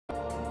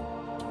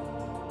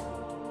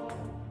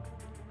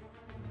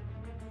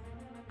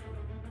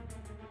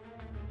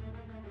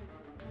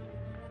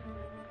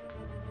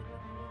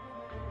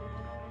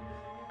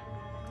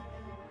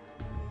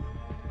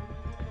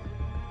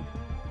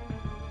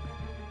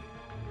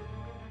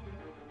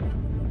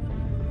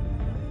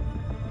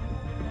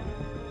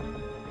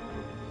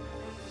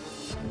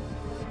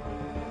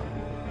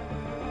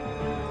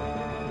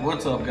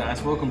What's up,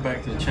 guys? Welcome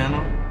back to the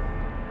channel.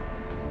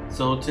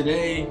 So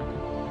today,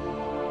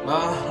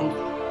 I'm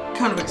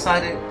kind of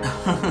excited.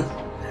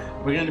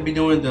 We're going to be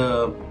doing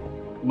the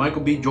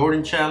Michael B.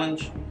 Jordan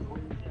challenge,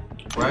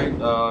 right?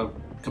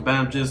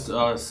 Kabam just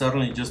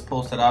suddenly just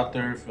posted out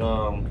there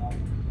a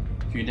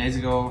few days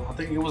ago. I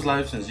think it was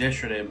live since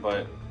yesterday,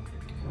 but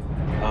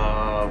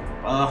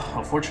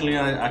unfortunately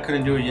I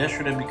couldn't do it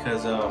yesterday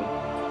because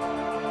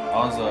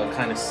I was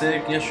kind of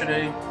sick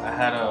yesterday. I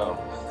had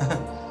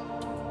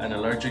an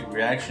allergic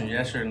reaction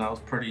yesterday, and I was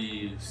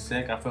pretty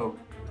sick. I felt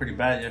pretty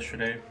bad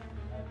yesterday.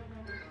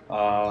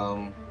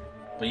 But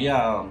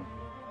yeah,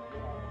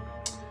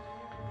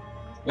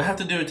 we have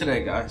to do it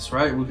today, guys.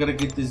 Right? We gotta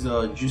get these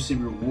juicy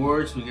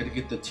rewards. We gotta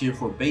get the tier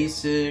 4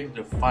 basic,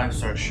 the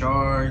 5-star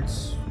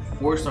shards,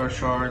 4-star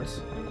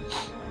shards.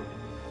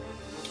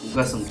 We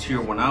got some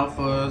tier 1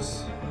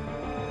 alphas.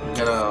 We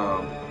got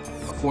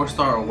a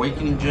 4-star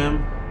awakening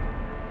gem.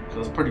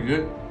 So it's pretty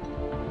good.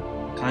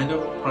 Kind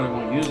of. Probably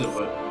won't use it,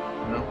 but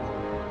you know.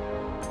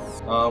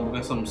 We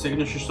got some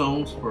signature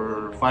stones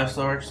for 5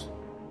 stars.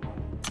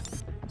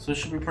 So it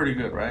should be pretty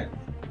good, right?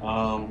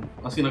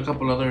 I've seen a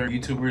couple other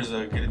YouTubers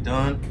get it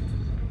done,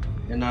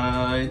 and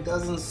it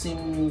doesn't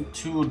seem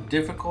too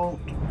difficult.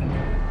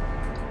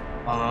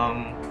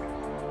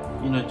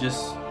 You know,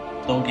 just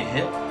don't get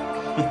hit,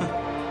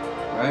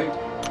 right?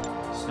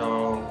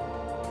 So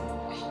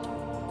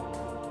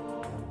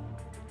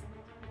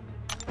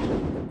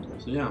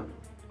yeah,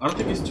 I don't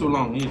think it's too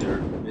long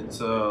either. It's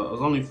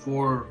only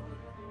 4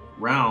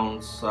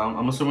 rounds. So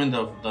I'm assuming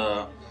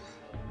the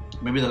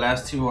maybe the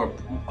last 2 are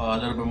a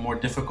little bit more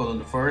difficult than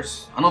the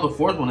first. I know the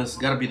 4th one has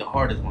got to be the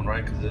hardest one,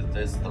 right? Because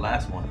it's the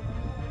last one.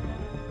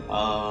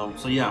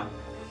 So yeah.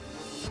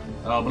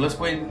 But let's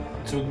wait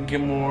till we can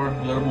get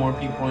a little more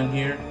people in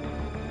here,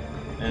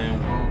 and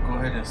we'll go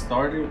ahead and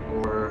start it.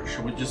 Or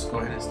should we just go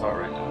ahead and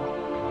start right now?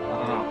 I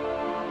don't know.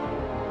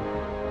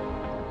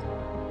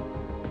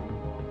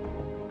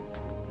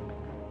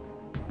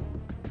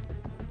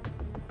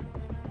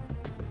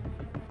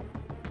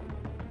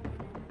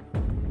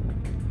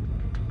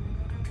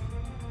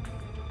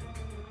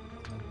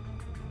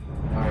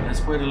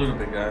 Let's wait a little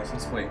bit, guys.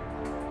 Let's wait.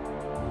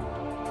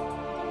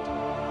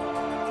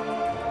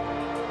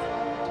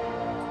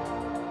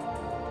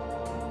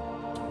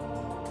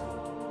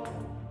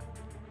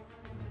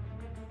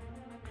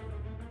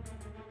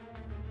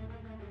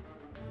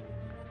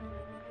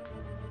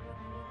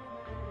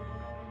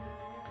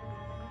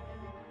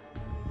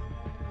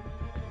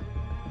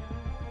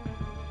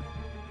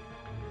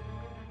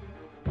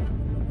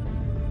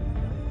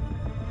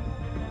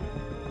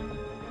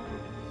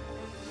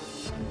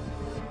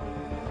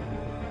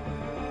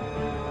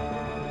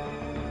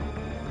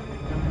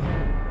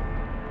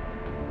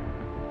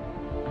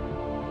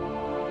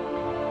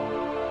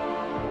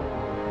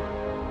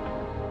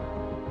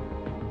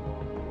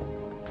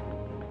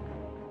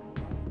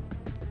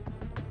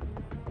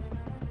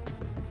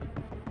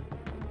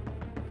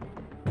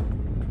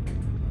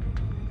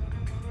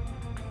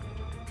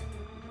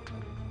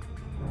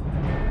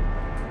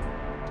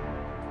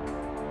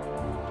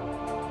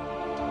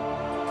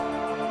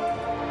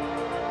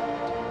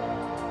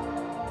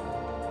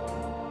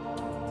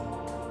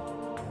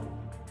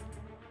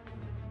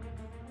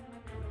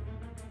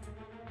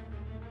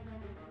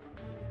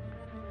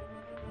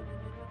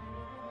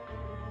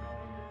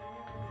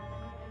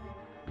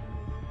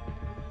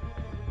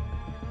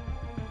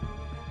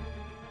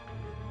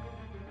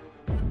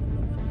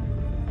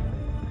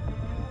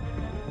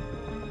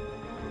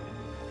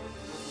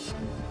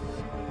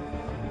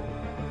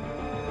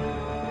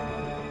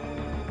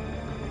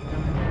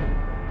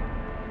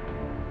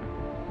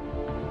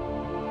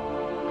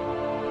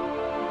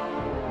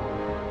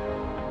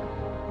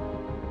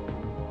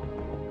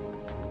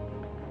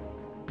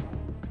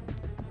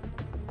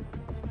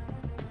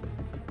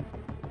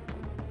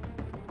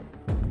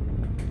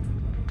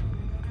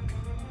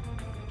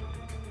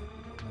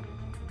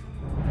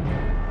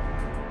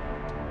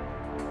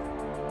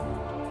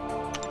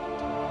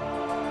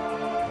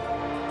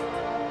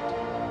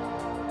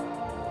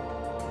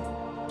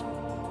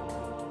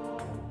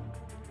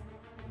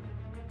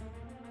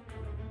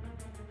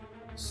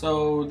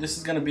 So this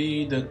is gonna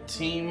be the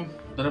team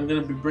that I'm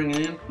gonna be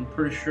bringing in. I'm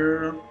pretty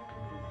sure,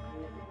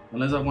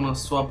 unless I want to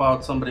swap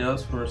out somebody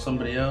else for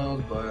somebody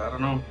else, but I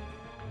don't know.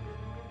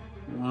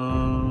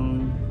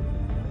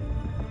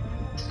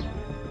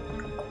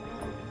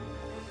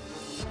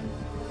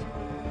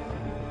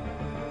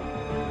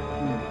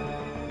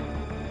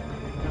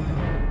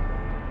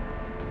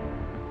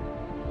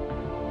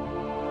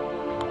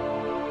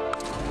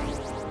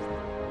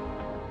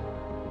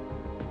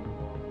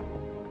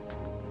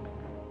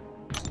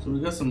 So we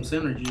got some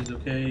synergies,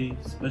 okay?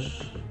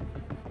 Special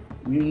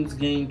mutants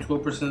gain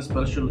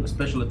 12%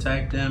 special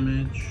attack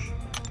damage.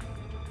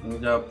 And we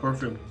got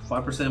perfect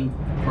 5%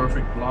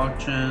 perfect block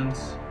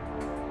chance.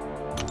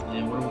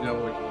 And what do we got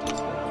with this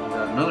guy? We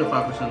got another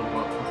 5% of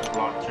perfect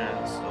block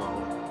chance.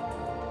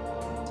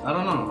 So I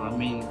don't know. I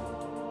mean,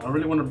 I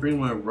really want to bring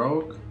my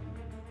rogue,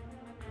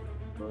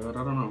 but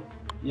I don't know.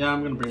 Yeah,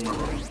 I'm gonna bring my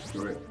rogue.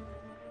 You're right.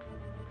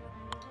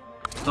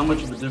 It's not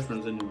much of a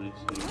difference anyways,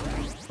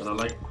 but I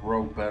like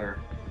Rogue better.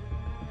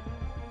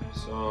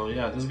 So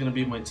yeah, this is gonna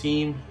be my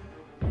team.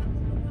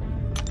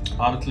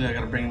 Obviously, I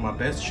gotta bring my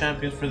best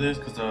champions for this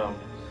because I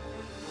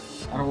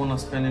don't want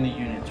to spend any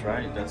units,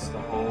 right? That's the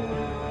whole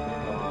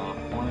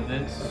point of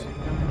this.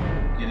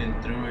 Getting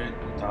through it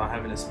without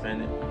having to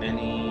spend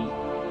any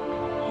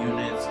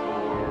units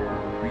or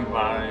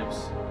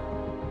revives.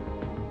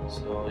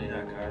 So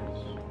yeah, guys.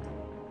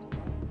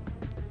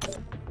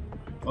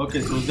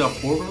 Okay, so it's got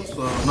portals.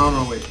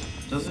 No, wait.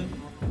 Does it?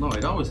 No,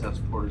 it always has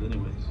portals,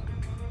 anyways.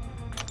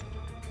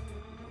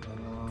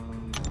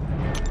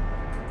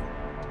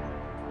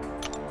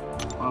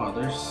 Wow,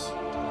 there's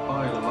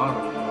probably a lot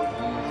of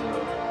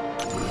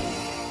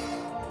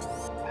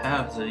these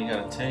paths that you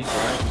gotta take,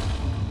 right?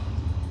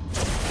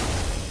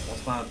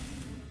 That's not.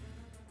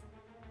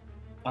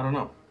 I don't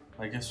know.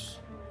 I guess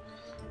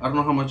I don't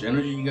know how much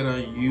energy you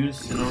gotta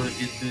use in order to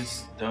get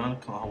this done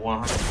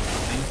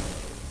 100%.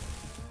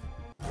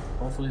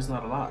 Hopefully, it's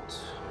not a lot,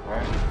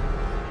 right?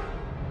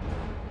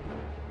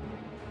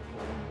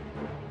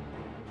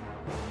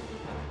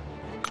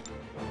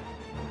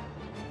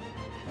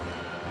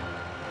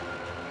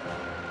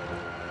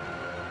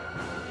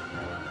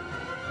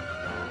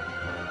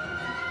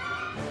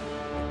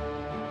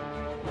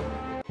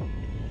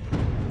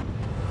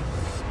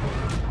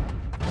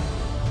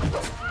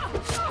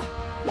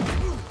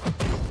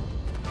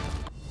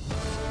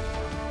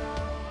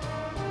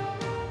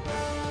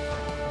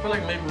 I feel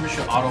like maybe we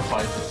should auto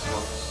fight this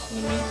once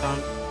in the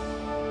meantime.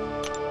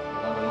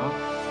 I don't know.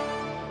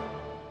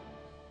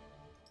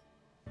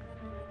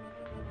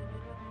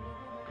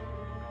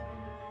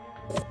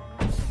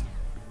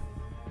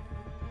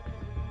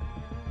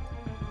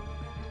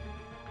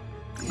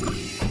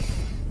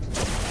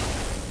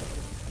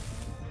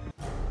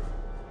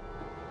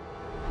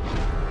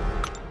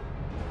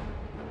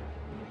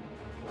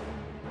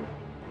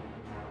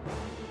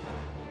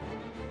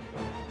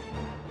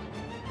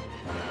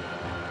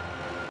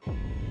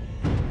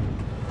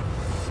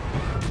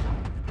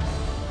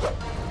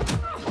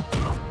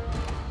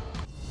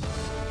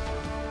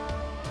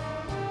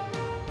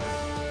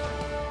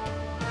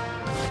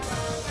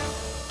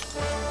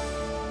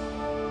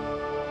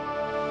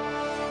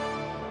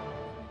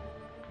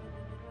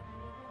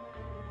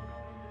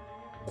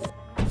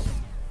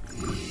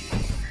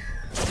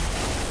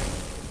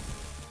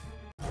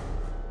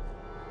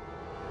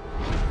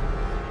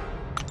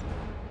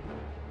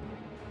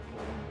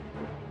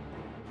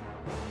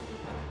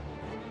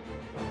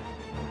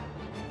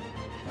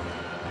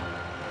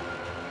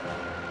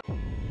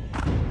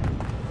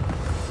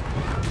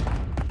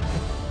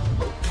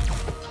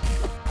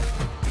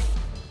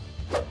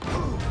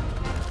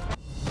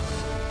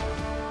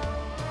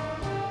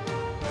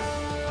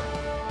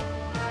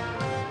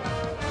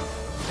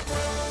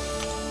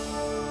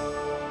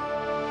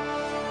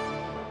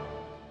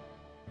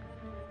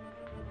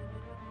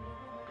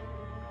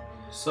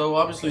 So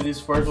obviously this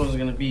first one is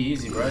gonna be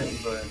easy, right?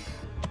 But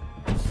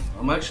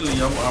I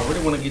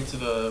really want to get to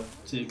the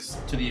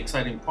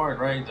exciting part,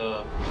 right?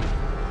 The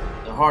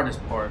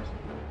hardest part.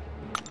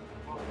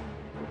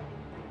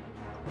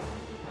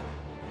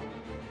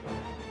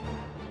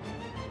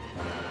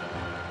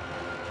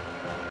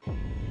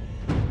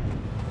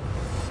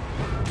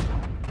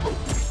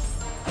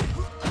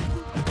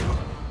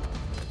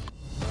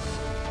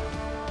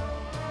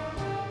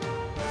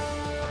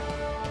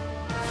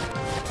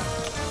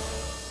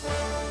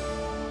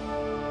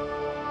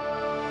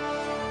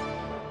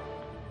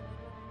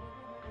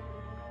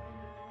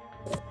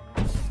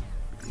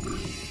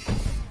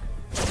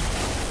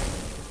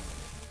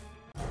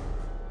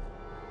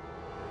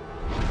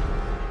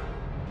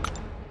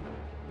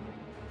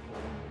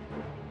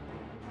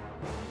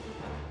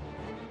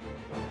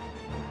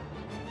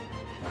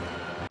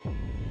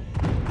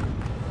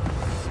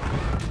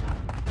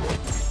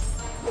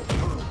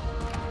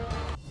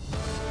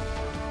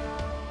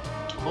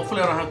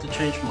 Hopefully I don't have to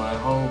change my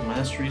whole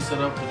mastery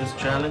setup for this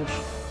challenge,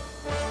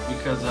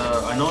 because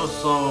I know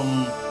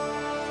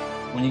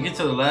when you get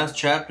to the last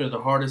chapter, the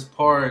hardest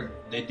part,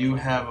 they do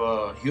have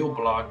a heal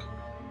block,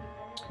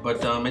 but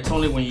it's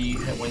only when you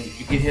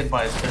get hit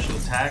by a special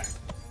attack,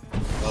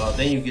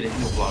 then you get a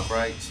heal block,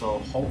 right? So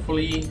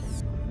hopefully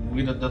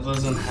that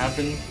doesn't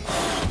happen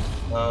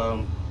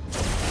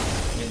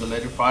in the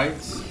later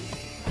fights.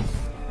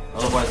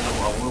 Otherwise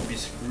I will be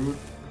screwed,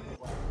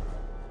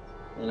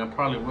 and I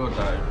probably will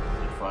die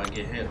if I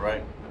get hit,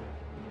 right?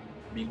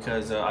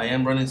 Because I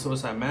am running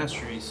Suicide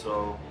Mastery,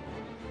 so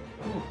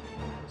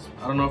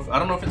I don't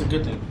know if it's a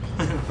good thing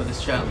for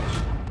this challenge.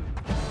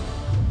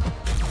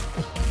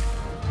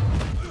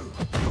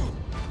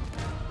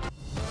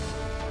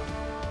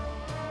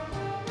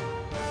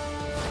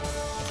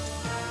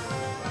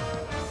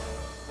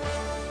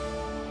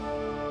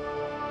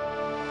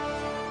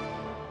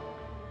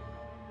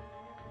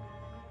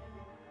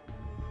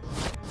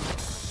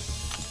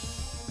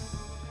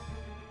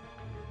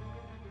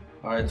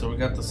 Alright, so we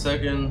got the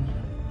second.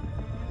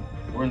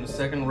 We're in the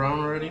second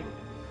round already,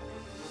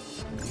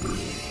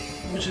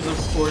 which is of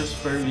course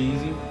fairly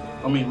easy.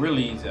 I mean,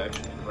 really easy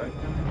actually, right?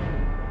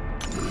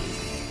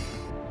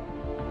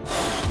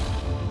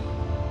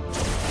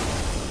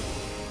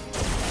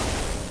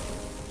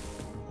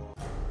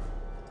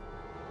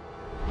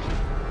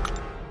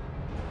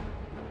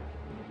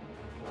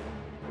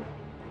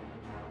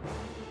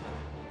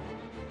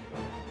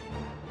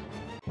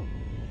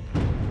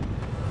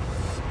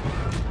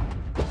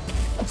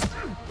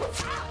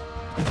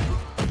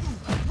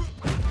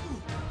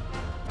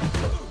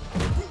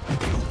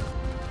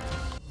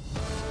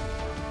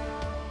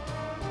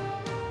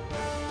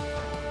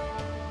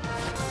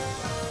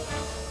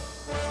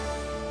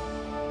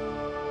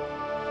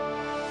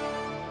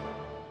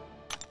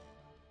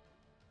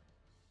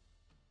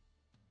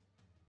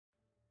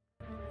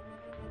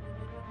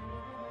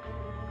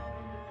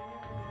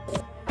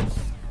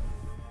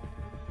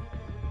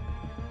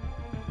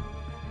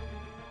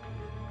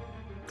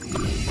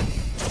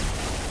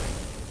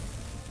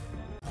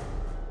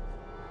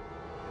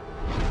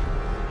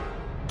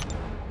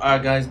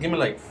 Alright guys, give me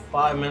like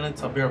 5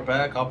 minutes, I'll be right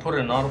back. I'll put it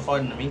in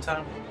notified in the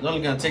meantime. It's only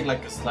gonna take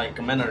like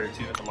a minute or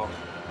two at the most.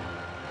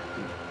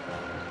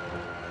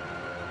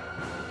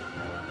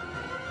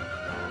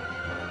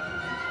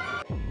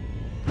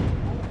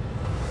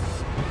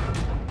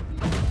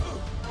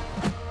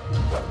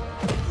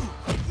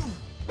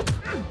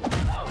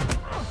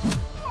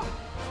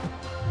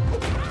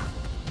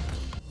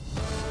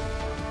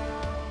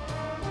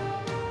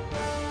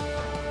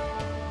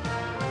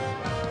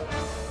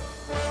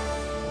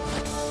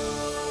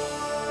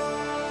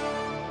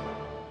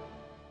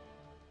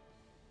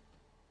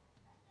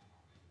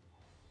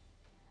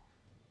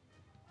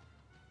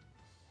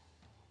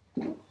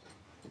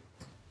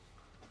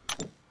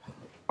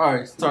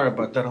 Alright, sorry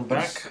about that, I'm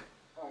back.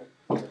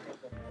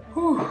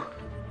 Whew.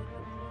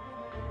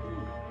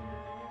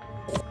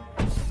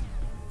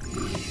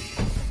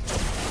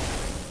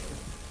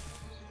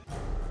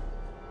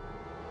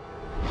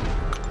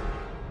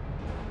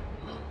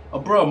 I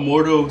brought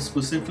Mordo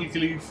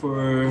specifically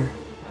for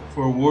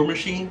War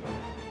Machine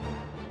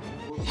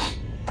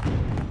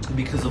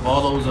because of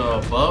all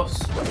those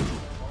buffs.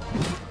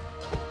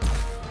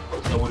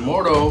 So with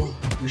Mordo,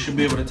 we should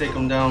be able to take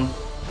him down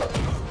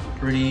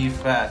pretty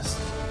fast.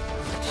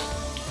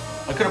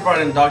 I could have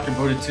brought in Dr.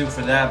 Voodoo too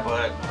for that,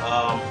 but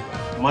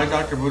my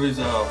Dr. Voodoo is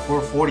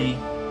 440,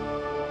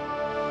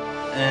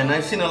 and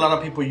I've seen a lot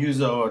of people use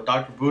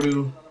Dr.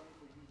 Voodoo,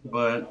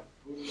 but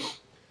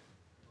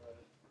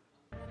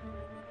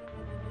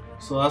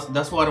so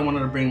that's why I wanted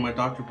to bring my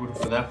Dr. Voodoo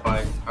for that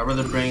fight. I'd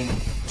rather bring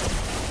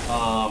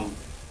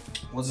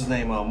what's his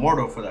name,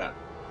 Mordo for that.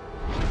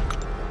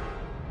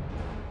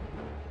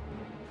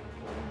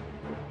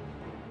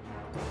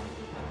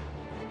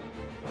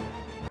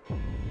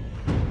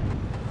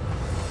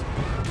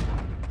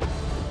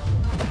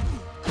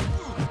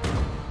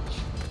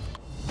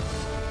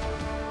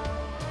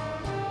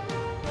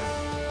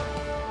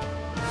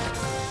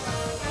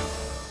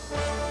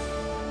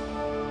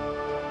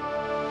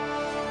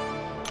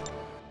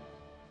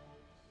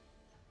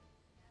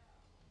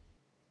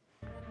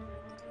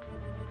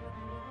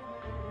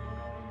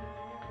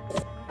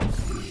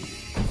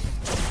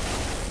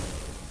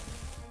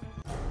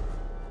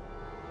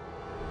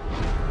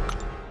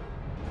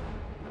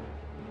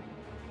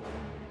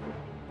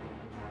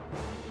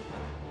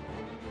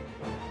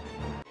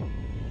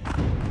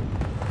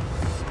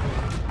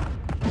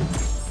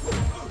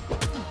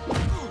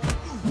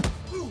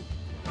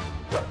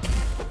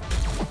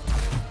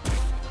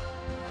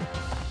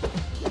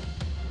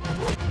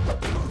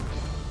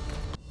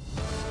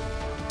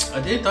 I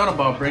did thought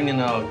about bringing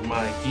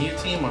my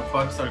guillotine, my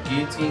 5-star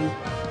guillotine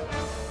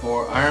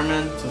for Iron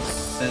Man,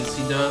 since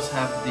he does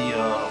have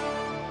the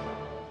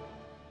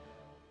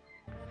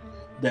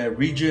that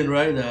regen,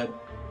 right? That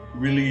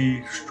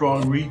really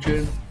strong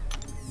regen.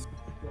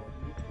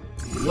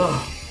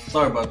 Ugh,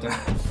 sorry about that.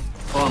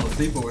 Falling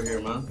asleep over here,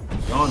 man.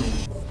 Yawning.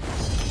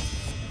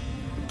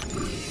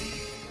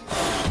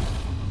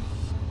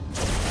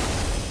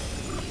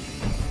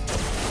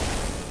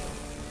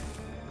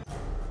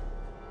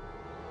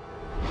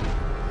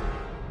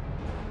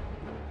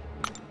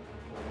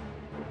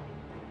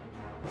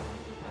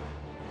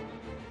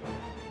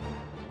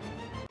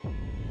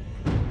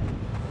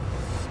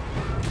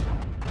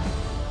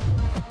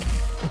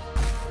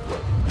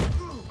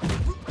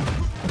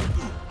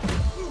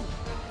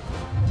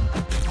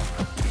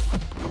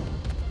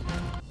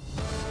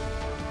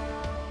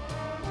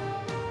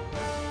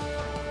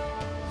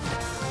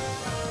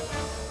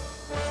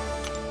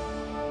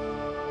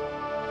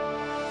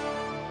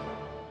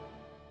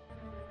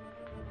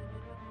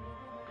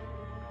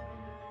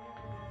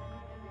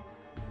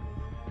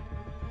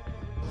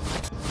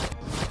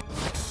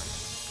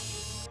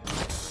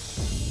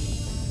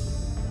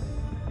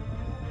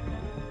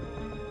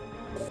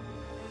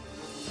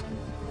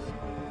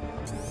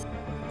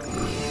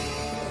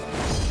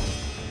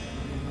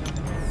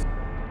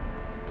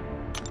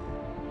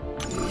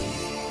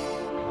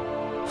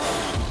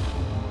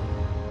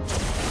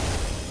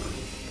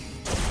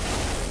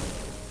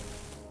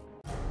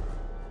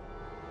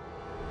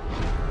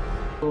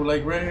 So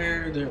like right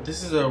here,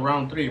 this is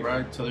round 3,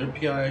 right? So their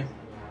PI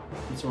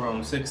is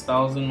around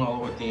 6,000 all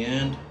the way at the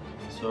end.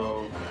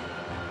 So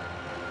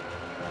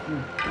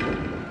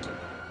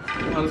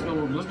let's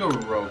go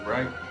with Rogue,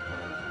 right?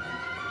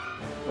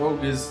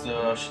 Rogue is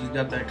she's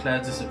got that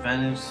class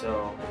disadvantage,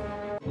 so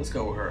let's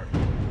go with her.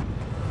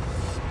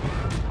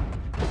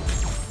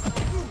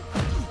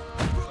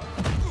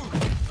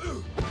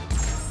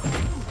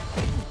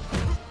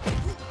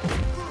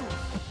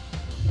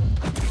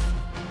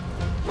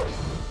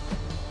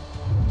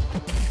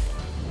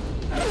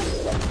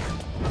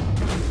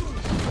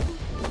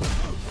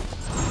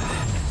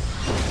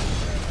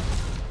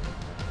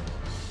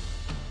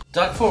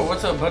 Doc 4,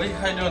 what's up, buddy?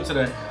 How you doing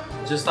today?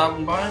 Just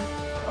stopping by?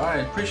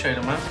 Alright, appreciate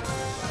it, man.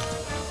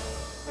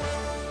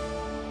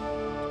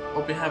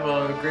 Hope you have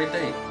a great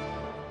day.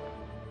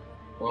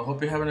 Well, hope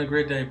you're having a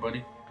great day,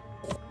 buddy.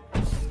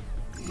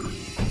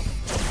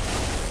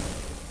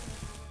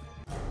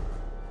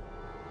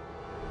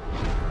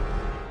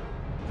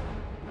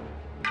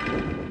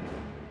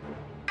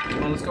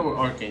 let's go with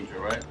Archangel,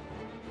 right?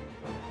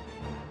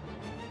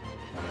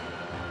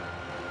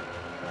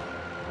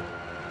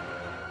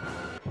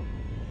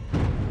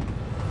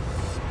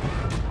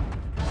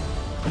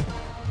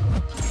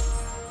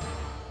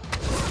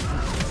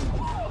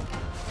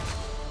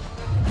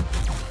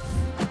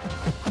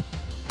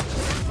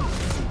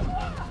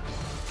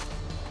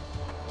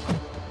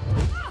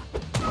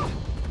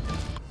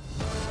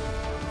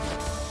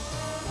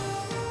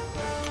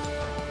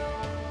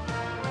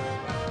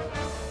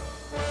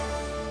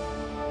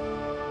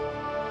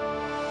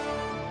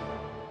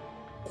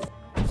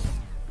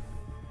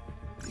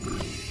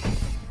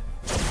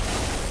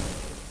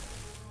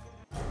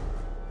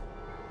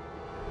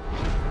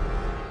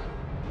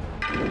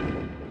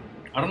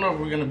 I don't know if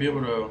we're gonna be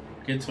able to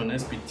get to an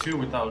SP2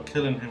 without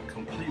killing him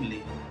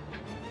completely.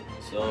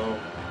 So,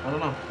 I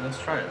don't know. Let's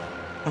try it.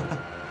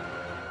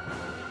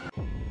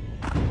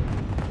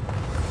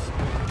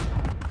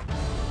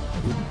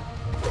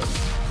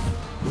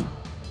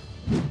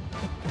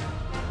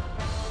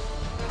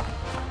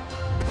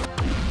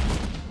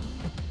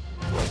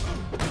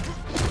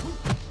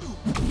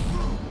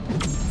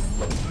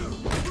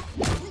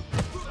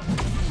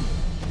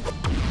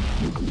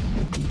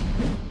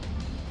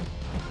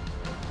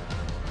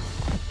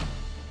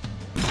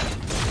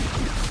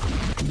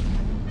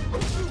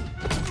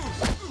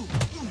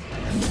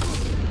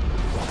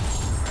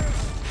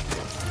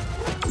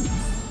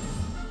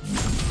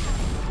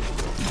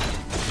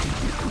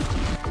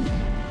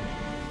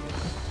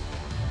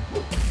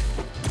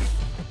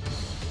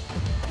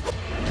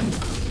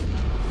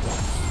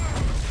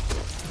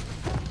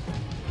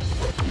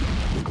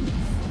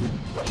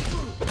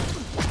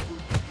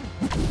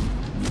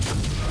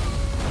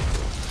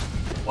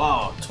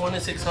 Wow,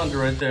 2600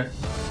 right there.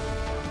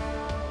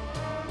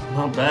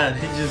 Not bad.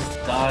 He just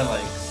died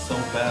like so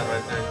bad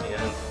right there at the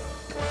end.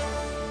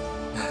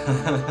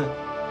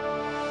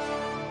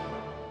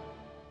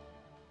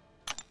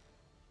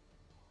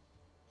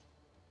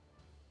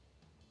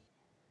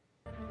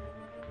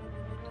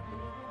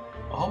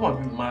 I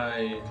hope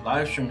my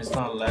live stream is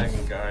not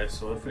lagging, guys.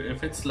 So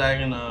if it's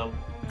lagging,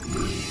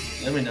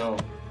 let me know.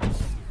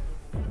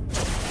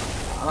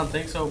 I don't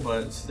think so,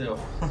 but still.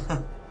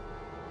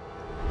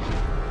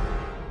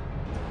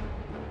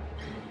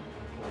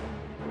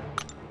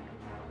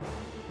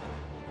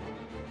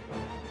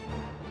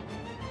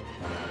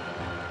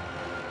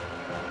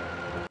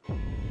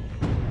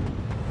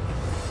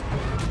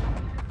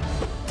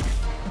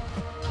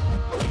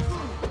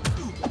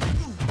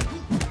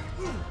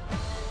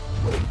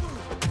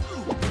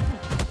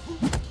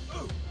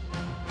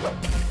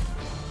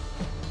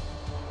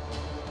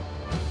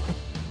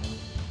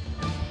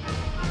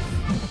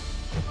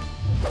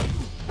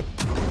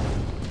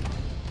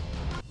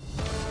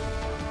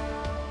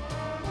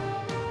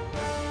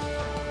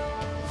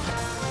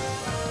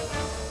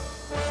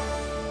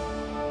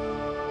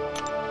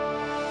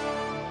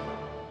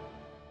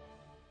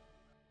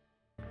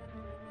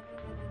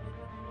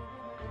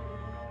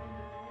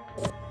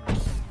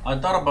 I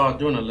thought about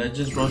doing a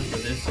Legends run for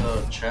this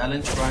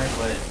challenge, right?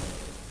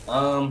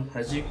 But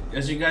as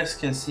you guys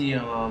can see, I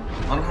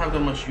don't have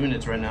that much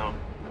units right now.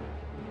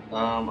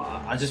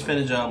 I just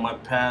finished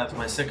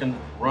my second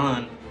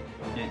run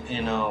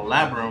in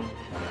Labrum,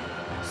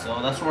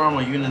 so that's where all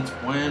my units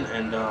went,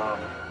 and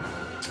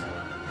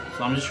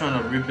so I'm just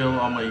trying to rebuild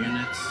all my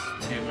units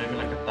to maybe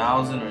like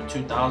 1,000 or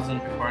 2,000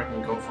 before I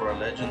can go for a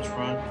Legends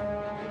run.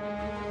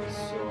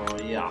 So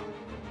yeah.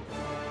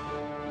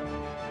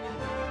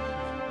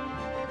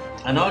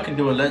 I know I can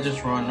do a Legends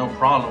run, no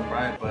problem,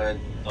 right? But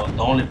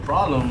the only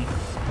problem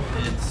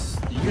is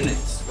the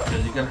units,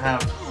 because you gotta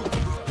have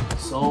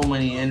so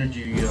many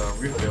energy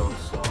refills,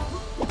 so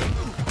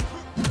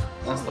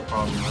that's the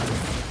problem,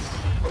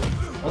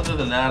 right? Other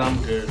than that,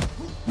 I'm good.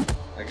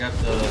 I got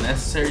the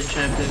necessary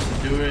champions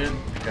to do it,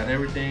 I got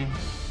everything.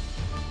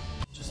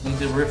 Just need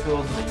the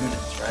refills and the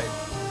units, right?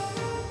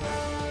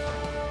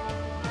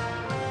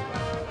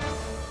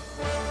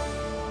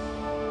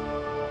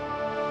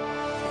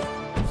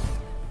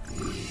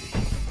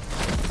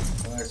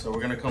 So we're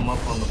gonna come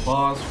up on the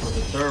boss for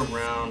the third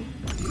round.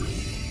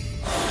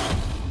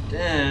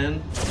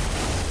 Then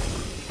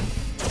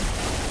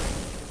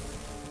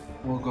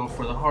we'll go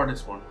for the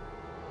hardest one.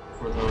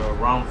 For the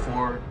round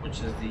 4,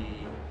 which is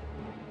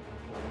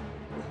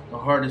the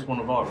hardest one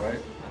of all, right?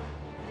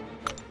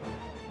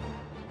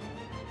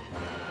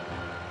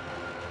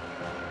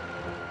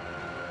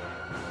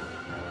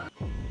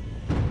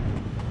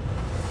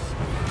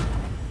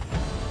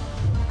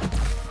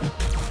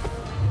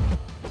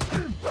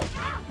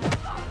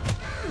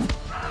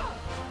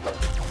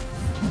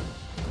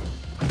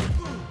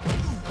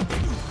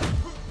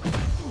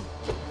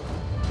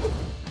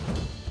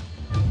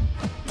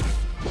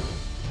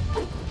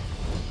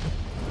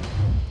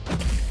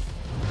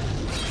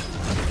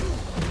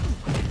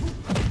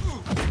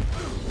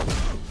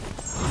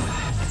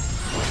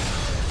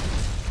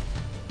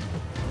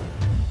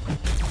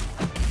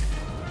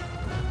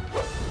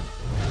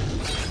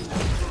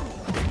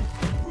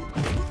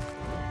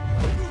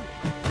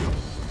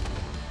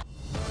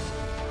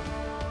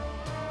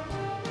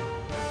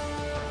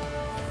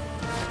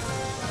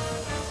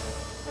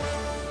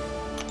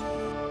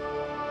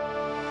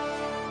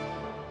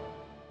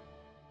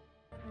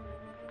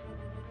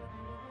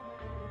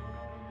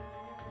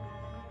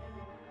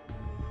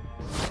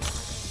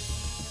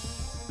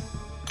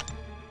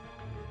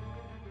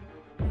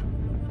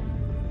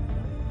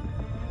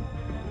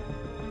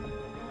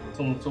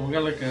 So we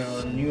got like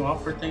a new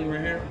offer thing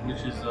right here,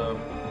 which is so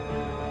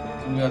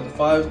we got the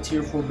 5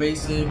 tier 4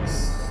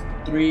 basics,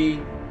 3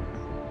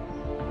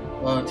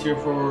 tier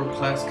 4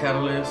 class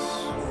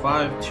catalysts,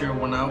 5 tier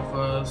 1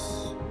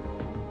 alphas,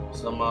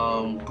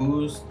 some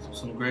boost,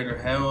 some greater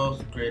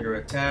health, greater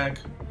attack,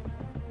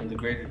 and the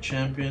greater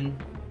champion.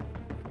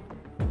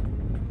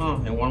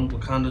 And 1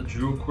 Wakanda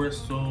jewel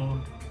crystal.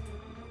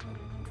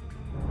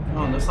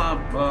 Oh, that's not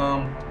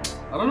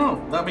I don't know.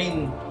 I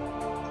mean,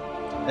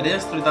 it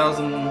is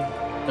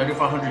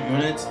 3,500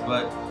 units,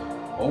 but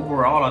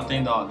overall, I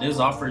think this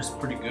offer is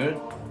pretty good.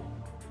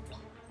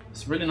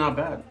 It's really not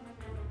bad,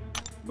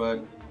 but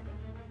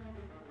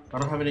I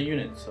don't have any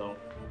units, so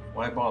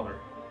why bother?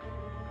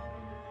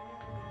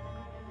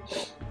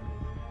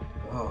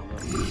 Oh no.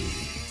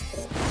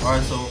 All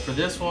right, so for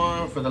this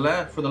one, for the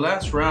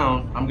last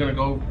round, I'm gonna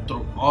go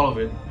through all of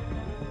it.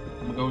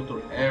 I'm gonna go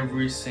through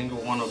every single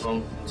one of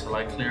them until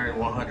I clear it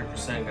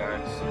 100%,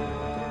 guys.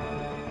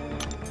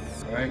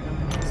 Alright,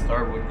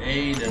 start with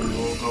A, then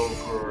we'll go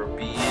for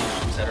B,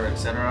 etc,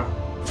 etc.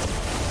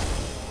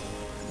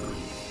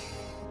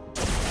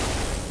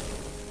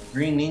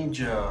 Green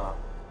Ninja.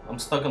 I'm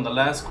stuck on the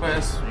last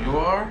quest. You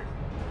are?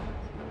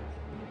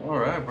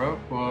 Alright, bro.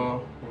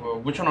 Well,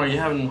 which one are you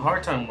having a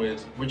hard time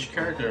with? Which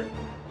character?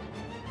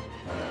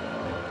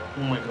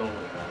 Who am I going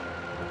with?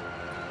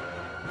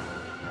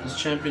 This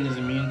champion is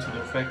immune to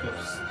the effect of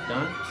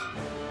stunt.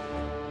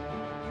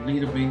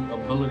 Lead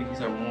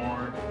abilities are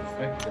more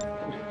effective.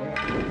 Holy crap.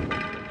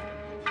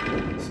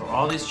 So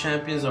all these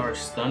champions are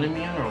stun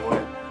immune or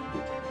what?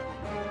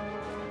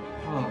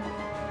 Oh,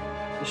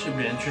 this should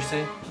be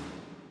interesting.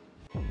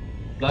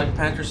 Black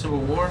Panther Civil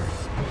War?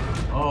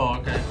 Oh,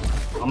 okay.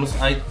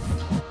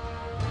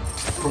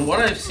 From what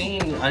I've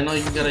seen, I know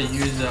you gotta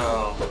use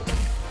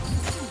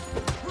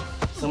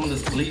some of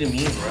this bleed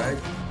immune, right?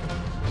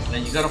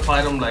 And you gotta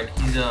fight him like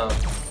he's a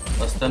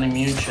stun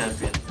immune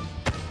champion.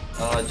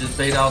 Just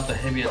bait out the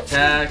heavy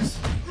attacks,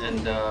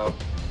 and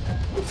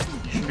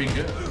you should be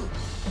good.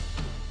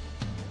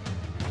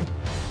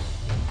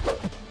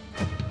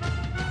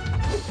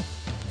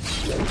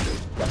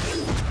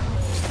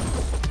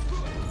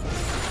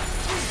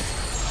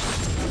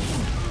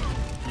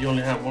 You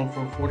only have 1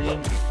 for 40.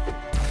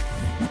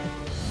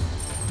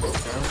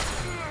 Okay.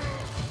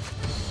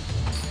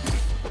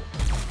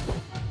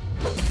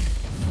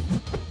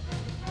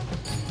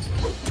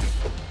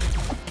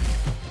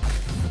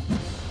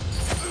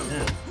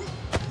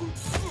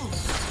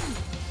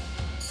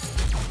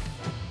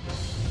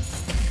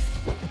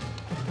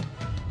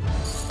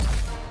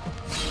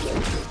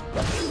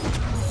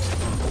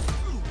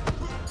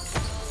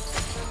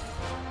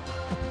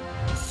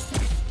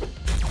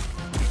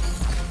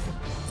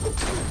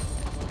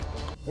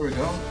 There we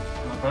go.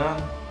 Not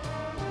bad.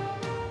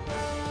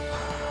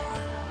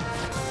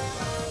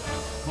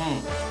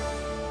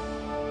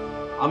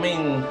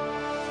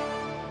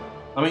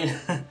 I mean,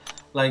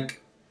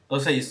 like,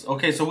 let's say,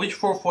 okay, so which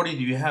 440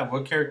 do you have?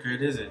 What character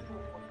is it?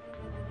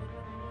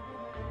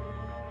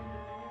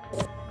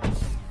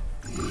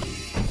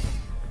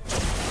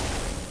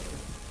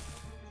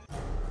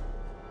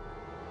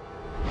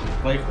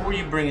 Like, who are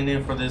you bringing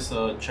in for this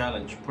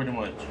challenge, pretty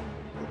much?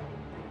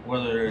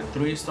 Whether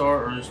 3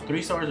 stars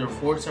or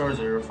 4 stars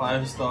or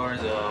 5 stars,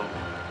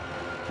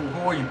 who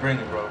are you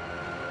bringing, bro?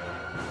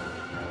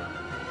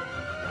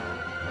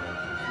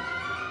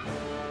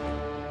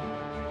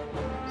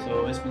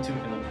 So SP2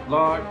 can be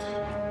blocked.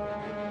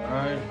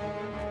 Alright.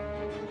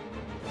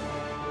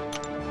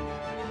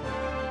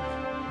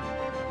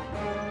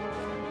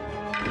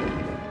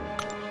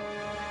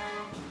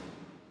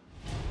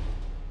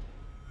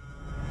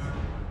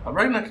 I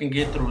reckon I can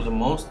get through the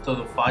most of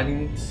the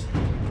fightings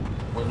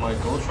with my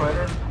Ghost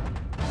Rider.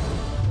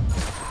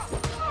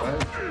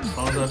 Right? As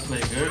long as I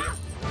play good.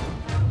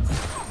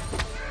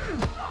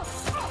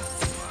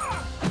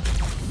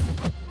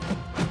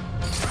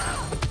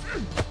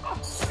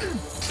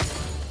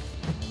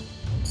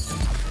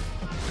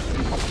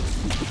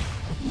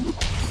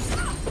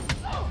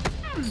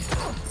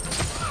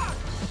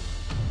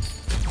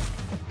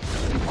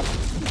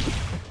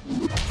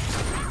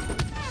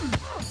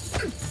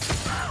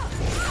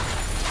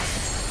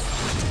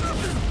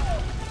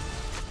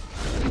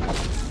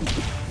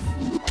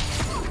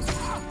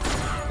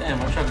 Damn,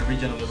 I tried to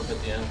regen a little bit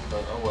at the end,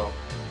 but oh well.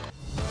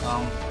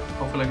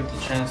 Hopefully I get the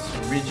chance to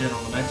regen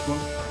on the next one.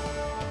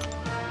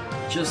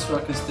 Just so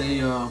I can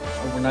stay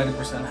over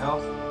 90%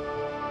 health.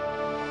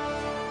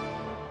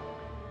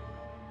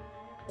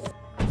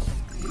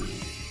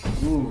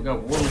 Ooh, we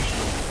got War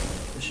Machine.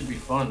 This should be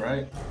fun,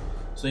 right?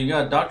 So you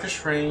got Doctor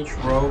Strange,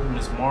 Rogue,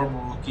 Ms.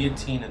 Marvel,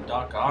 Guillotine, and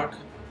Doc Ock.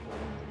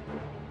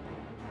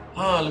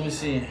 Let me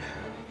see.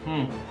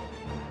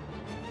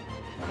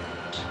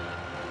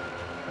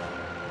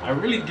 I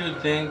really do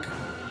think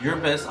your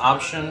best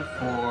option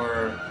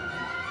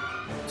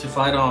to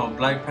fight on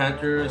Black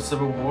Panther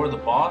Civil War, the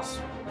boss,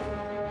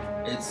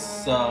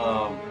 it's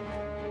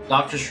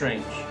Doctor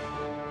Strange.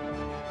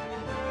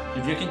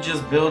 If you can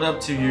just build up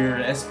to your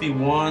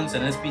SP1s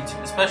and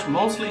SP2, especially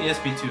mostly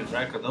SP2s,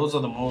 right? Because those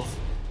are the most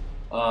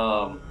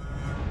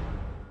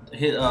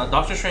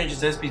Doctor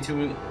Strange's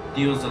SP2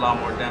 deals a lot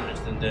more damage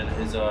than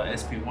his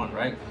SP1,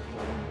 right?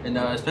 And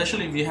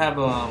especially if you have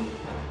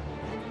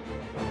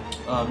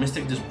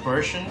Mystic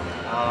Dispersion,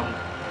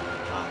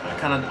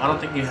 I don't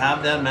think you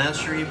have that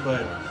mastery,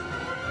 but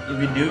if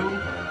you do,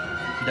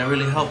 that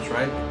really helps,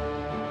 right?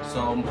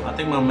 So I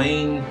think my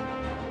main,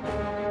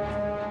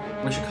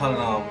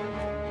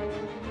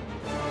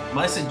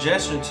 my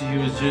suggestion to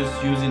you is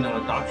just using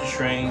Doctor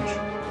Strange.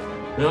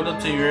 Build up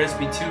to your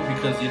SP2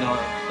 because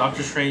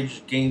Doctor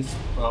Strange gains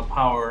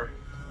power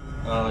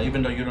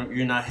even though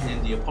you're not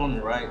hitting the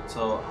opponent, right?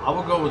 So I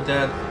would go with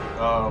that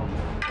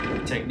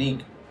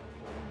technique.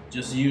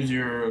 Just use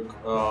your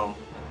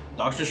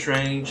Doctor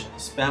Strange,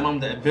 spam them,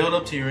 that build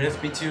up to your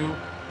SP2,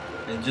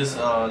 and just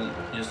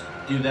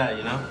do that,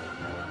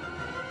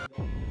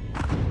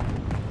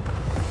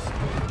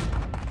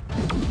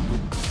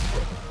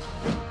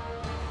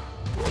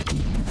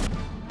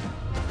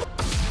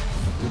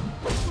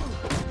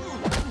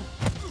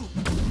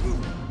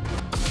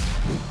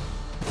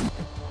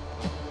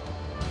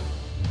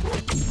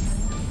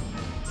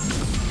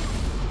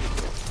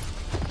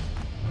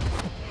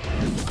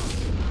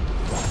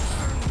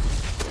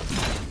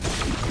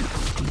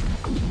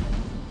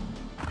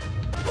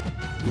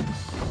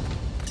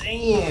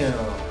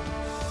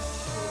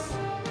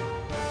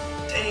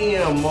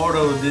 Damn,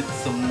 Mordo did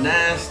some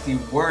nasty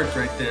work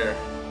right there.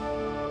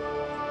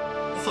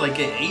 It's like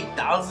an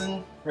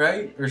 8,000,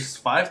 right? Or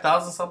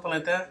 5,000, something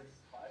like that.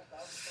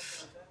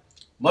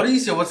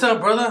 Mauricio, what's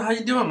up, brother? How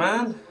you doing,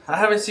 man? I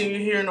haven't seen you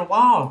here in a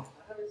while.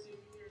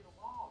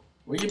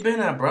 Where you been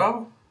at,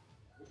 bro?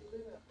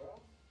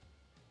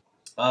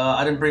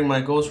 I didn't bring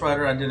my Ghost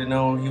Rider. I didn't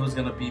know he was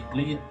gonna be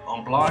bleed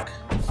on block.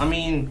 I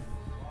mean,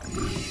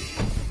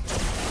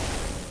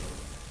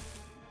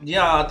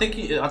 yeah, I think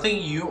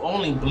you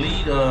only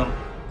bleed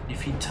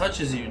if he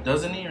touches you,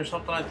 doesn't he, or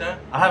something like that?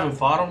 I haven't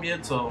fought him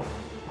yet, so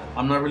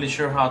I'm not really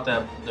sure how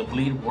the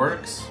bleed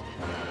works.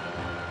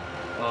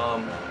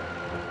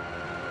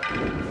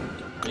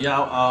 Yeah,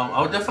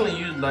 I would definitely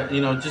use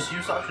just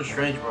use Doctor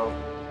Strange, bro.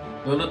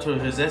 Build up to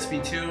his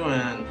SP2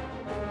 and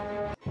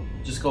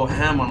just go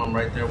ham on him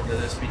right there with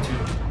his SP2.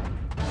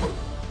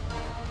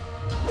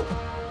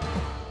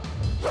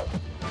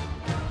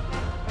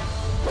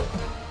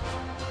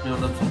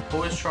 Build up some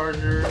poise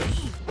chargers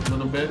a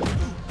little bit.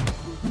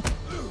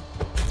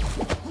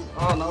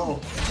 Oh no.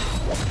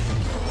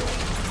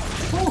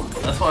 Whew.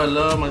 That's why I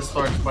love my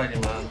Stark fighting,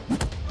 man. You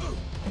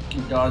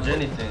can dodge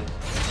anything.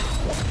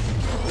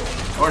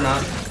 Or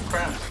not.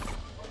 Crap.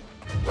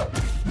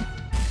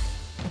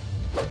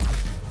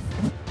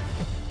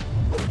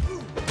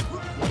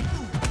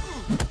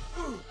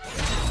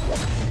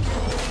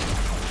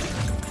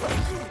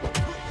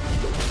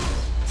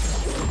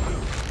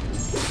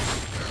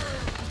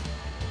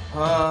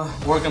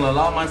 Working a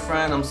lot, my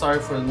friend. I'm sorry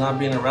for not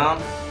being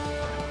around.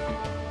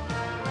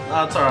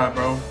 It's alright,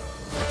 bro.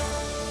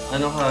 I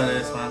know how it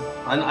is, man.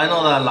 I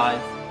know that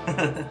life.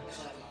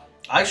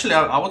 Actually,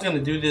 I was gonna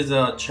do this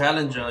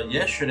challenge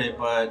yesterday,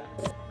 but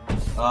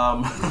I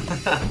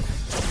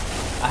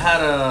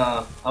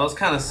was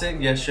kind of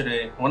sick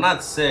yesterday. Well,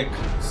 not sick.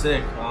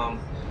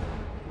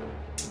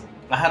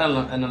 I had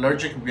an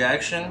allergic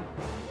reaction.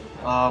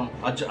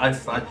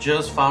 I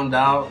just found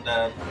out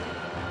that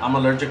I'm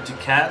allergic to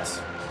cats.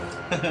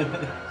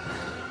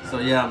 So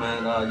yeah,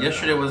 man.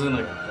 Yesterday it was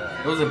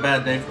a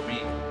bad day for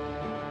me.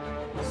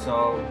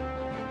 So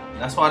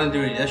that's why I didn't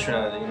do it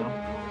yesterday.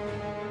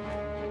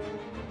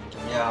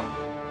 Yeah,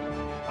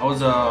 I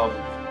was I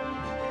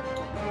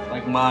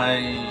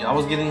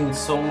was getting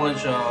so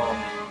much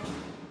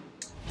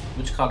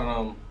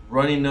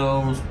runny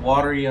nose,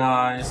 watery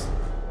eyes.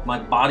 My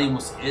body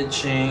was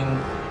itching,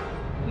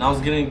 and I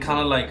was getting kind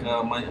of like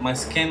my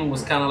skin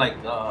was kind of like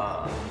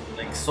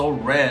so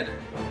red.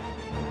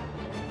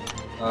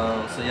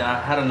 So yeah, I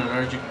had an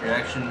allergic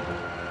reaction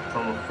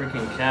from a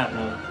freaking cat,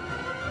 man.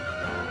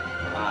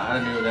 I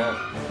didn't know that.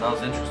 That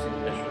was interesting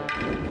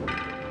yesterday.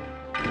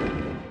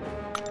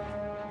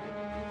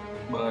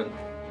 But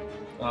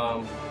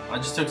I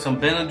just took some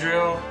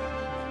Benadryl.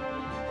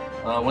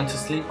 Went to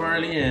sleep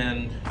early,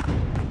 and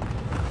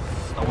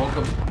I woke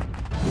up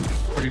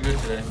pretty good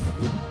today.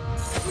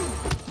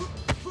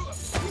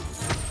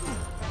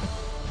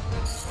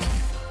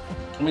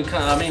 I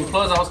mean,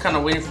 plus I was kind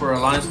of waiting for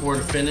Alliance War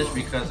to finish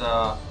because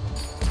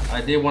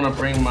I did want to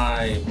bring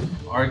my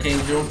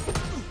Archangel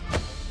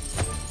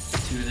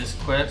to this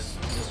quest,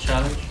 this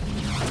challenge.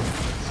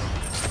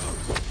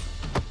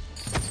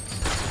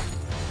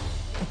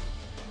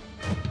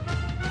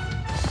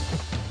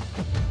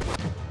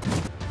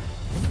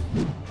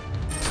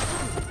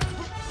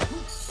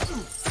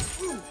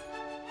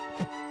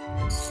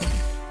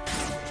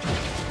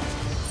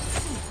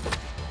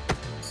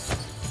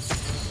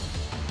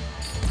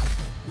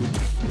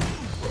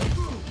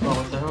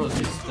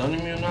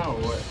 Stunning me now or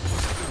what?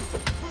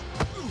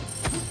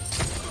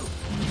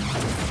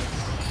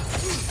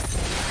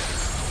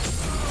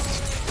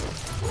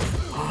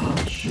 Oh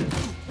shit.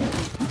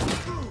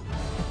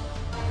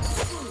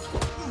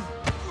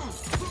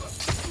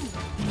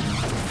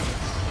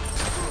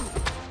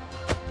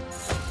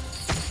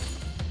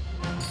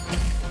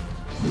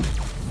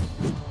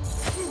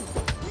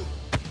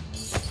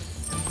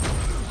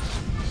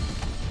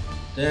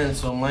 Then,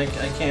 so Mike,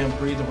 I can't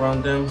breathe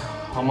around them.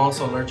 I'm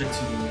also allergic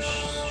to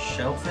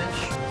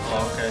shellfish.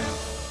 Oh, okay.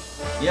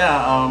 Yeah,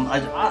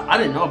 I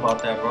didn't know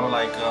about that, bro.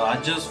 Like, I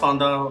just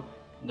found out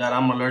that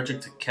I'm allergic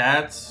to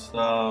cats.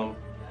 I'm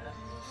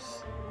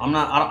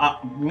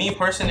not. Me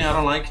personally, I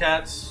don't like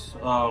cats.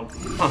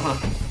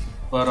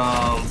 But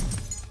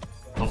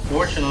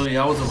unfortunately,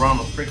 I was around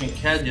a freaking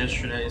cat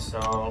yesterday,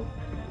 so.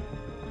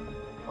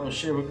 Oh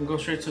shit, we can go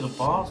straight to the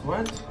boss?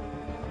 What?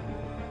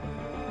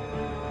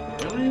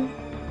 Really?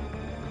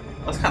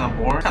 That's kind of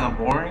boring. Kind of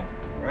boring,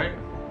 right?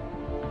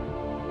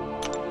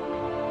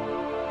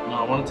 No,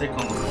 I want to take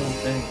on the whole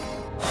thing.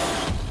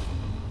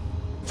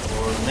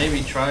 Or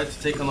maybe try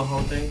to take on the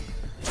whole thing.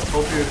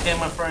 Hope you're okay,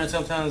 my friend.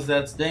 Sometimes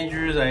that's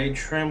dangerous. I ate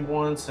shrimp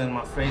once and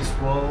my face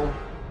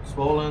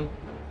swollen,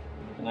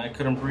 and I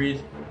couldn't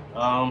breathe.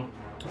 Well,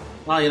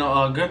 you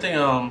know, good thing.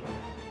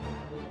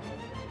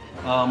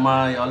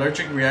 My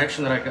allergic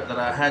reaction that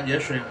I had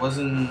yesterday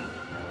wasn't.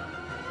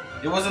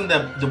 It wasn't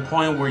the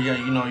point where you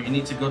know you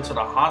need to go to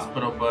the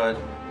hospital, but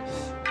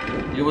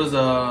it was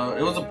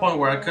a point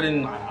where I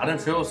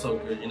didn't feel so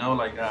good. You know,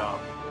 like I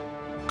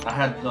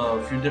had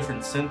a few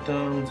different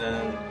symptoms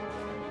and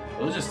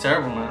it was just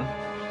terrible, man.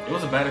 It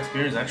was a bad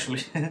experience,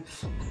 actually.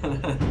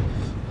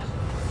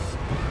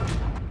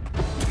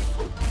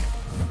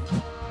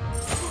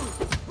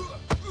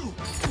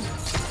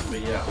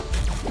 But yeah.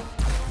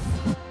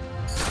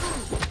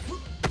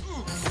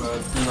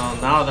 But, you know,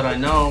 now that I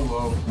know,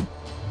 well,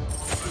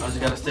 I just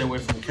gotta stay away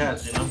from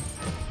cats, you know?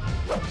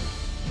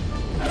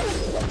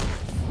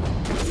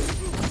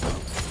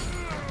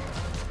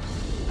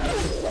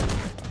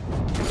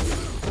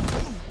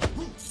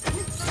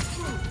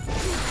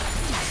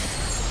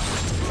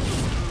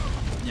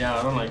 Yeah,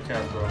 I don't like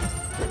cats, bro.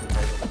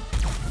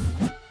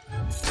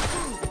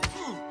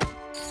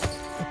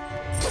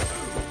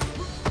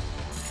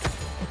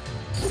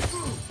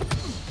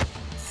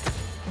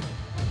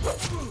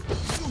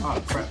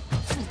 Oh, crap.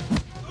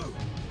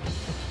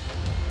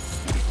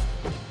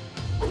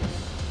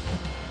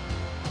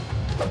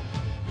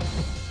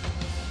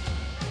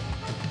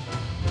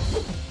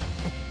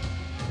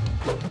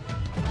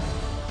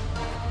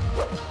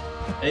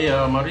 Hey,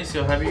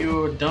 Mauricio, have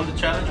you done the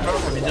challenge, bro?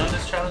 Have you done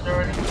this challenge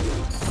already?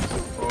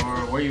 Or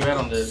where you at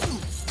on this?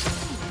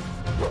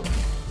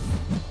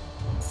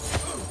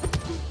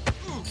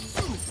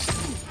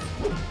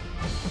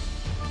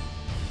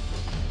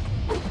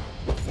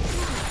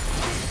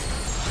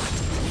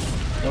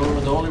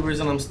 The only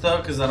reason I'm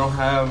stuck is I don't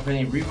have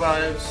any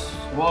revives.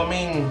 Well, I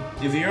mean,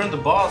 if you're in the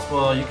boss,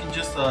 well, you can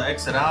just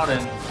exit out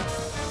and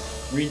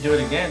redo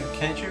it again,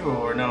 can't you?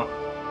 Or no?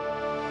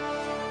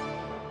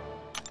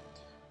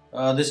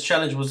 This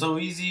challenge was so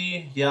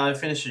easy. Yeah, I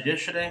finished it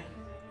yesterday.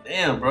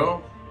 Damn,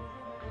 bro.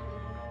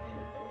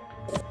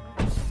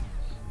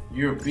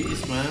 You're a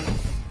beast, man.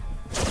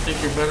 I think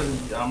you're better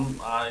than...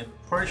 I'm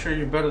pretty sure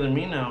you're better than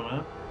me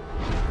now,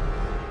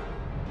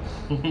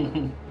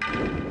 man.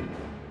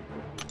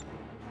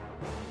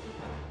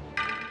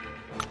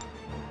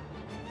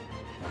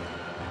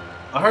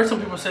 I heard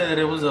some people say that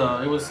it was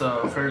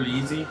fairly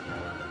easy.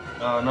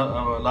 A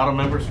lot of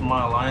members from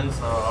my alliance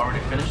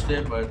already finished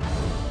it, but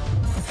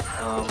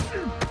yeah.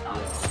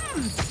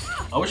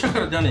 I wish I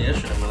could have done it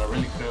yesterday, man. I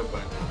really could,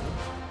 but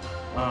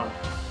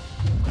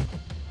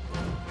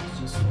it's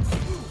just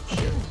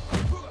shit.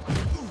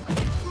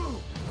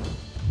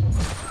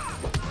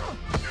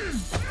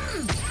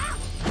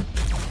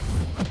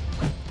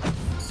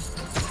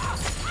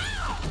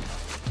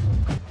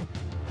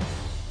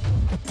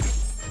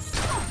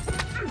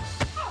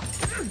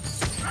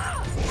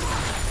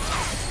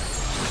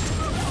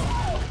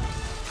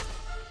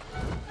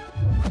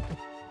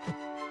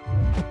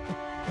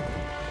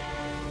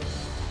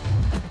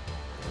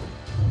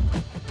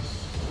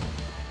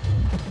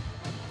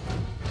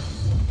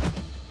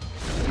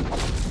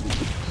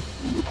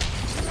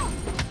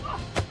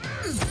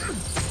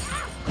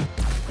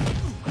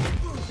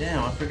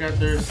 Damn, I forgot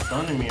they're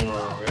stunning me in a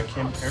row. I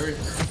can't parry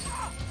her.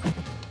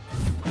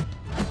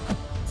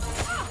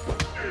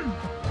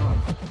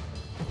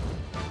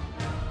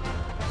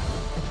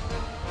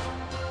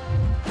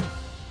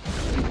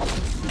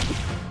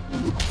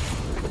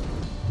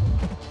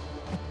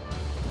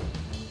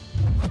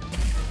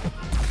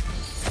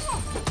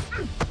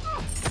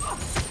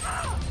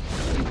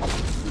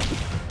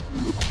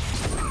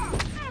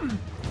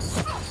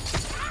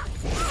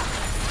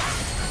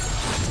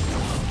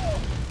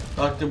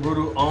 Dr.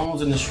 Brutal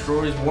owns and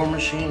destroys War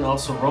Machine,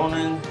 also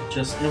Ronin,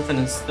 just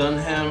infinite stun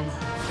him.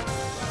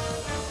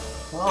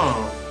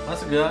 Oh,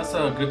 that's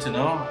good to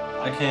know.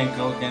 I can't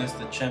go against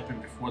the champion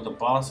before the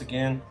boss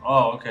again.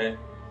 Oh, okay.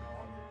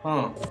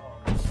 Huh.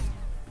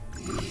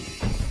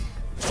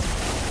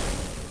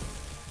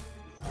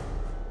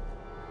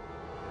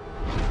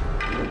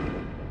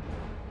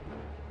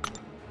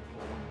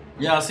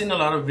 Yeah, I've seen a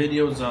lot of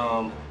videos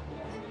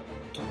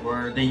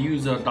where they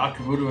use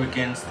Dr. Voodoo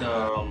against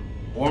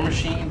War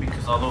Machine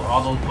because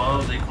all those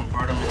bugs they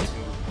convert them into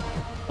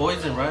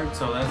poison, right?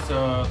 So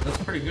that's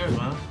pretty good,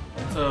 man.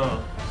 That's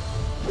a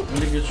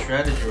really good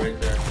strategy right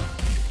there.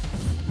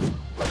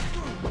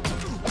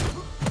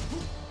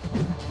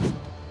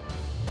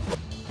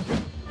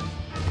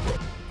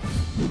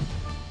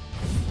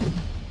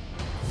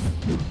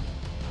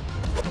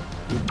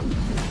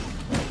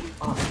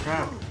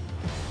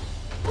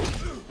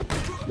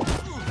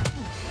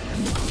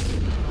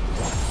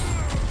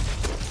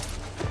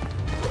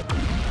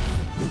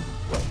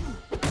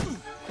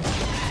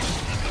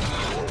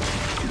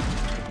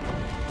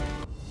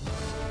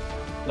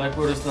 Black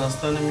Widow is not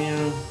stun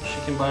immune. She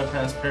can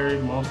bypass parry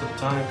most of the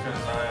time because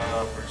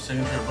her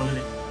signature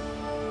ability.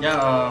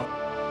 Yeah,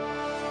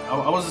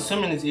 I was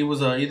assuming it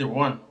was either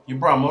one. You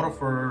brought Moto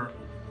for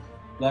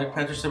Black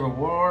Panther Civil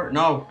War?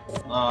 No,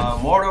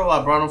 Moto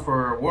I brought him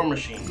for War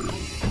Machine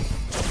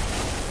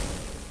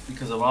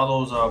because of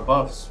all those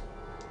buffs.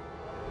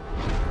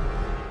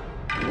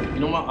 You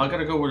know what? I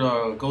gotta go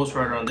with Ghost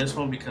Rider on this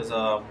one because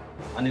I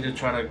need to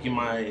try to get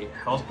my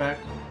health back.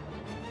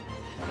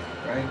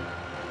 Right?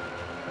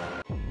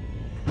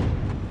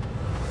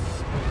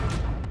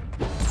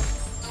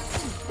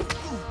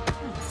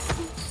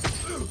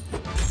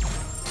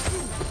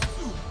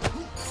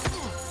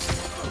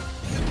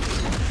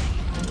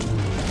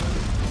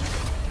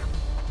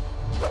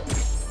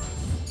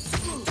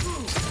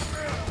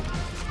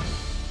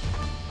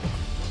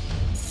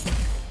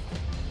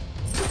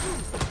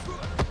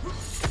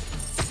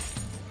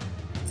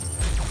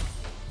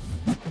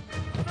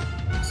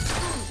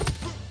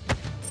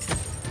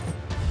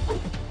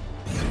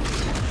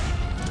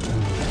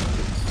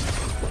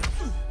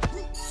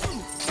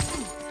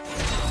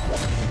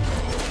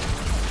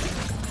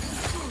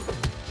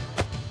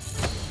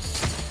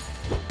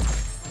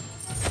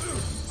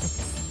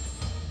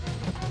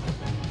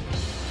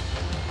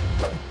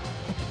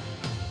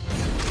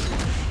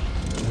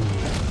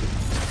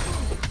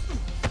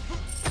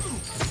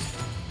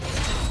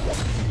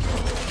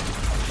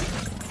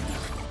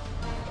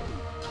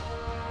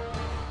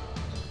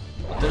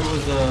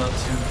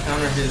 To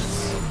counter his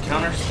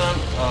counter stunt.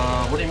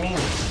 What do you mean?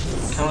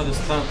 Counter the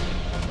stunt?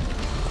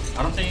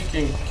 I don't think you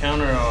can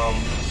counter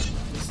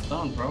the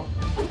stunt, bro.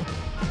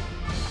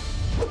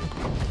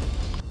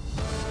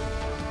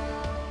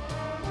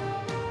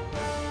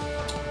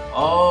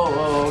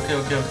 Oh,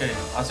 okay.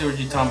 I see what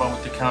you're talking about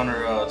with the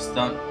counter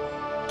stunt.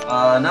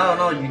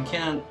 No, you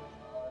can't.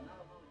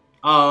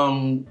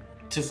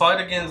 To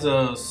fight against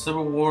a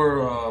Civil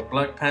War,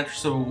 Black Panther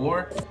Civil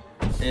War,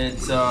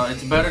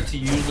 it's better to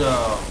use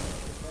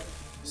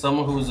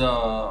someone who's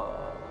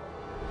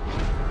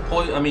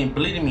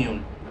bleed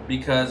immune,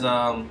 because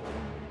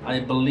I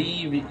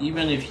believe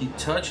even if he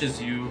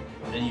touches you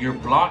and you're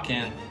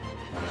blocking,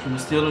 he will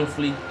still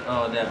inflict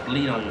that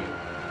bleed on you.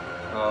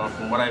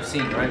 From what I've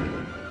seen, right?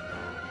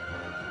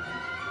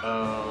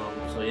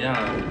 So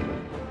yeah,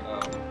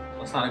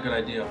 that's not a good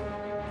idea.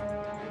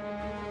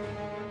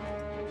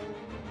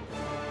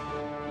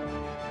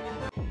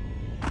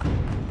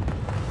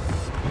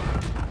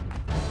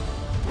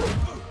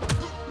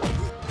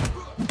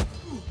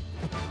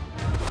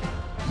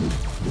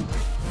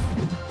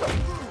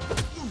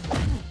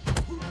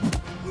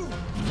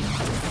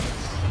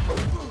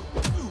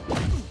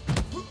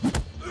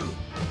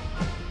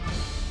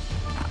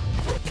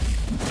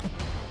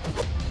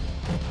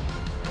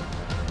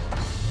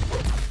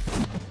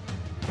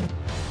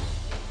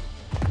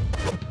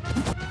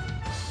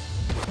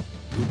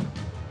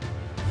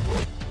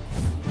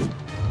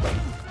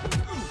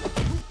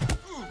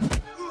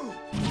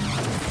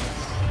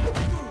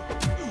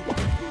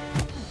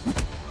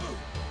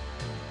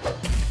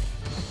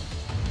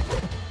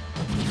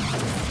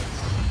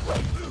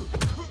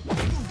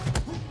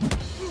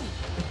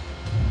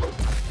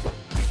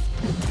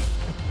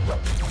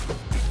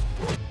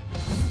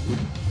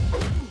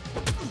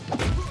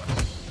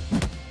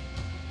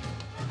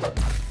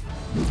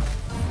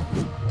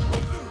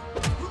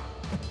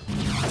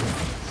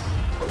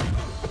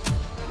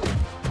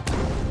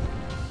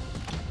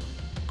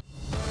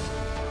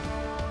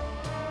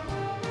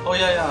 Oh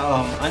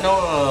yeah. I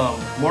know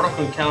Mortal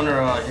can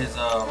counter his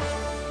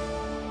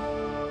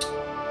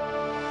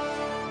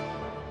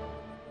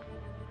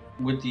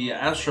with the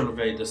Astral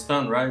Evade, the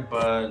stun, right?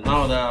 But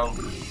no,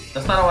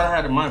 that's not what I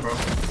had in mind, bro.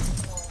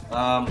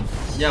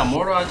 Yeah,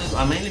 Mortal.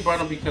 I mainly brought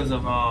him because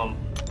of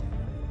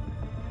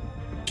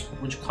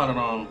what you call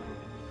it,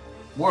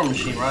 War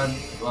Machine, right?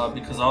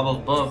 Because of all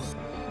those buffs.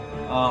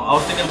 I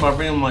was thinking about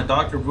bringing my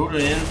Dr. Buddha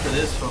in for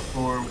this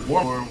for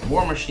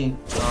War Machine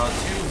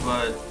too,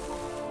 but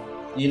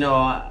you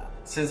know,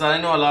 since I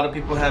know a lot of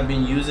people have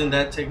been using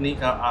that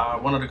technique, I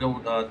wanted to go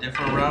with a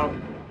different route.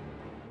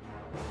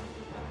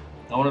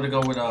 I wanted to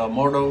go with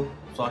Mordo,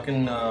 so I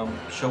can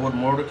show what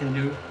Mordo can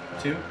do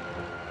too.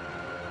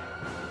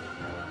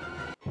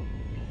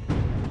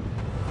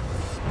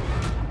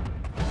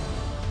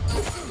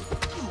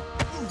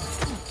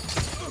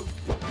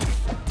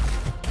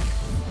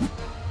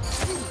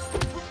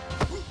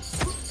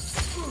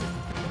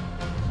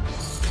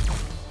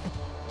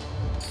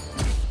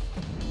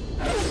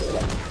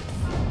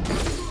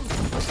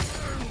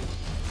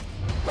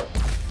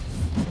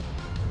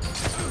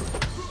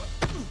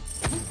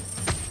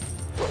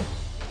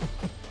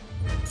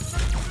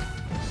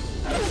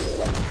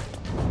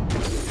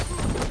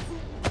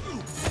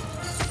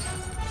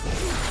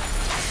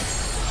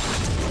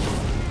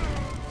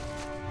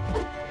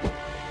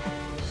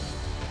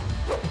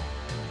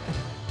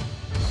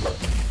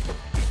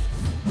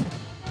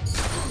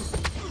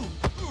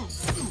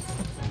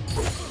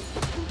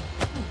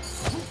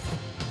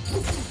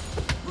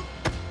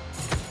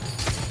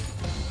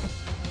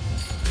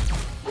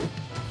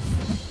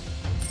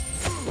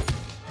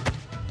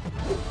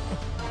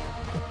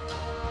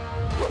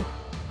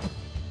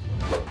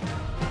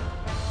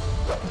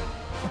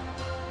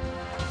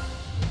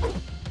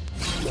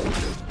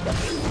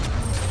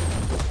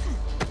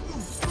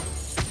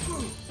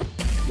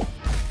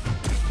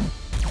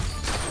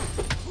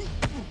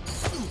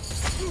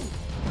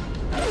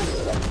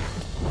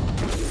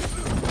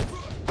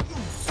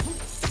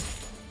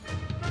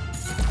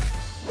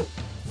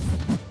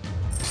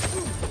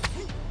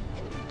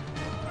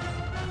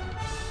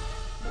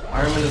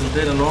 Iceman is a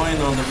bit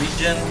annoying on the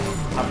regen.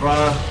 I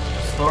brought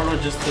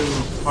Starlord just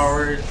to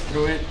power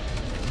through it.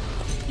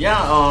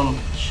 Yeah,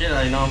 shit,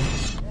 I know.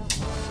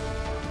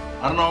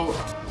 I don't know.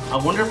 I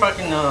wonder if I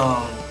can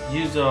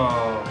use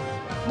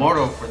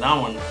Mortal for that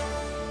one.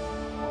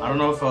 I don't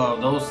know if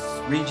those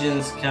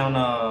regions count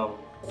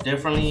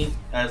differently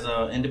as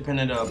an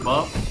independent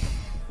buff.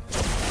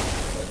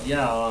 But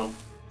yeah,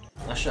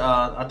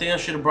 I think I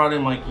should have brought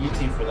in my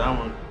Yuti for that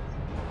one.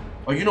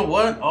 Oh, you know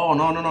what? Oh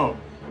no.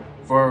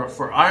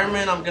 For Iron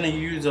Man, I'm gonna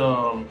use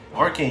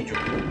Archangel.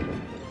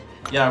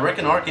 Yeah, I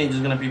reckon Archangel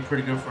is gonna be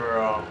pretty good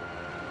for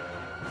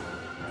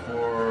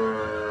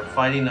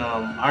fighting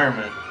Iron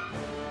Man.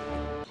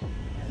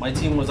 My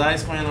team was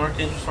Iceman,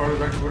 Archangel, Starlord,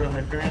 Dr. Buddha, and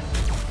Hyperion.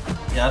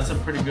 Yeah, that's a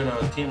pretty good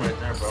team right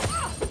there, bro.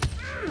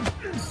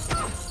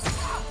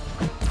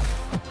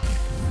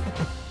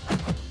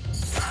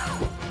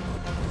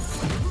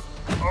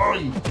 Oh,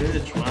 you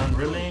bitch, man,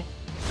 really?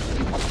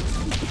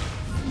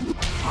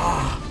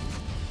 Ah.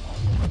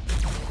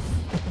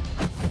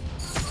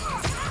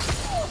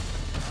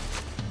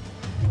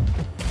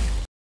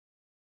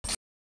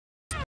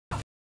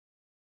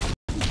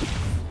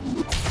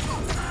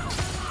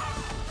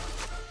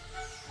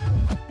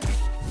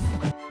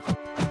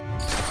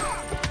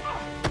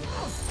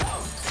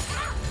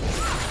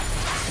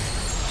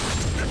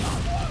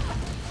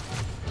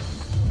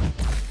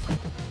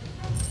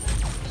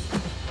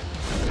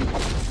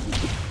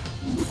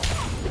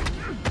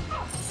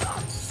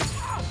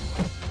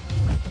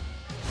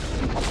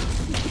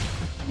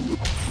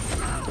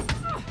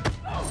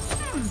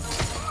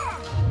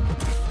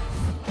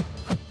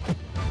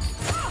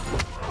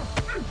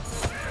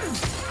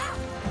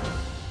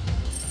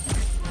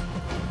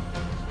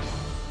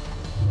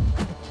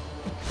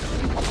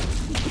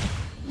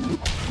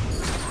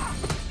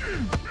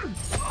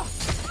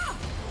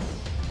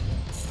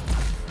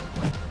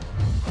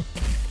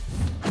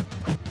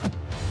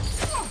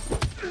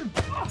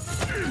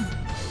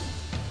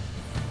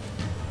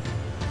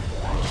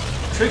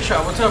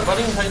 Trickshot, what's up,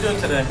 buddy? How you doing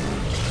today?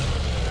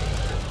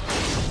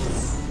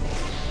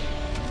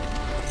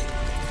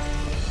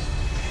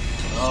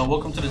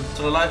 Welcome to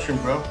the live stream,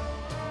 bro.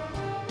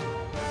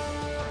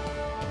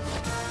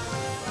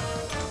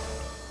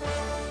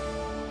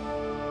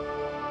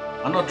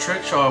 I know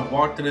Trickshot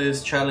walked through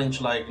this challenge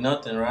like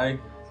nothing, right?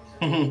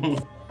 And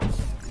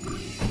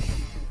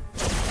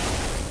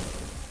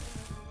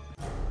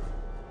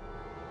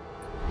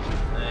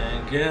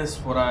guess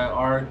what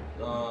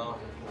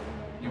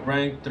you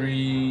ranked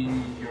 3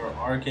 your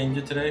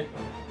Archangel today?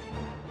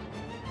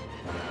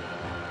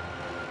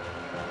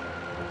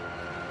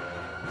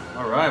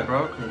 Alright,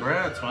 bro.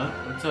 Congrats, man.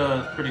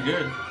 That's pretty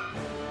good.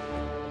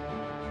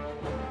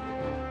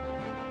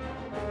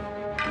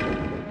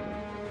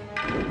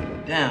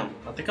 Damn.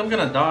 I think I'm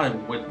gonna die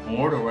with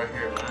Mortal right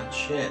here, man.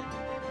 Shit.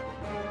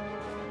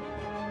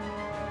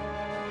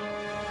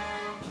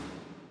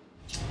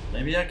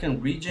 Maybe I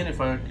can regen if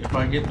I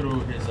get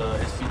through his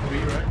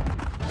SP3, right?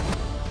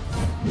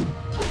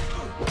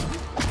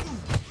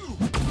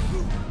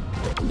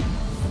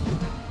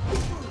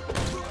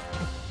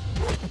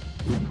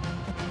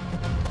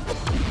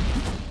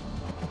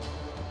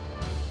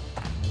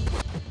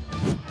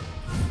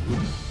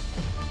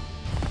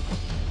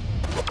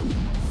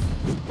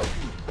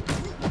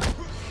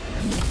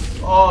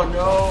 Oh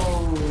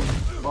no!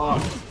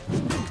 Fuck.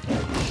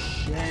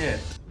 Shit.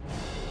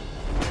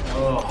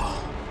 Oh.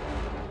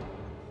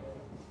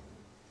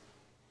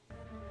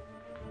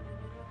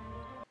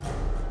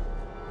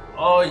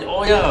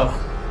 Oh yeah.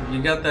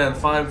 You got that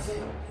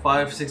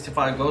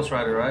 565 Ghost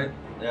Rider, right?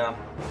 Yeah.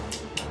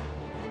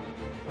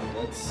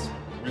 That's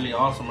really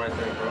awesome right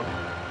there, bro.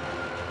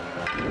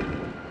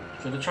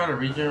 Should I try to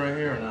regen right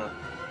here or not?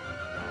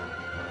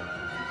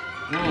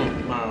 No.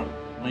 I'm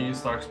gonna use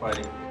Stark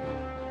Spidey.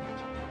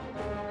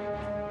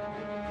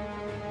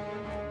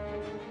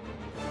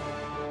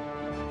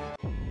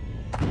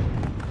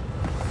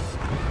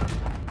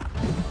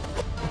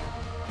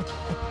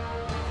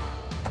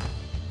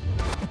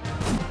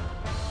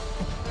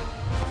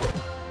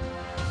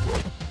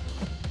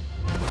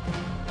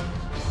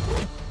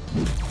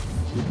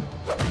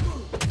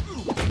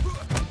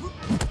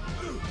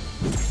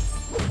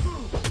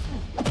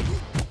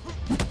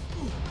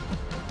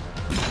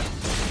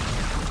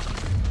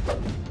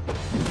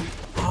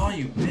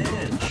 You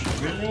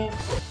bitch, really?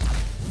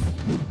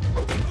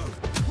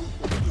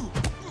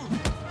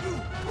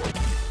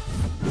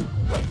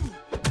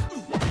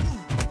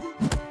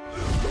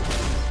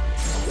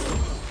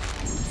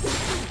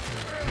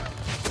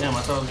 Damn, I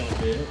thought I was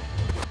gonna be it.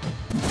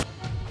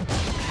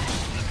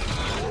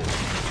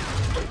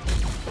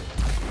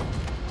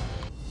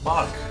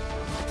 Fuck.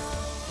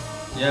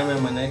 Yeah,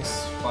 man, my next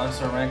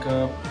 5-star rank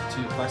up to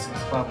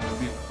 565 will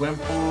be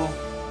Gwenpool,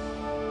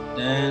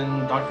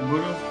 then Dr.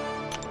 Voodoo.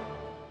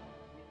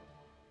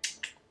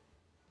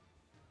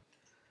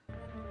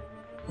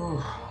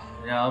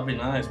 Yeah, that'll be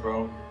nice,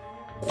 bro.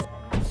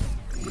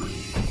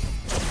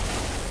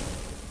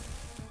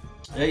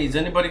 Hey, is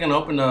anybody gonna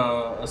open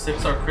a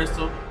 6-star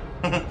crystal?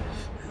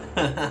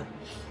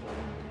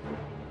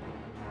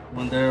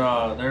 when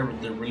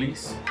they're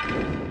released.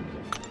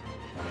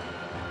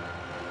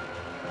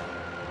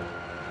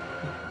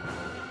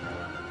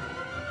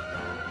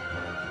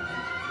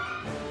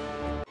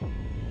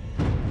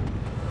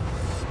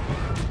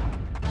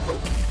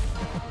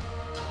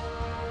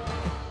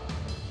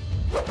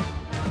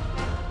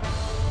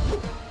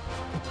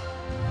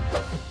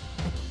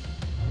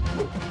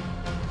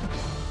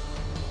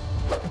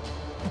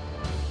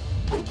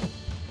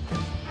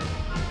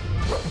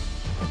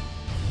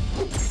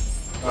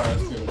 Alright,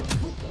 that's good.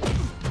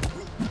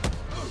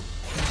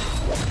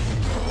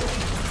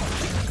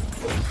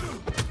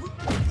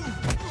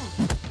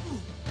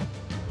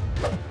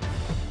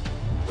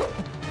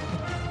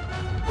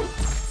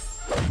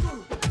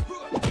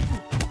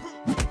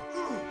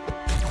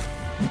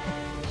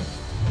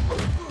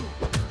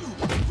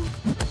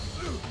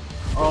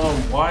 Oh,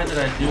 why did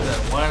I do that?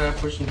 Why did I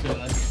push him to the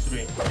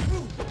 93?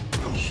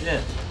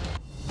 Shit.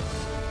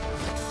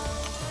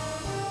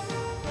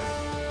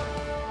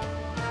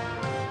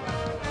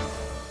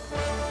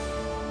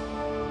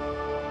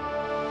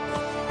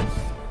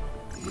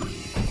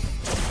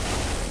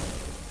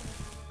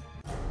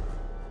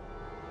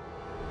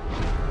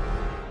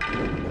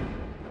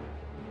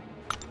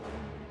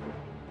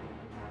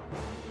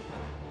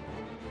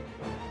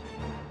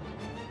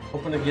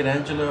 Hoping to get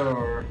Angela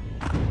or...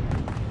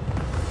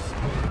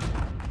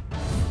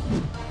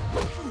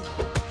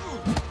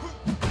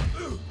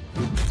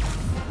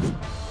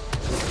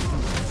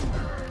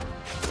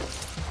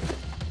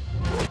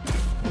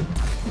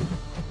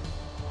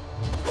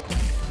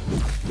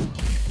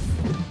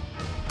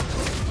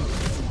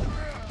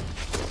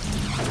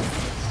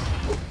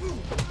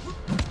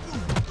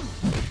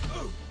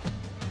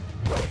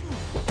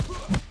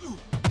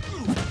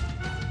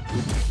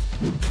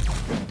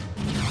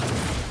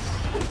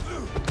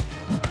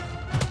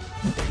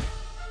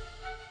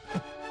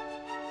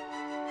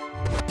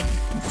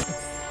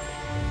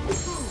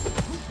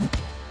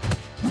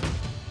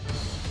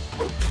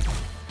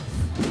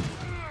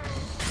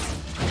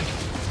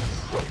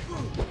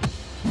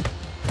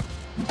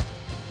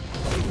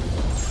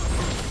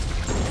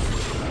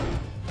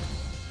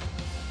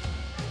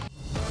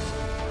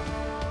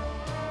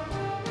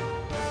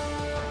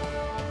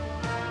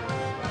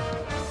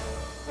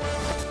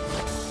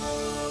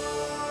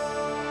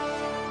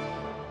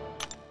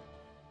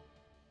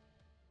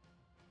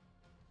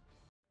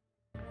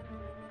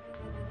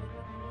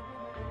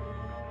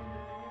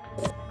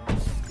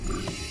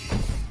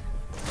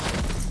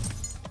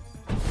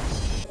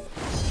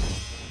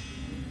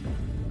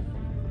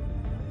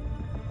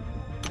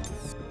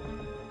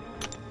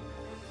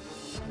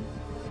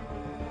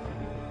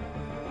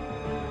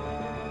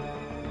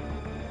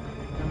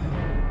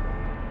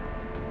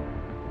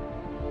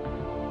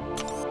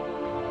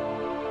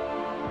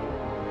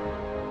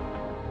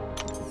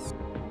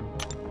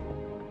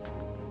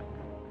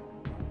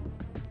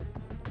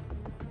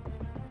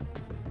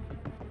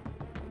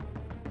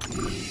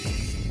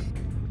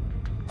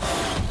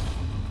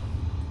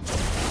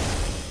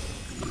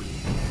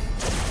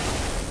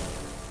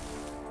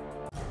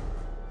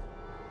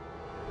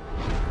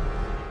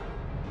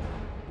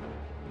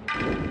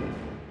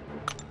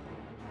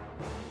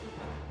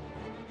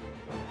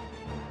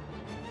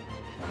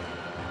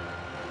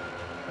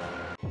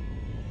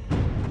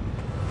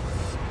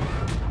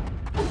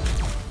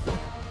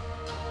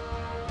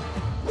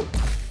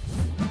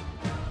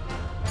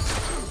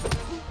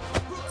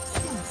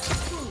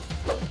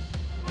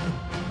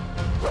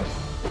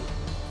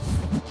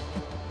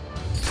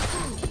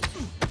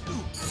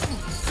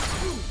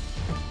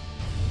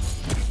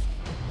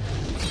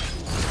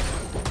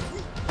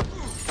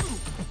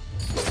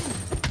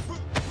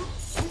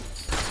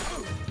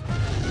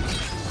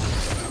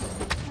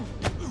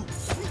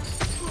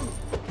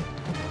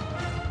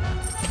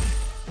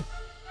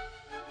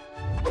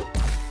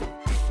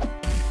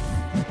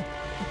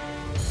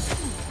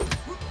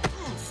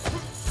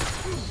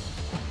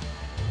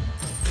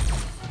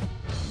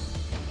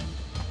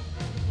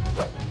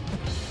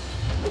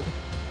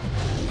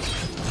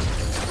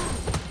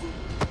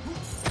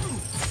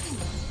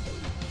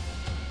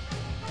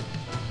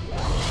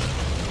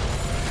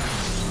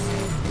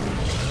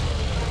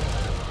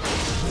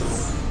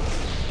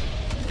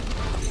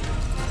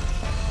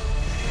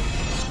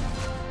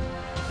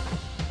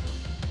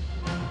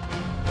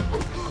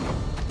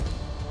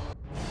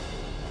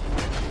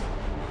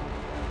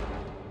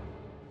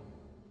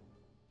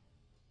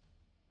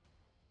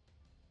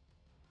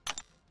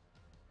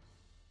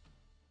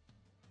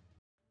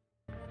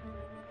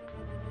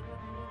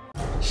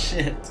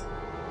 Shit.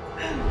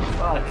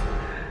 Fuck.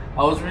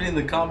 I was reading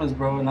the comments,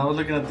 bro, and I was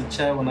looking at the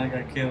chat when I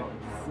got killed.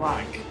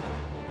 Fuck.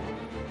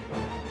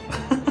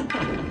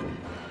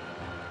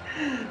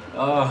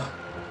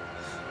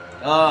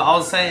 I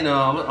was saying,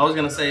 I was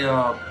gonna say,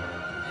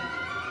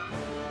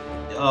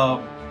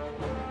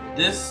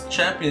 this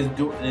champion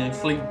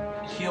inflict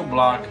heal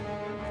block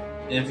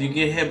if you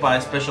get hit by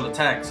a special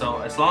attack.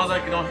 So as long as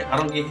I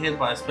don't get hit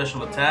by a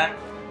special attack,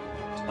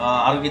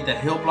 I don't get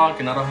that heal block,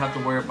 and I don't have to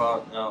worry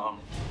about,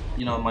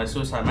 you know, my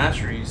suicide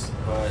masteries.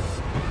 But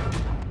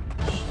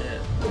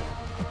Shit.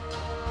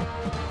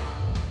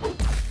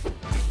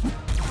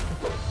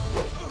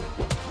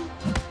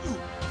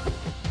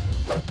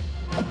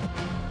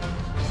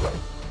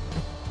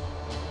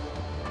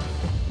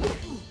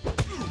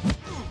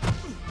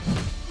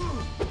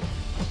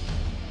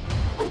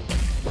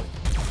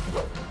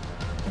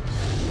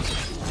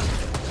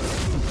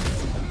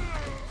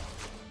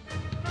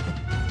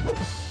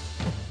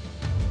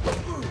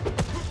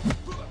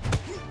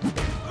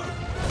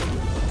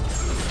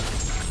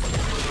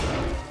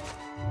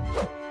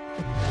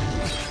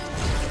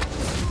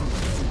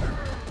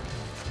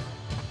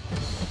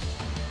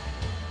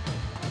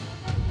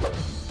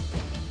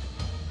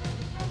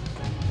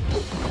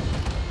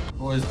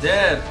 Was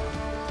dead.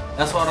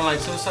 That's why I don't like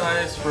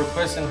suicides for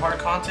requesting hard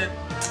content.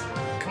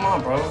 Come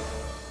on, bro.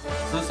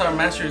 Suicide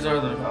masters are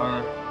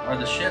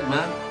the shit,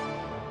 man.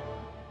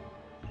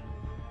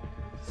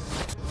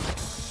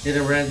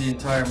 Didn't ran the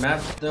entire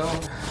map though.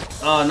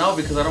 No,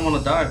 because I don't want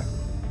to die.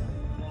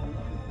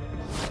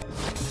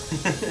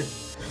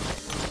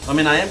 I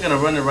mean, I am gonna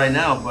run it right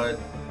now, but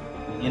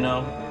you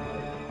know,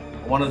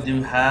 I want to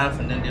do half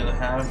and then the other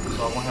half,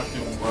 so I won't have to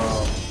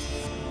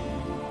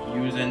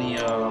use any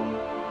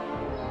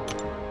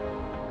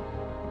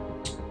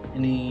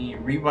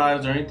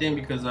revives or anything,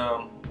 because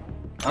I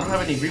don't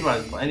have any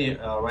revives right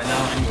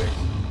now anyway.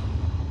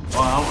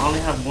 Well, I only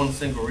have one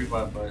single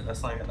revive, but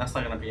that's not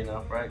gonna be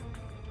enough, right?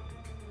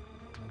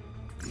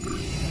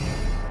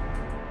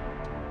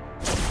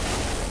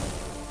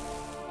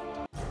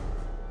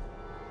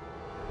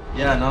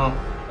 Yeah, no.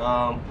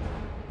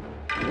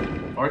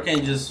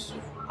 Arcane just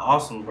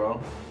awesome,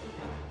 bro.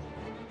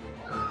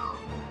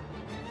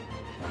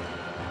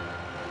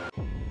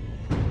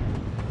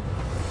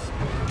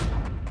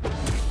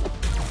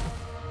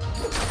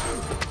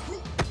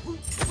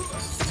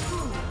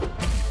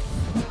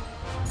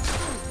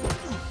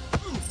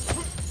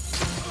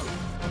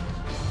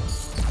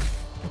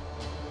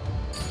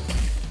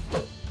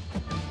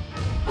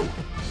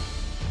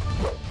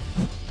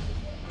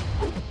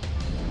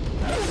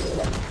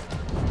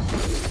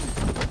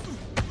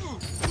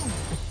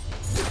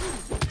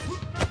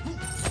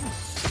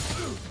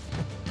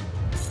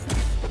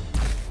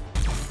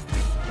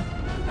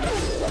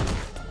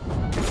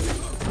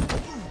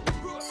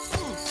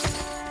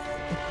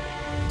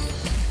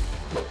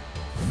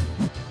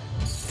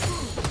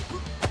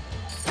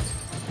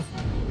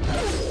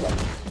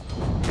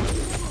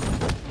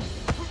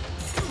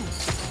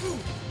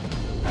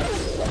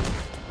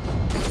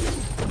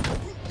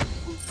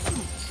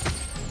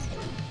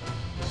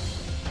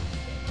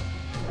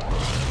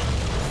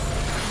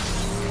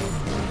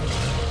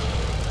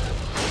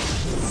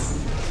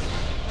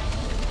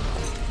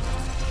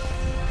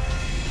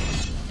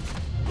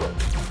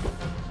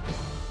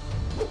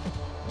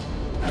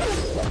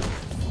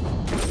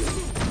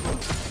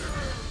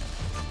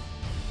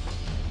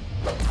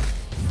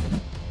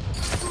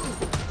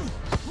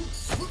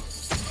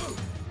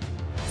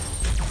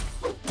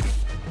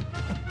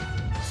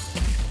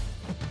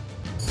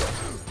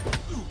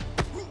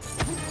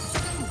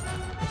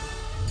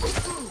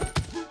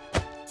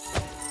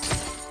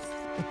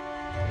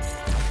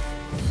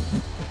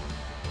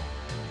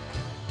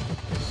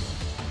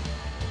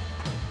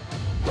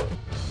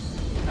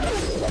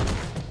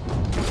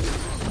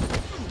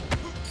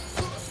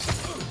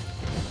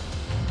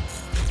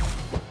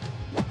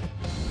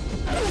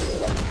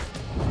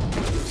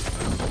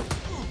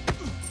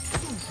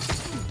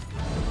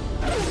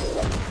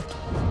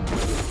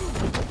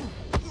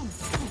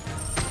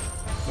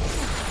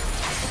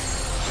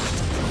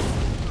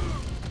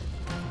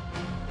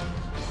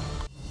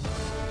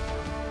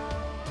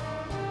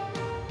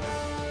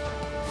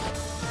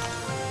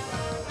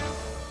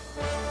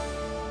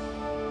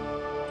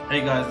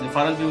 Hey guys, if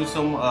I don't do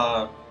some,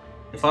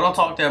 if I don't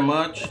talk that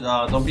much,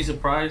 don't be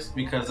surprised,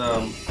 because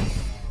I'm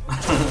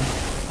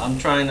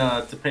trying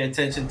to pay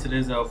attention to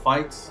these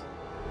fights,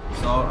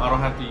 so I don't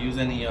have to use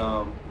any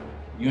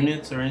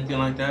units or anything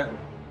like that.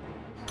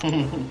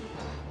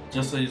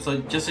 just so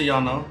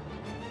y'all know.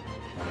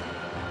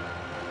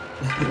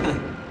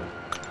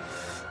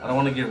 I don't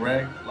want to get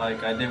wrecked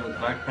like I did with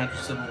Black Panther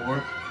Civil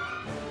War.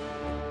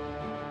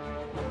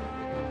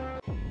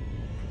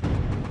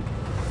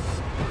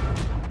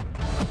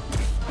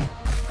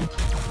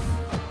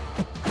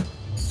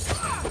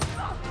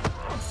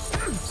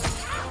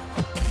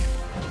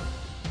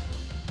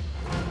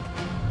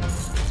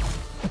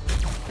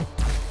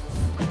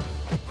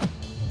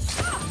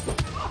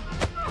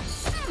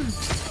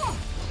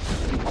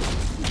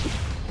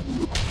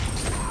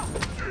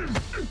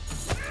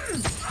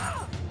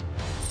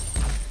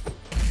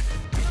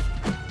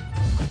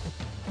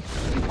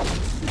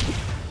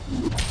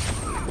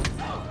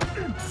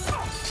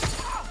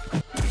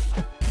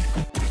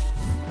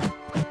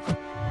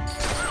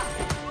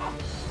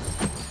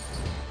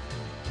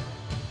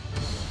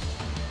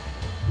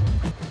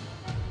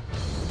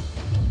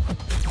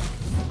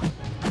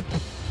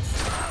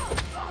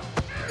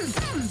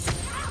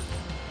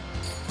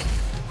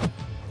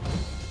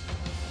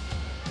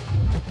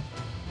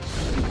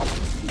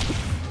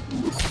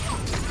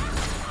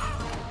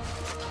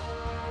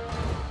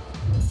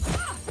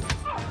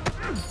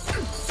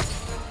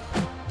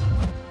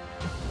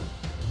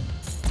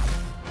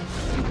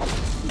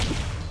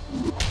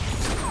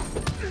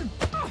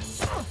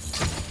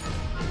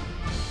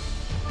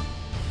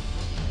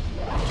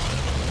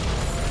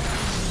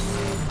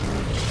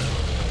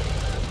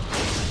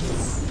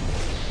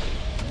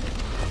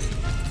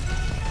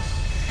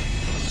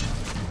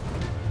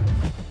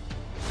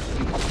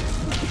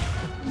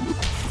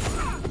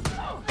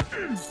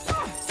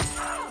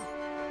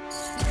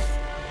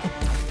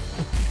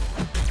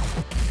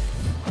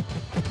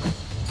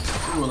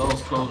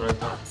 those right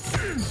there.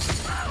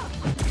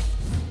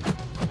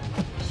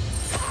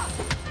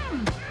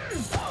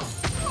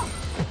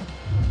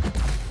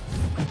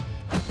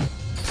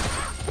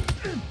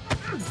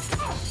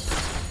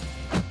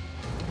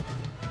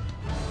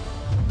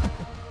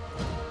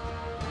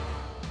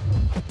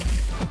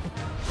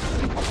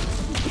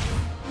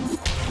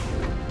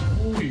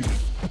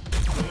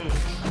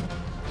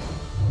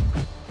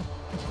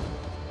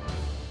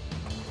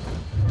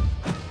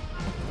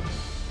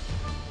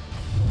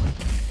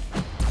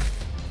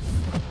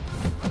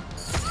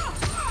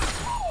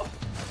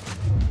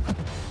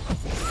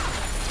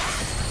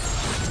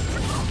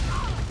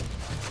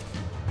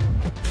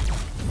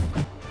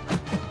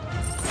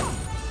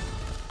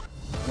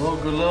 Well,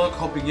 good luck.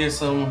 Hope you get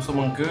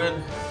someone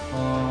good.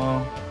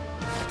 I'm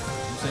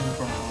saying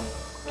from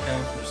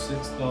Cat for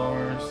 6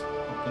 stars.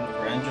 Hoping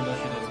for Angela,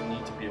 she doesn't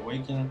need to be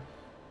awakened.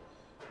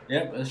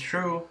 Yep, that's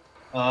true.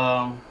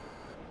 Don't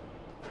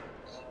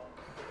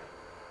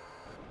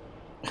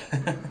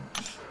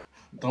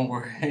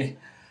worry.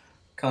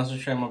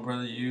 Concentrate, my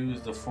brother.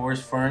 Use the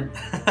Forest Fern.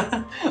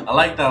 I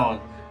like that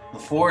one. The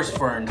Forest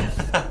Fern.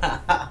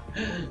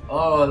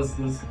 Oh,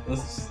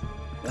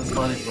 that's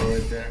funny, bro,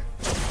 right there.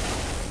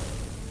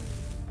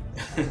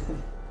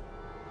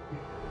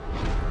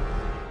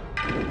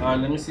 Alright,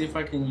 let me see if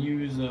I can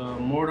use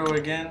Mordo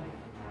again.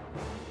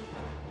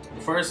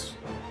 The first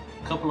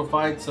couple of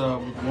fights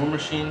with War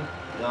Machine,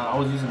 I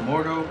was using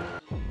Mordo,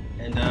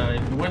 and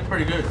it went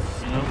pretty good,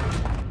 you know?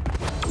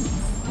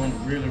 It went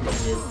really, really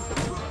good.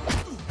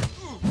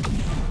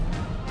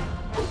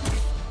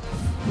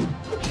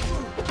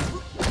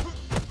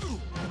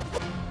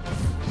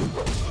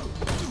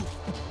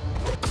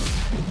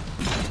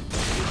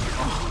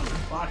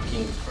 Oh,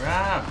 fucking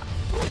crap.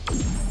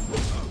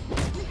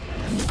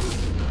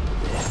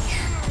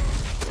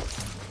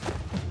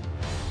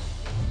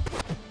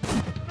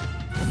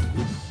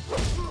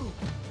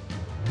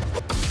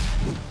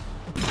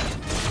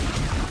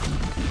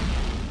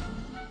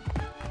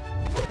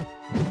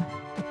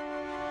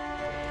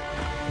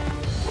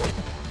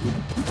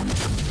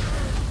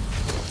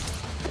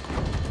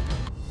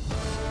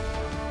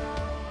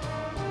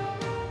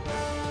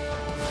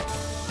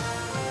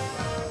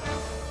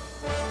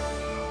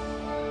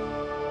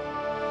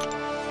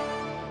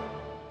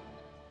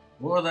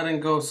 Well, that didn't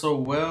go so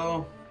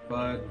well,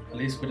 but at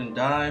least we didn't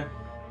die.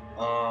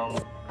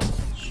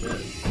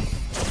 Shit.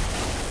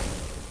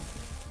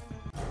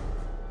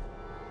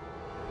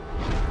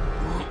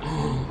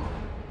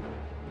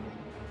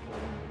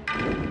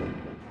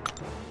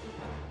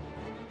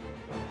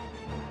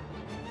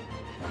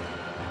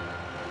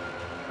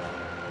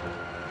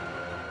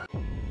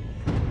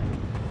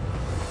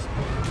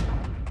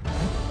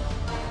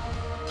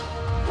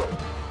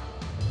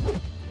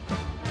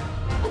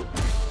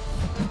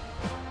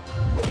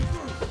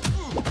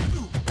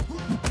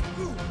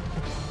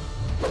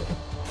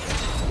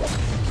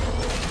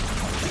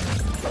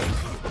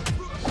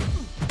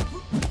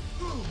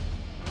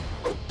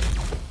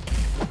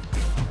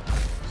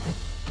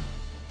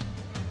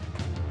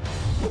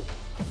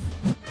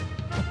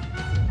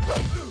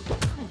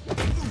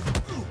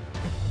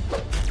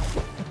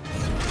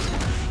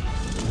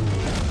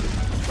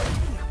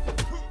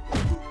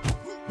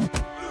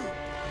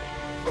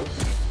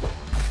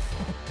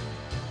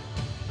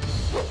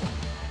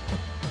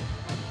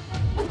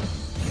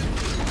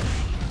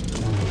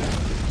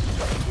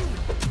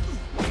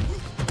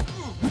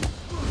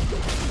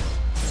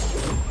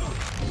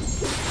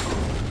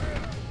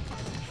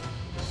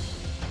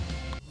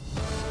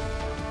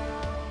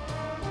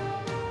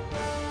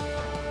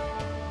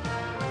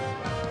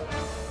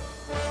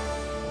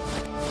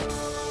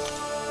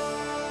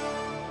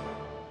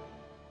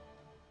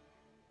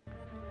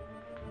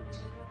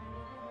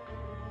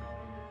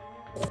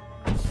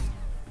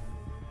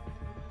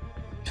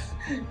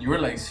 You were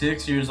like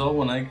 6 years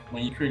old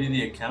when you created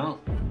the account?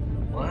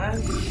 What? Are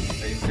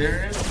you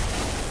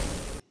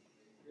serious?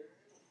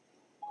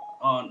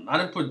 Oh, I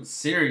didn't put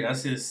serious. I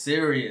said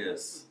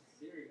serious.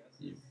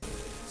 You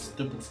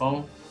stupid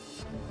phone.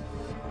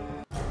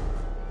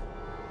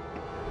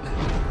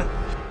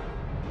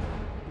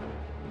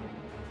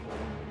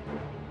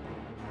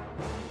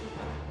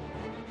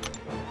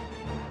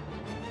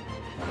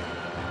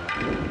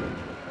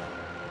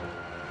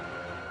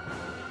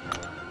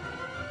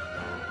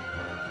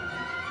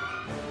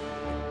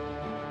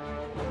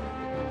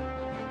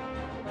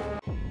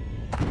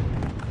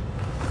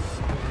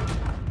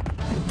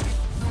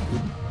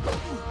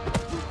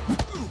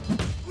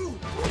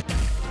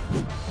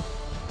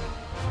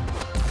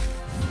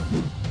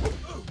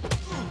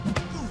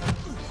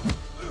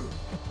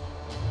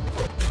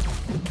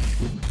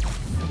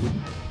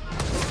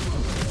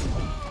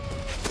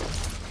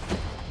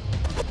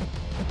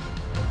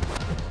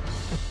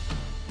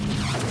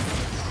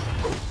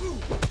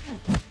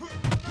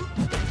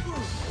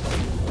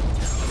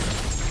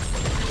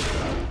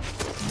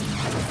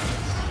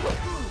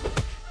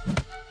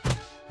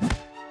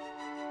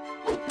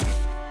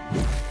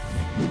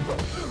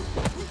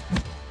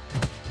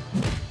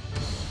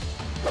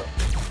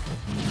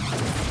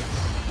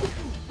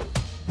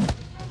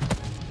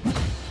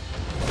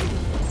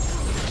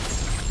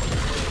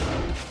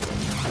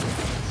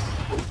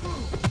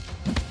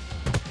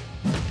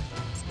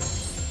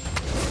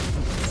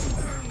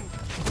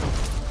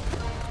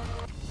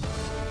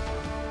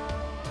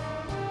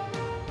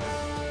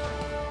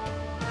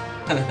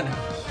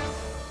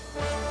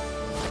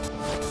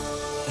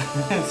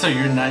 So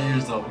you're 9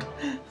 years old.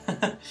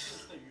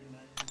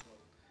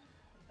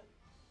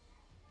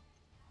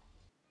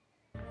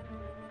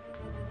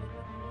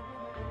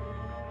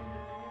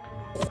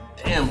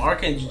 Damn,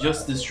 Arcane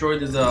just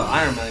destroyed his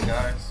Iron Man,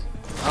 guys.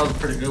 That was a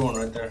pretty good one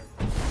right there.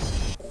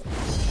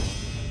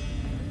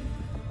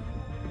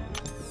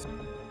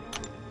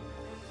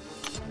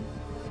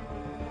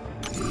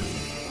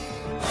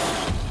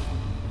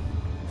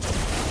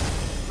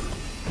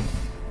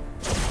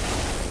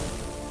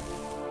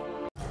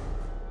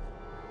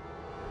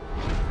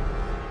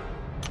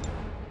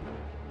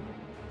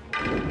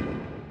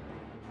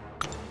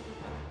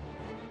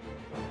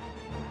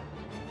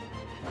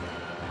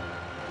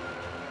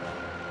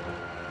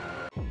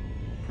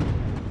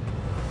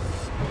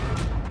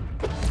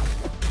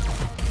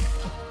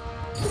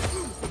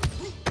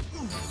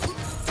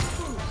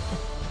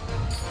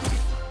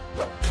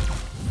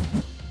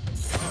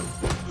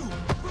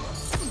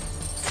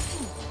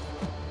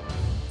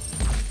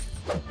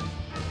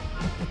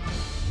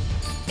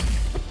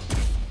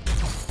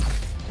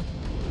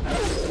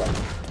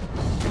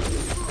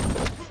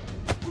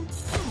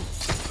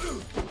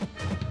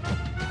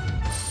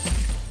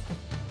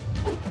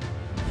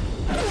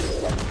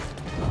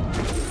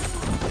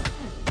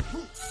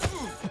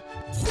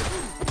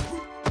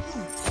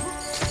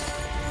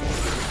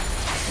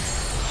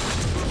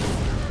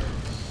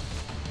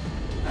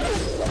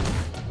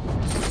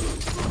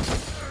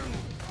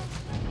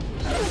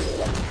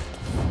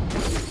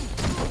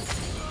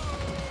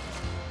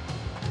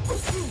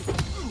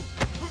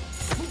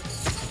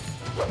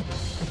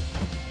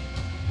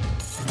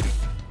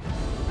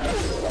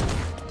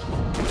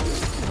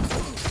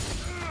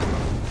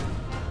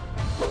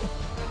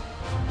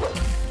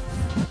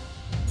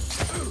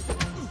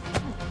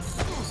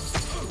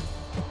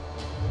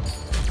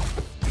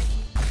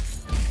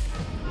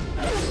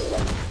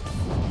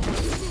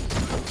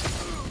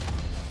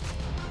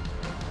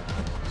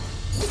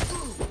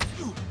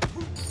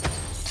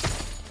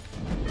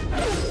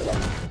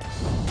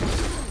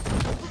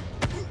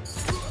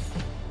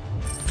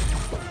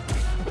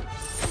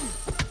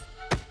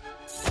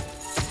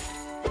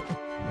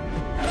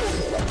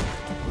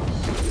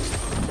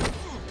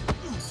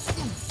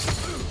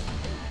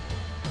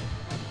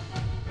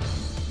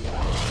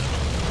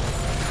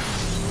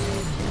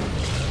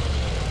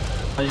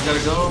 You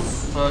gotta go,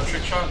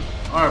 trick shot?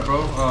 Alright,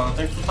 bro.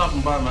 Thanks for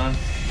stopping by, man.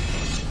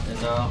 And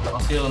I'll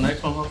see you on the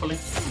next one, hopefully.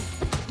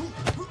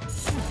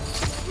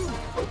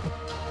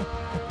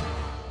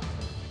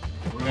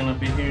 We're gonna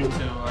be here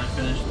until I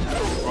finish this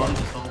whole run,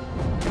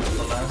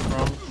 the last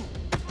run.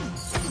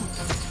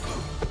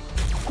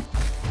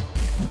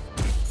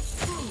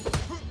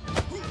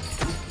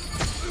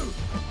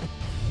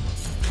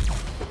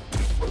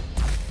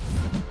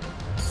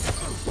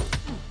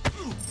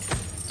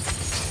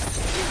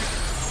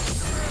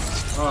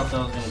 Oh, I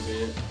thought that was gonna be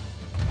it.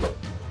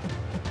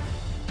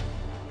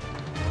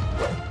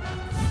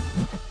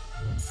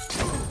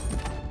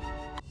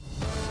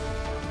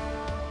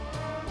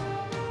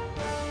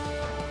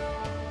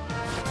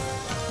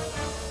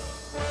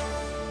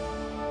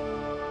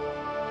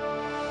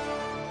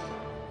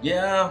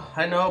 Yeah,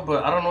 I know,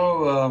 but I don't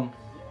know.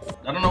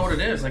 I don't know what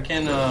it is. I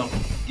can't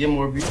get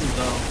more views.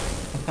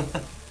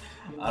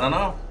 I don't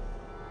know.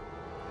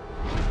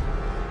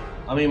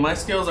 I mean, my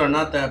skills are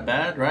not that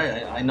bad,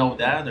 right? I know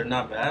that they're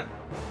not bad,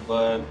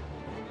 but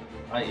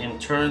in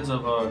terms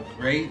of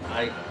grade,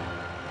 I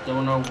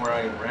don't know where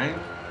I rank.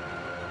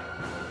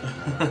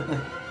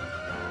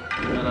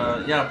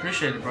 But yeah,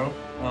 appreciate it, bro.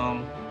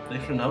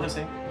 Thanks for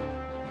noticing.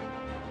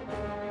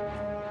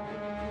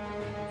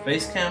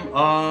 Face cam.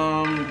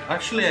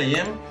 Actually, I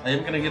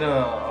am gonna get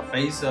a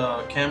face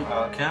cam,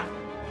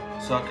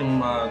 so I can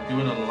do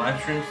it on the live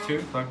streams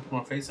too. So I can put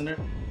my face in there.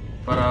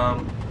 But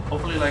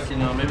hopefully, like, you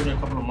know, maybe in a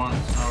couple of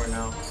months. Not right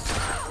now.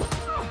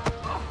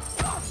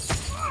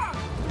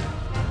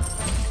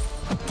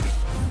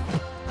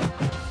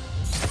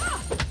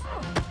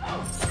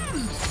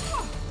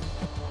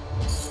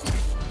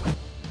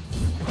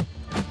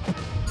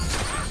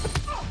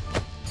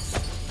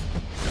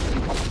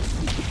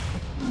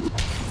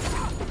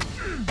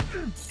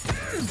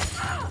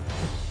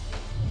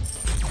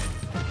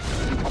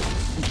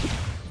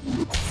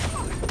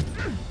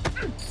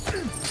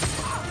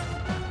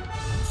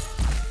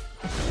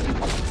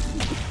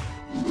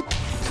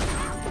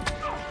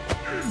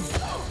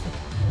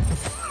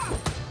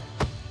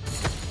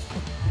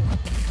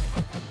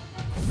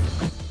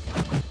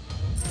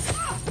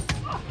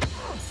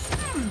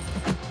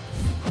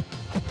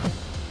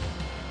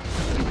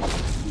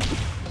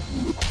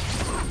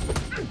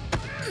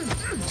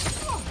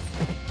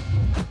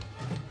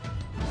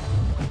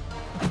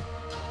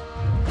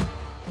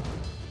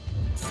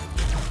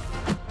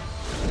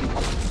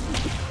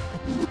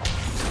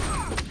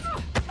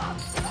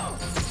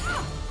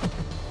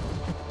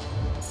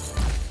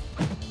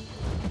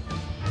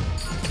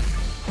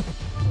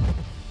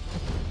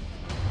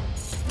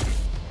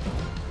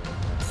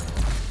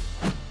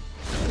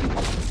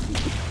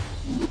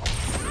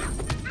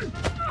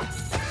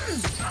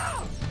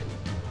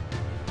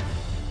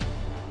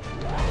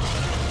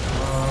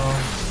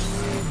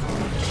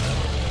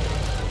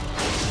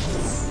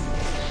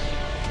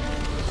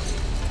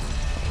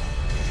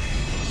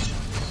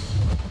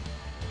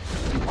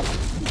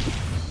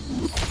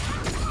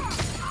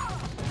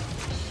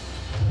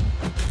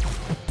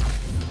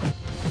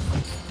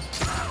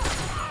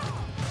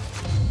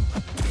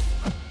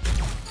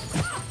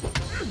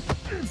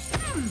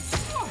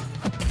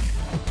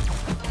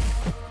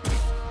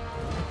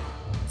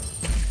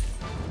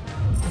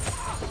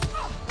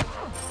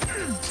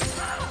 I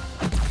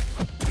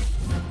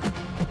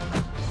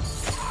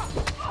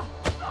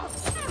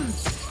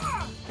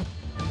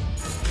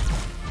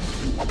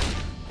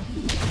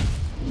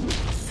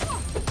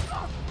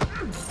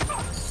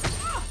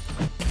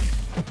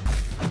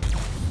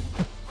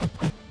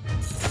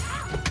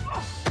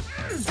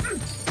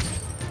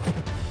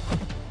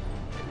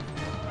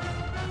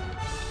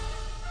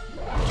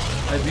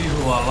view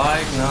who I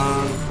like,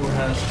 not who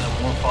has the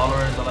more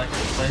followers. I like your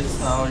play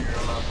style. You're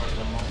a lot better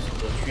than most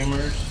of the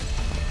streamers.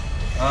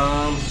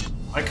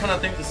 I kind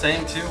of think the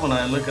same too when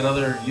I look at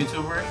other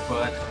YouTubers,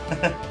 but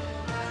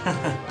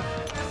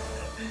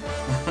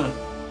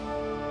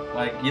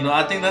like, you know,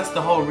 I think that's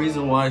the whole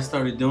reason why I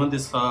started doing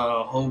this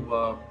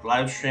whole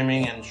live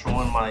streaming and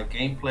showing my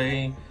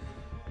gameplay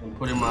and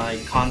putting my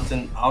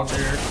content out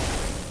there,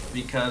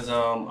 because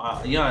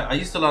yeah, I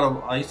used to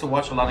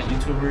watch a lot of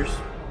YouTubers,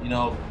 you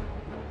know.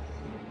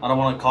 I don't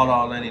want to call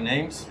out any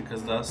names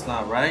because that's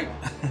not right.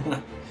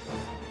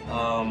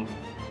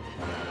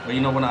 But you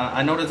know, when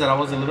I noticed that I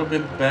was a little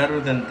bit better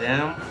than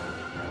them,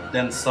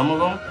 than some of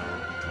them,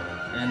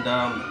 and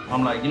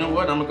I'm like, you know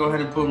what? I'm gonna go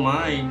ahead and put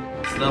my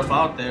stuff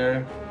out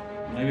there.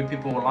 Maybe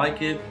people will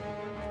like it,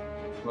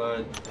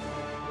 but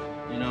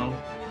you know,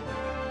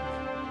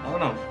 I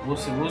don't know. We'll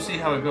see. We'll see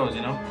how it goes.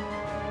 You know.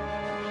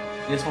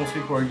 I guess most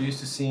people are used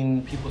to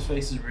seeing people's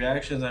faces,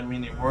 reactions. I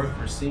mean, it worked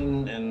for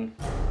Seeing and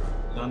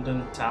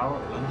London Tower.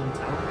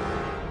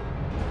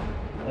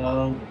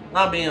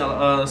 Not being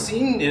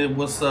Seeing, it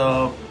was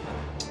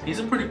he's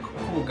a pretty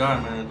cool guy,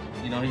 man.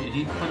 You know,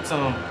 he put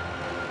some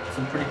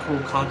pretty cool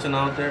content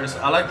out there. So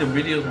I like the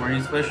videos where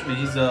he's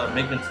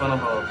making fun of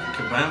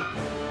Kabam.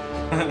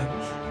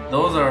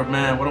 Those are,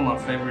 man, one of my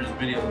favorite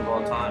videos of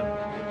all time.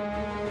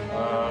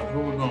 Who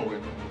are we going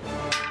with?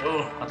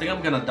 Oh, I think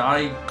I'm gonna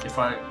die if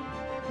I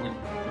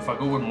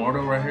go with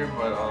Mordo right here,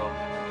 but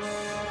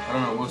I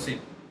don't know. We'll see.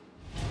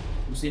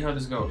 We'll see how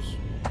this goes.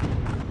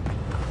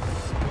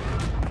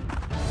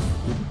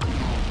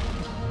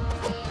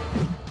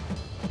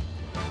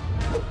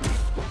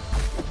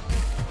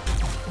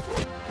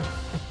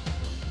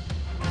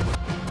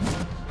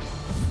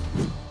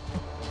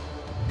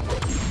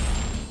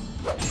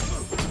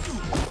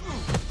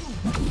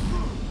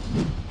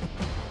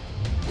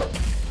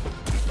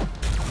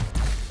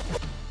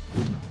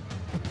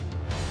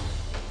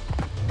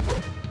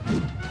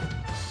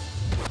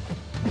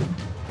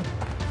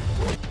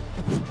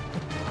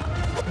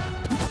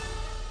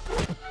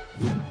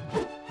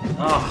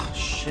 Oh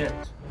shit.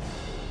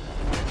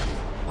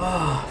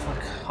 Oh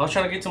fuck. I was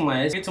trying to get to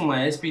my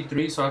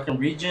SP3 so I can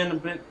regen a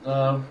bit.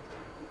 So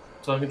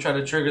I can try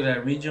to trigger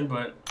that regen,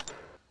 but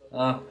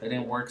it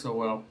didn't work so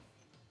well.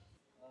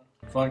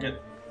 Fuck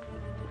it.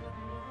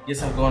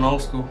 Guess I'm going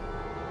old school.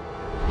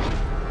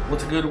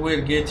 What's a good way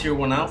to get tier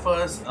 1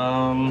 alphas?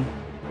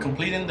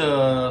 Completing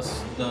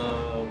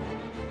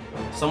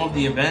some of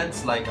the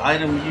events, like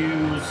item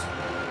use,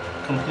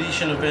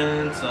 completion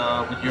events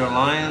with your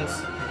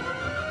alliance.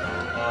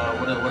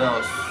 What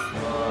else?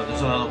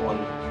 There's another one.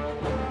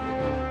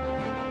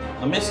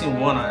 I'm missing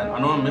one. I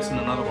know I'm missing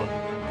another one.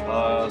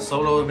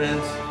 Solo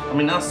events. I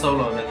mean, not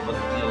solo events, but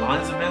the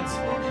alliance events.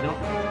 You know.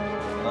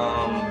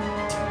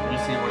 Let me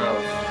see what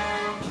else.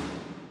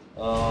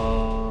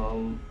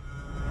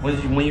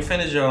 When you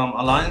finish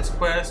alliance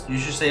quest, you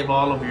should save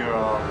all of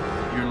your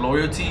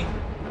loyalty.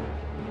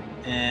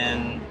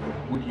 And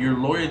with your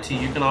loyalty,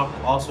 you can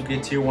also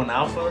get tier 1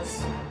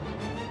 alphas.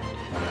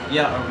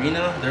 Yeah,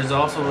 arena. There's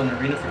also an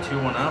arena for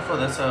tier 1 alpha.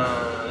 That's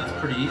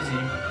pretty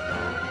easy.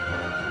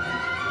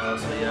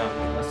 So yeah,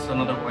 that's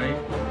another way.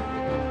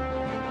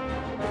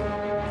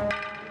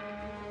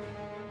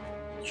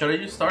 Should I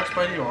use Star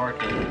Spidey or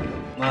Arcane?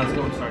 Nah, let's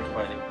go with Star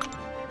Spidey.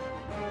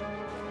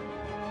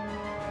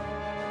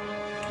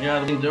 Yeah,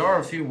 I mean, there are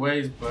a few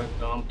ways, but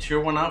tier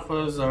 1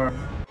 alphas are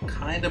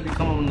kind of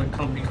becoming a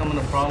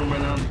problem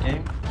right now in the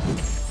game.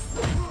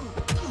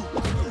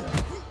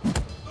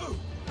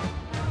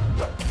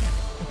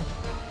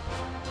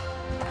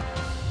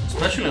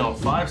 Especially on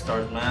 5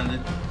 stars,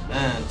 man.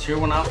 Tier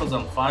 1 alphas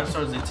on 5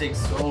 stars, they take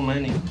so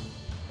many.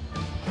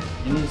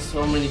 You need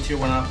so many tier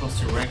 1 alphas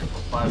to rank up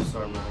a 5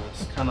 star, man.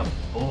 It's kind of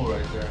bull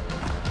right there.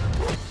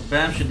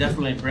 BAM should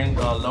definitely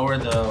lower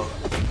the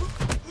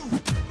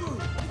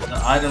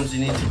items you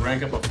need to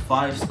rank up a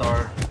 5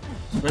 star,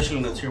 especially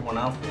in the tier 1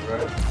 alphas,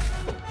 right?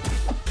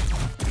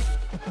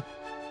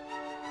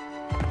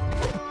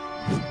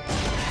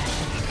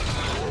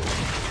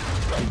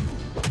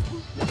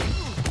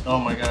 Oh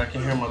my god, I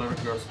can hear my little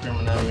girl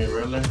screaming at me,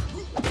 really?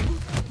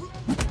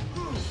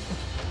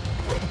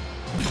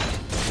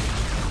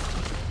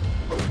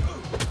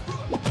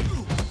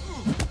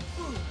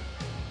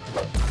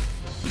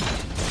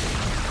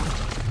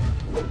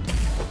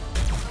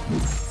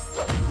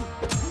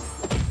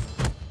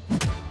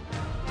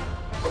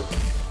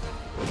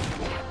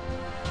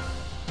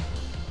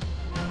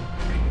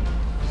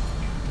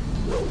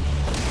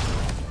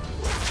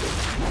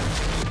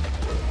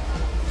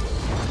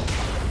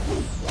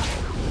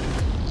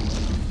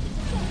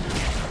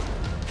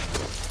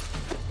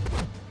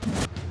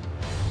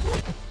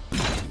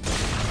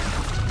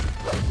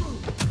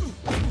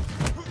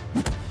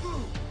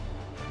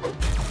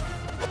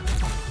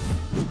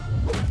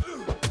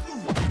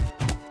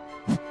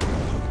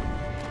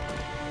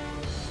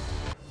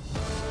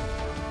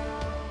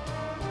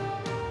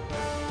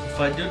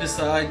 if I do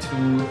decide to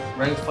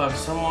rank 5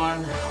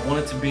 someone, I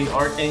want it to be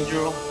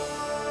Archangel.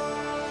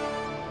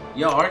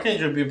 Yeah,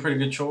 Archangel would be a pretty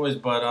good choice,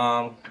 but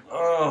I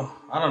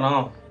don't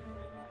know.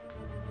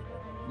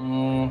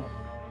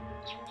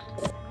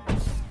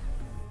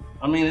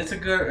 I mean, it's a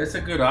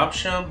good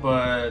option,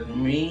 but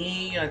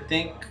me, I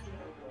think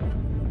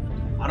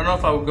I don't know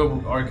if I would go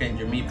with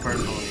Archangel. Me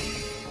personally,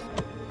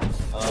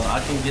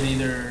 I can get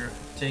either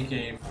take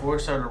a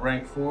 4-star to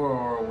rank 4,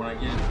 or when I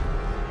get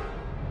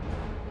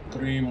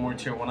 3 more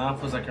tier 1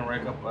 alphas, I can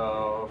rank up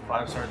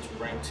 5-star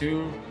to rank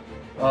 2.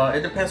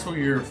 It depends who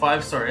your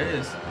 5-star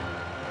is.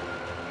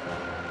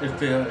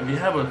 If you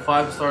have a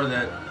 5-star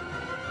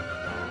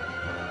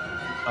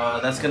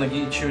that's gonna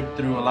get you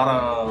through a lot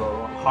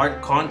of hard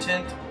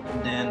content,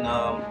 then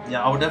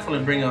yeah, I would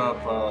definitely bring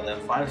up that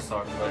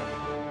 5-star. But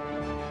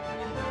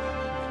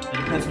it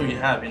depends who you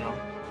have, you know.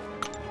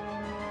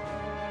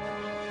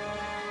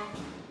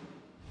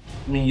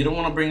 I mean, you don't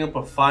want to bring up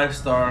a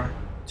 5-star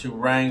to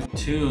rank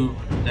 2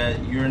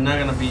 that you're not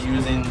gonna be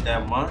using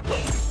that much.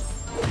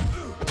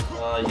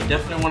 You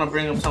definitely want to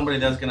bring up somebody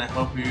that's gonna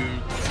help you.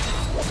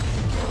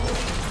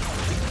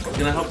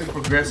 Gonna help you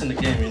progress in the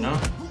game, you know?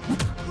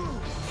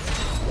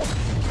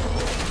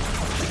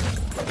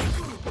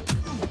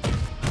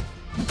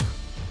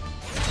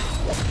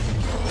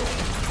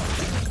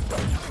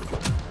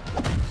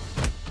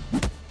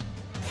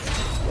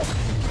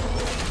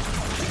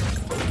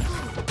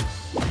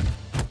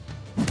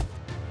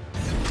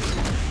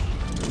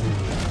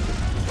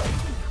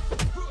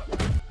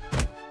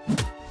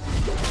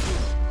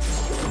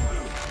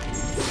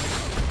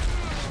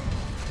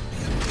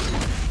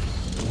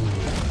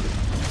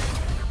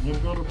 You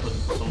go to put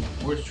some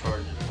force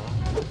charges, huh?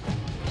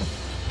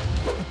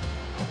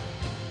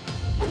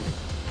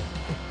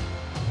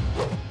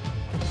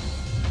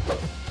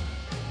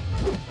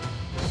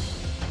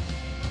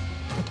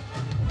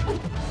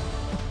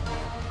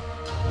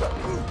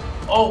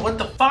 Oh, what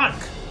the fuck?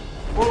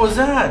 What was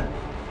that?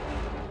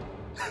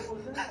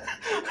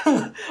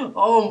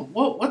 Oh,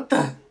 what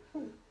the?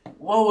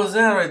 What was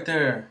that right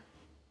there?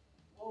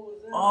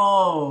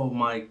 Oh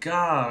my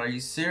god, are you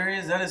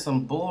serious? That is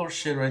some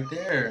bullshit right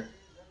there.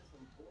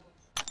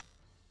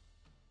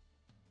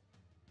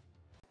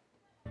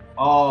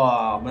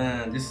 Oh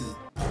man, this is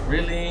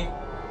really.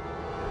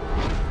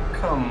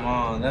 Come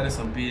on, that is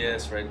some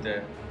BS right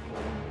there.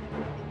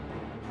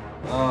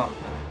 Oh.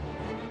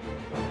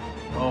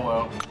 Oh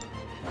well.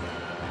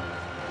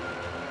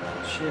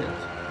 Shit.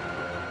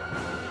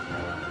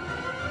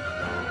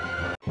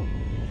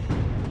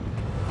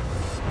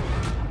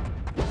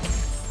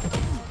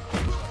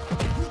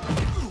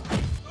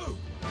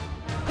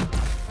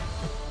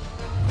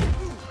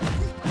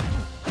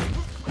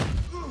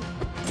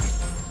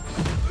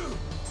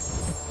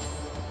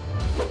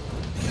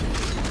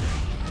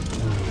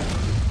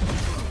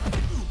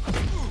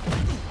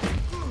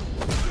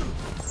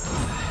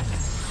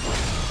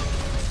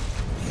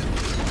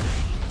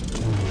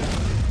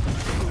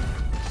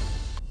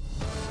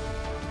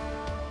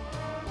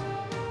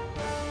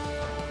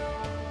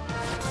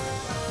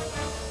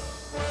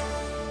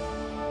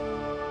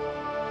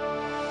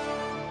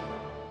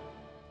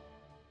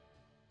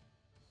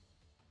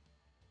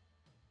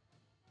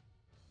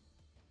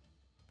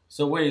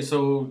 So wait,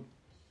 so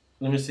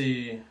let me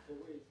see.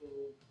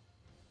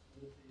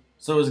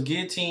 So is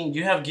guillotine?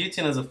 You have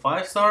guillotine as a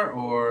 5-star,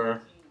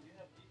 or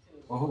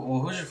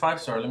who's your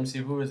 5-star? Let me see,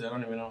 who is it? I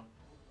don't even know.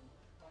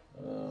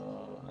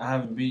 I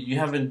haven't beat. You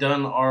haven't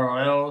done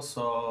ROL,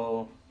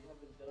 so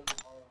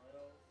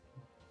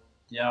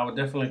yeah, I would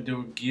definitely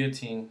do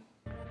guillotine.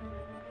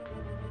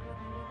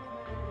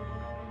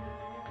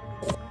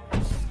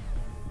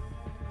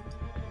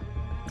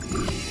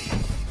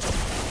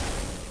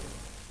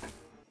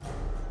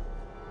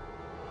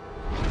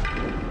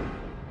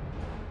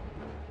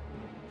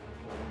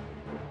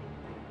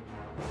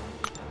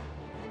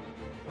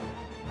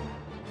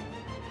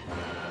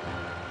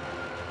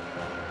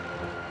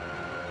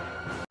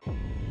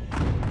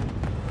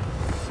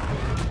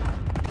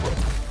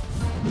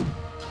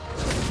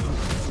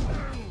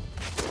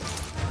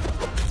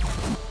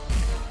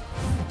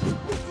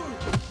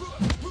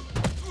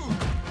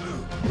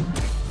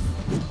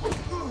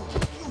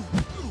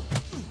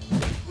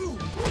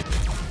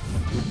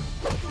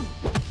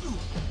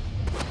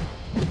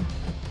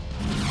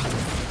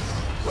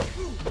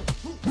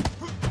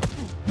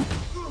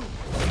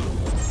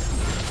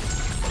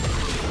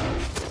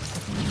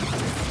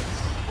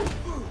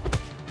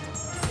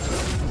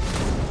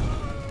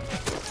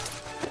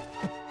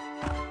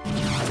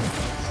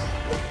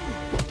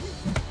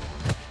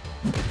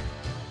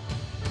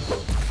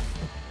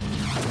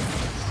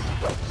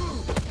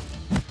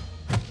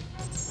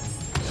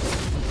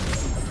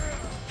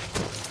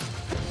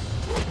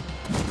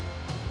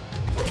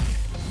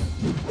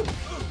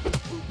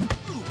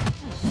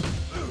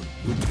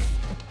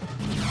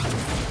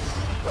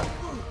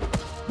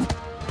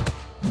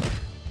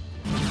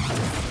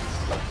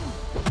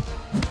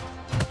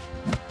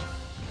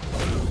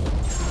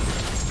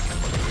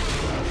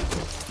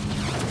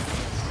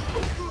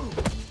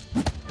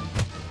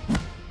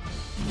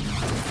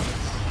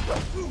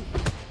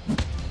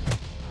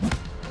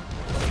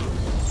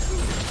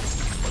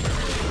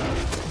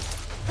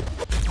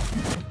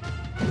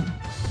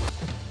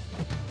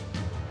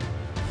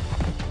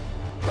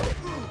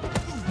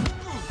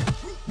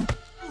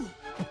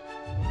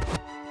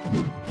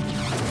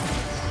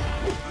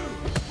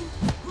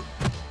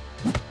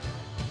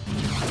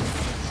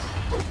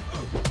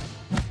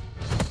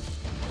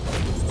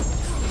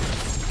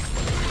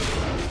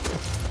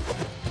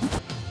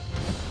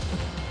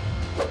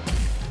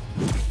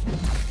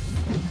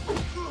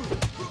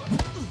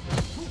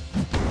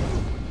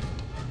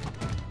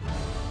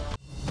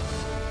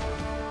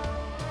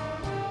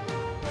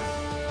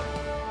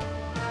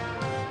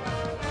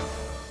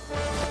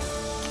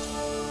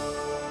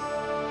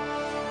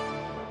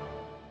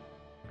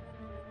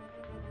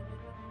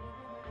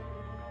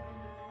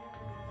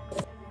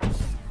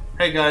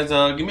 Hey guys,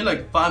 give me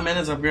like 5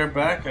 minutes. I'll be right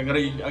back. I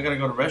gotta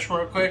go to the restroom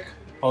real quick.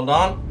 Hold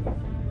on.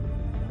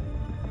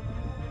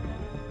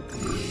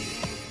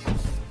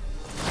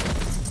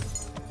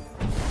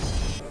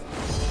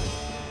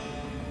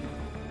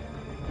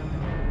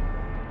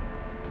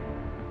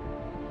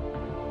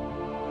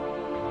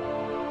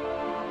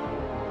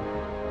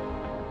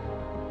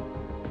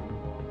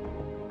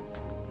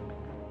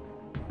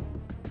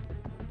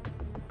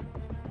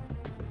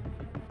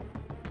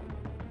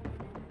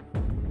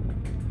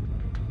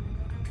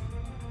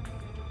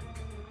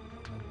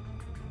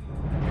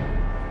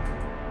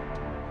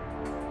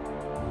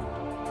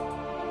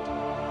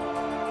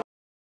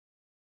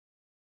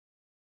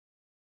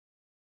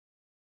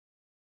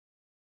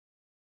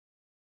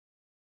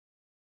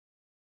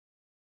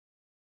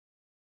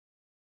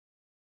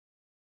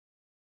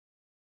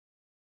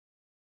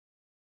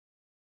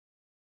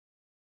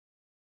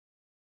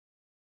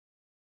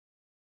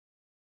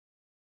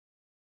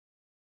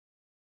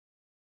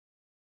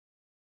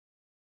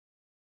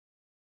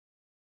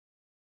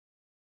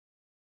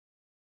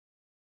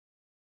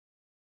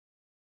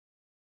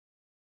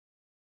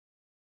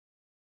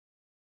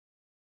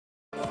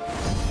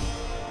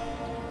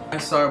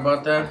 Sorry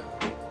about that.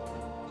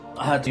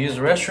 I had to use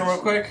the restroom real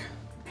quick.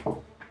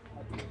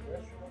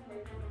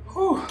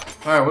 Whew.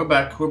 Alright, we're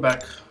back. We're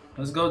back.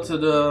 Let's go to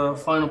the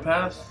final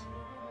path.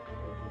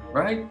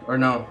 Right? Or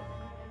no?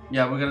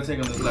 Yeah, we're gonna take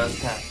on this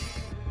last path.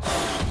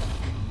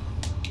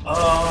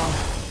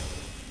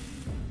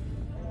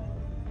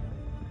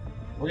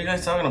 What are you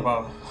guys talking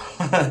about?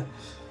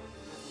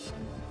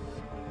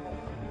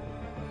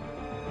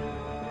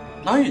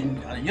 No,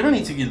 you don't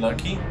need to get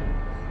lucky.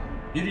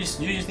 You just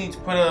need to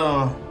put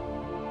a.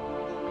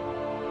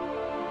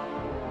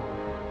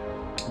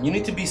 You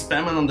need to be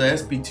spamming on the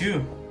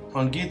SP2,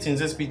 on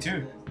Guillotine's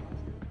SP2.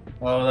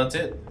 That's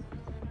it.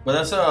 But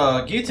that's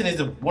Guillotine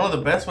is one of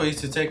the best ways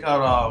to take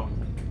out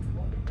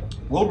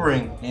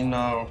Wolverine in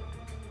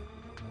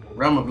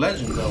Realm of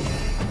Legends, though.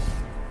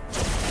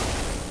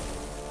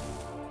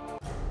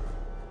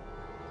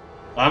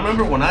 I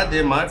remember when I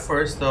did my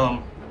first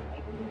Realm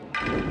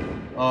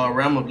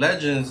of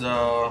Legends,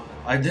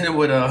 I did it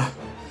with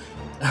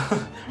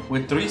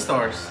with 3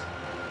 stars.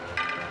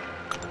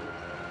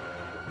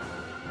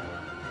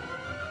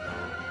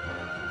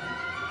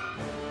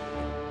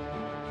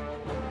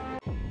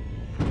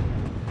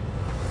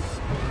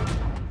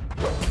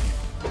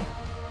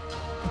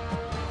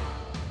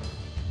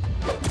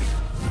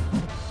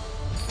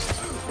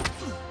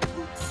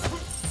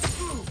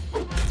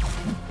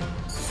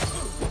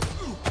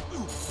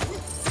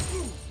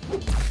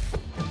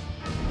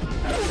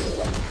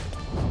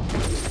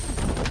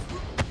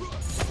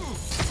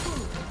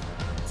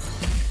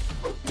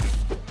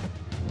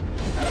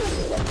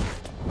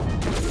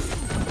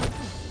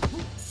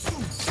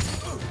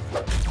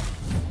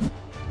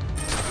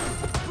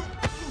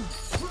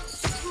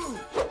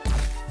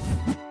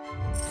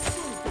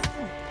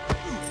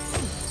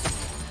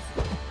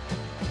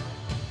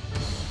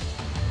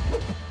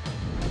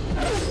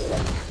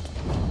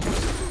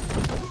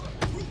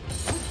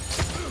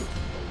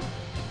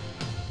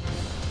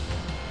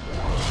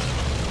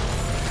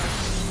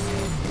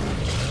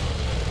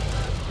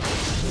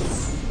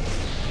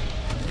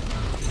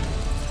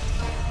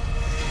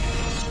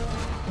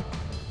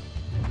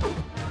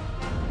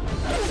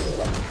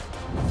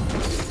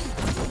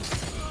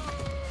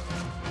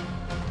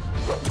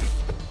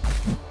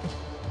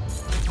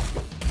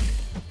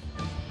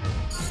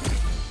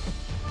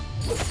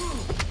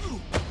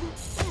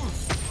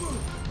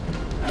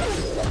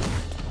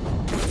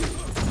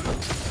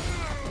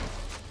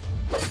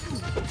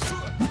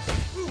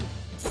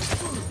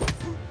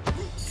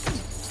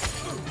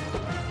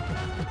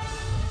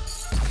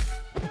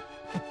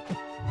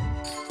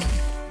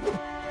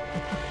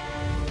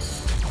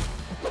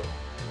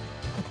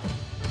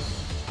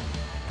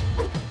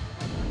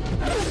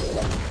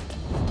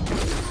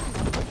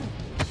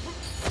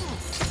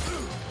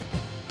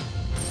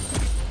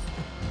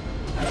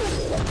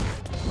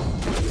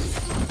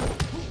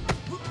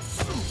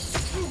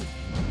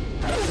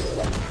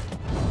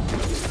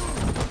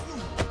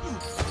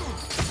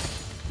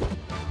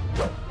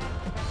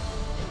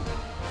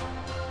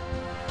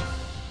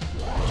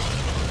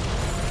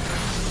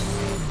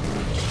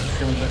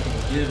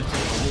 Yeah, to take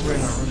over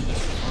and I really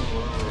just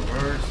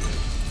reverse.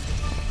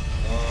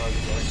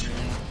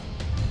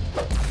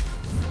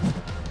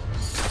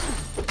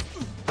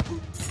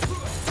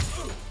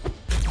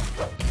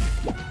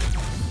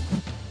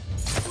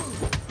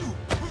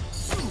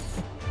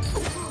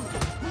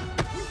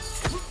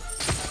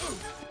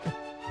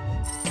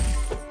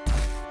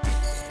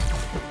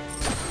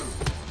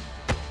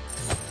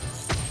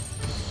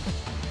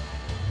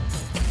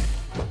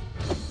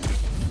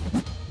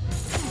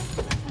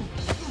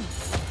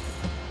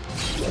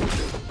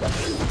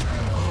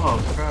 Oh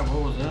crap,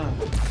 what was that?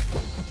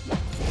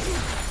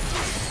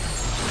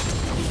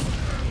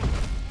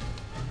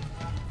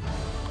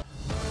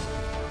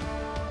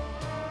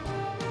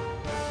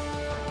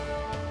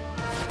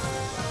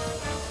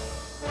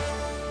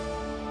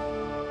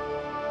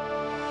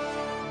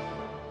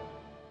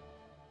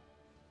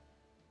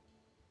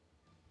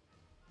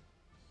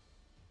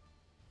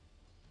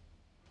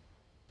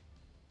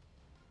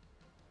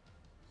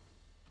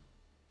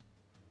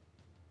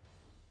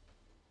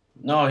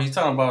 No, he's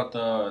talking about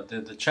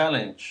the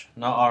challenge,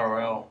 not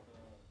RL.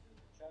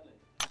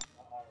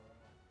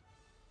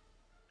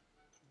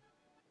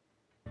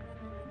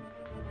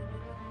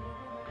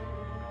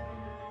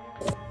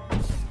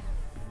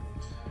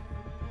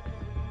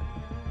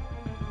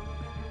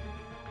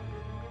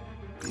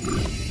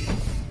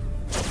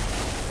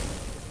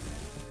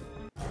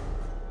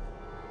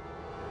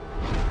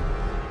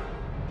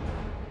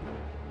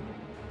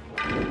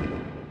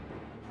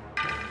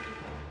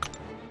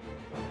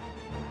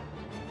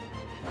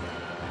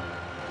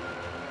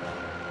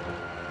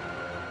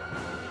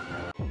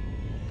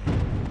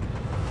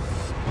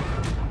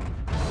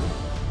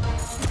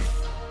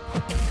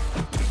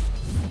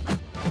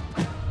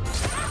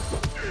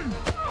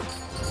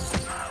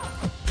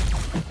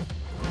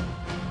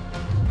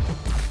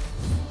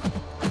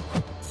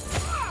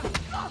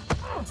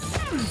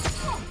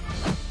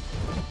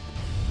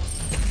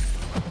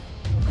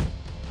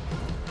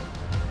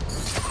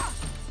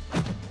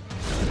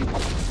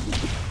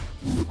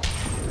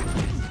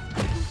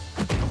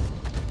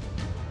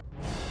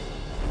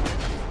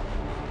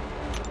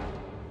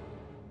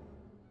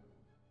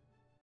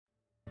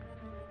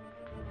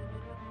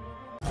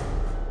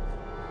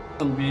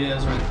 Some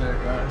BS right there,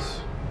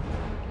 guys.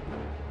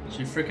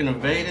 She freaking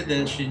evaded,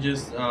 then she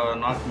just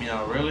knocked me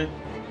out. Really?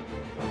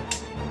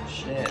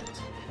 Shit.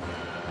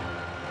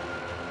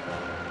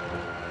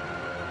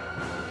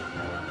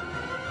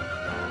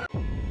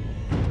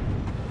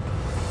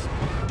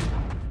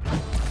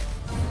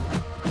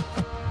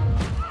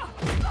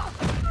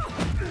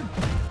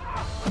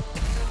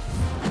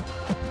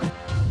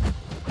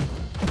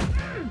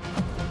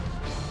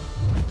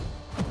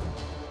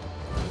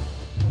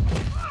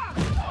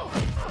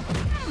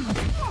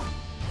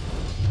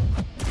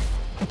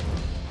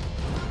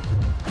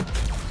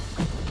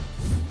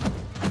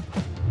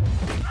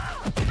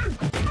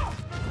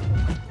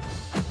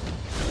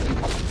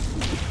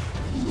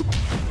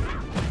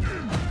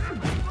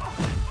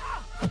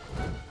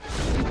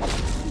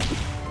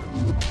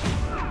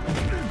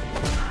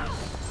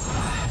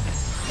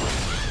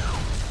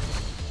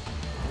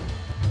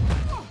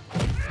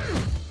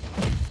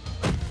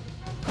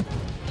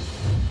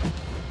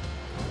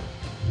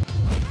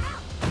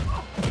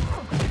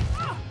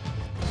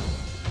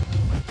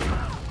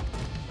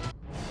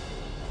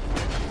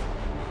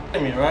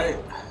 Me right?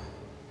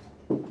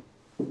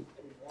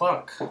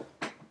 Fuck.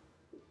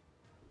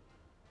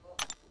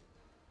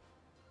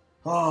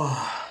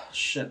 Oh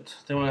shit.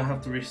 Then I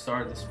have to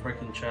restart this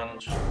freaking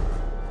challenge.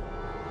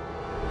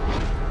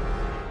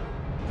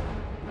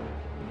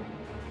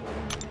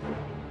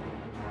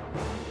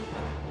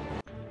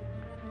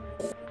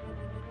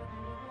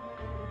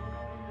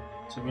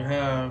 So we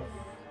have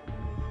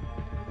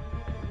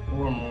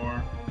 4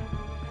 more.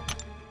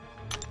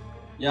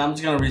 Yeah, I'm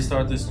just gonna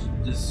restart this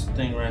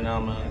thing right now,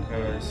 man,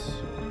 because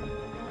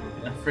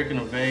that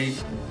freaking evade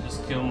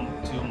just killed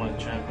 2 of my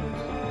champions.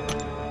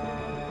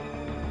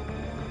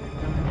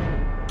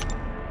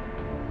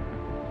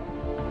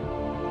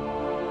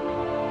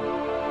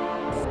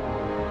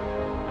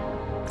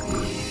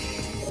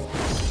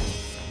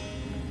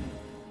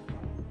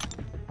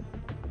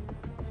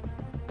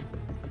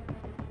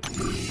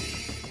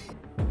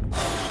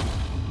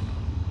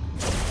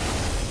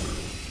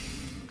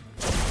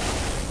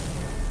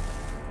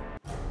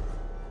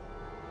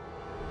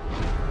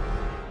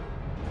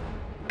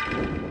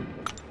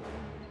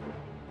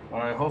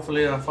 Alright,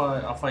 hopefully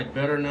I'll fight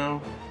better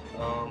now.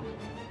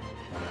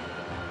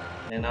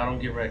 And I don't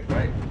get wrecked,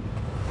 right?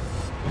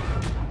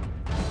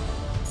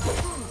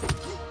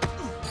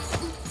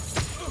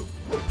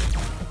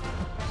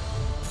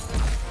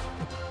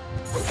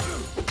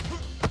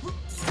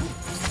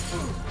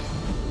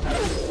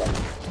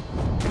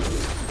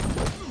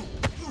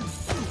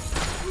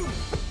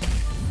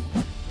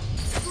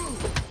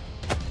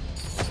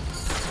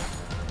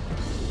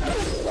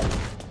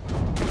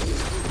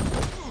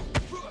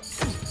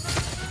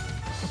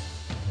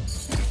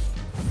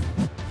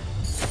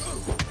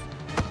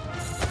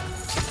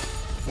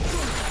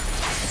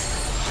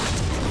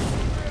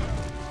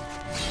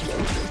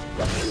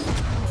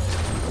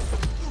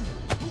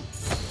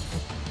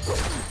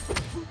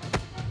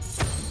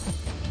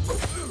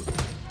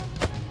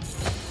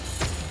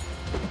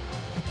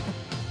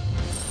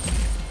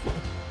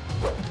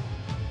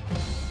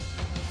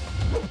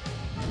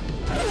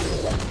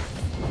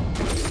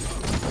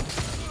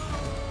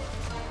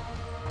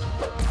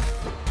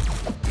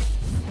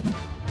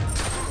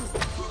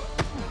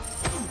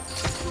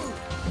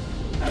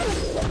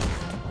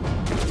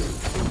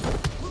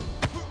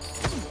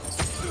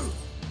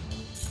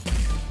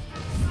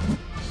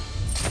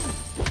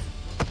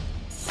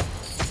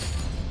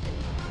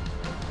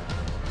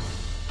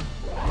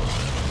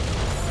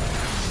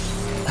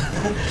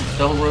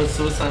 Double road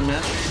suicide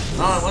match?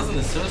 No, it wasn't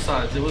the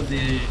suicides. It was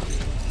the,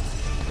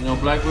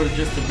 Black Widow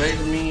just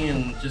evaded me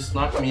and just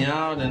knocked me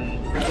out,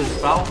 and freaking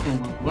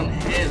Falcon with 1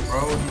 hit,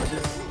 bro. He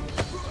just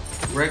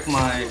wrecked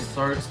my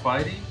Stark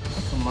Spidey.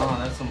 Come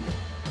on, that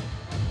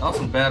was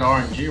some bad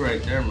RNG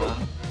right there,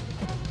 man.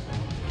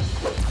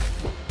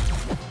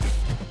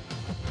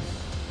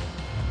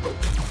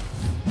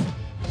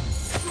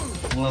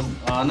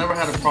 I never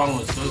had a problem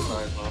with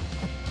suicide, though.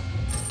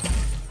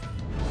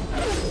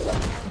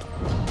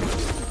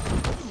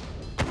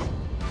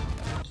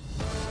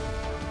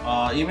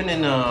 Even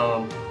in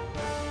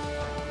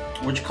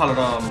what you call it,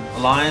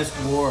 Alliance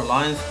War,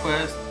 Alliance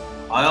Quest,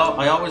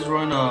 I always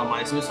run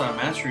my suicide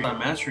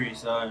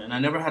masteries, and I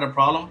never had a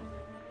problem.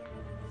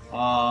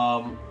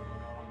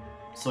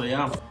 So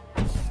yeah.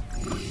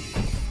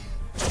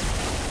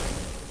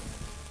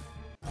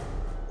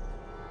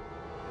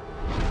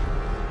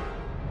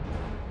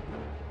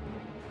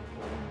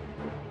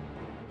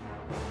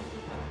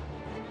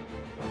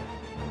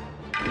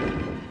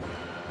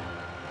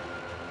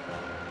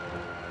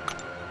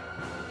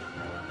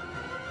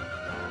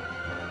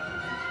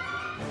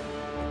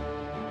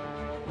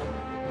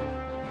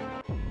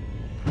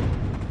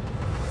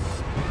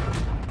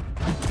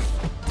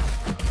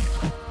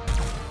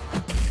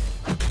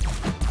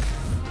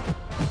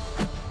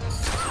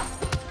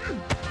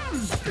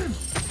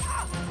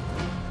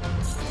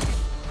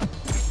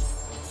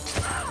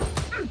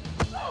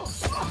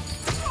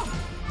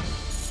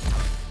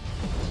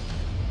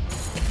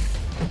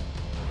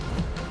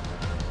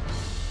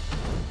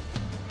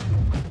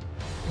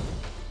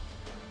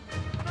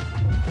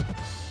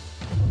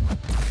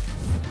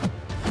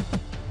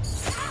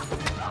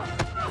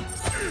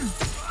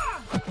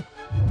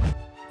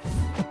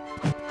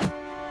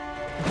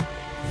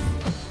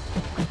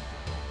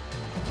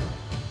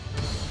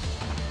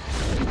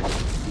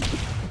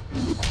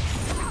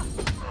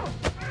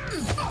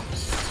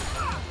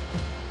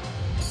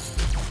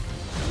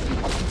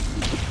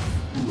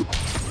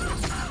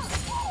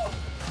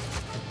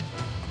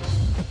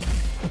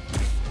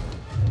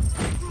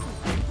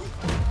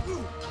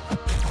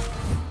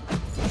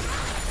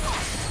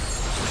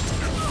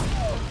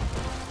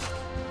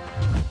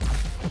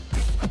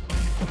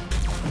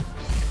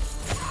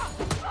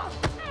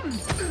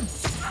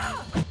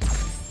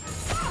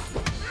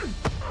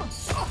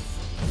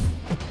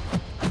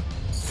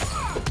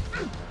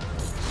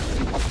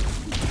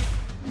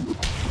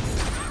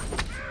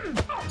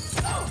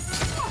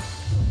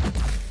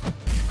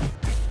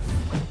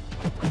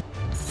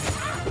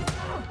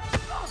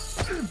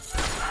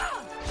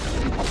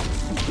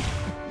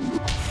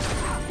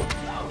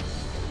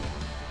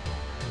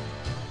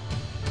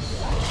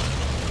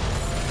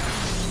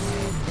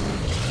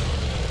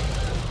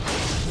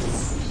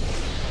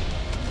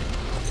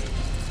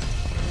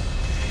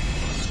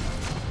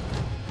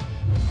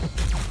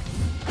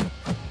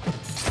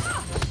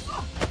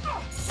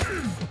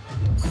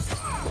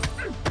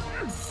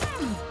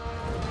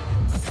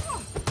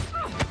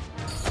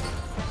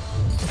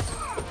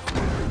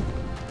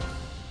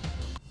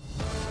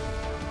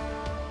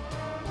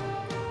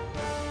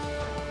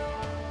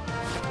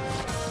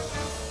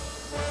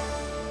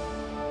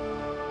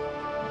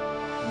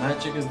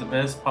 Magic is the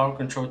best power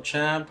control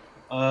champ.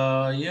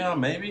 Yeah,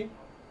 maybe.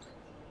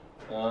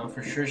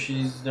 For sure,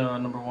 she's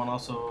number one.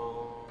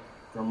 Also,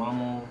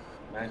 Dormammu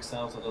maxed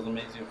out, so does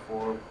amazing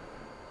for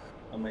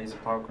amazing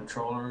power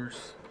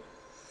controllers.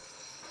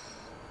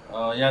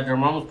 Yeah,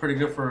 Dormammu's pretty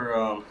good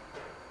for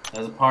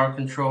as a power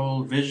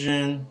control.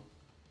 Vision.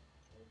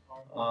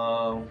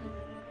 Uh,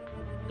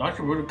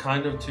 Doctor Voodoo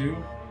kind of too.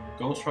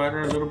 Ghost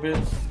Rider a little bit.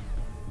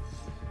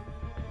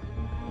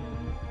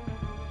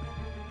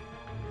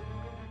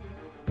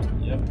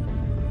 Yep.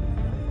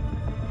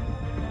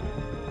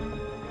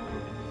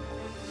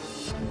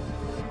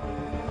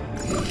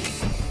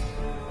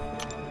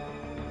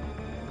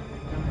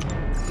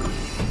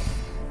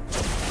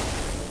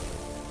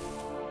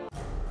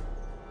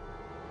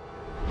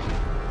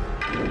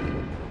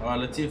 Alright,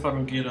 let's see if I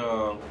don't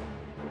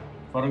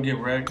get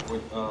wrecked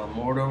with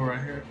Mordo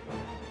right here.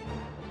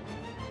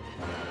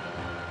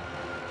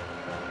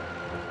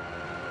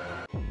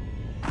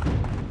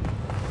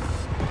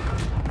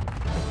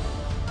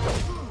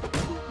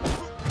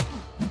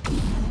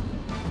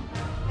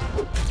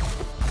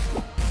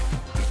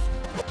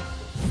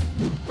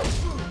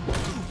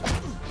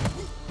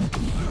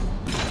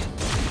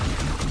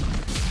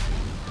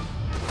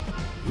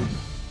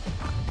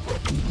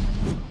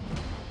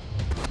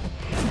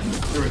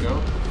 Here we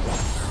go.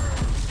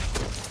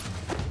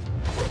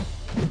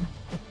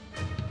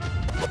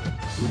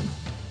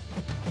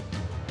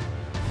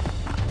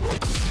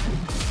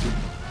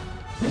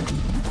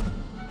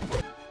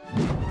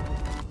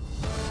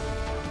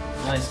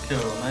 Nice kill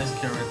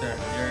right there.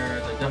 Yeah,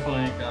 they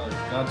definitely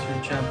got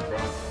two champs, bro.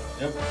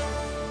 Yep.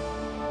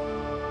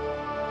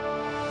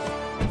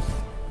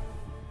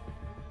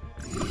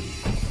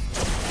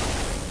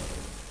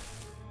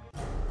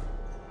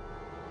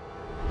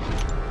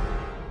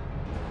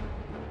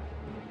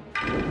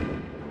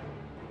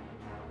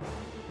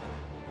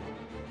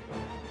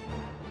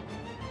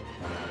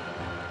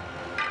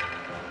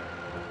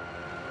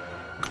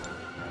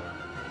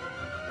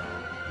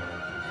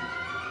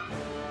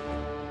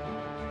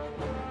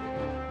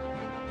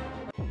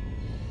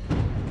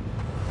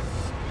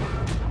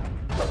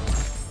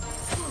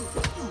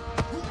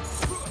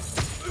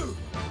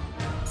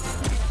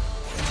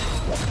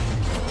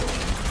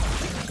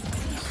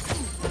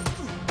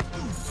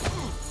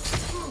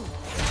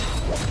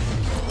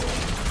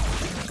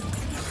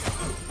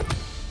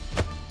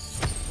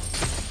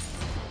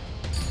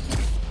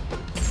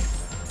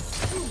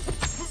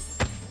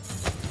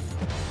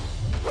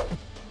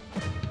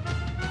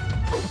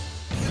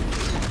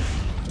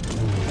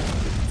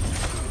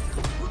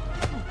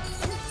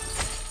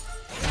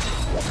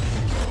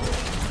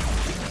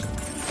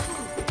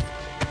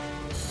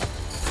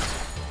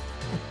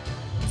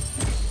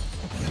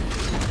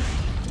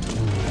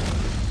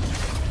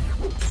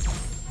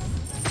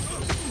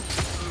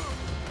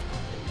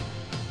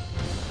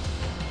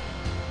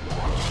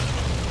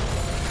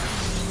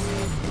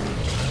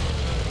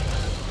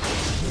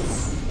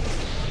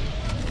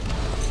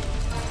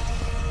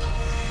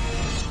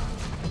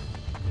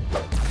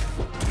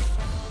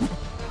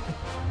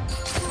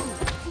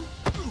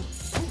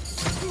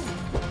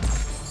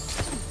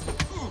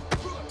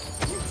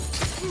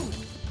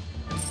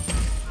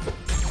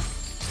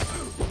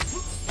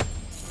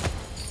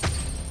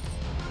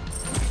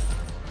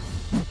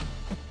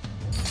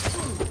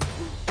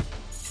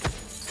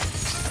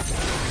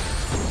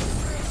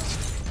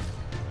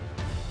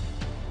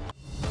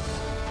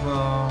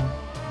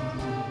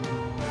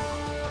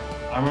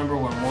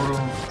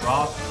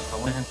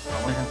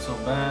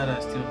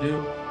 still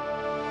do.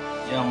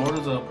 Yeah,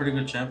 Morta's a pretty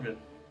good champion,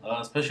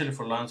 especially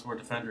for Lance War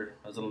Defender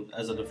as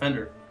a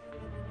defender.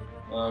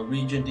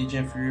 Regen,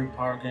 Degen Fury,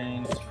 power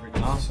gain is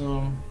freaking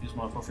awesome. Use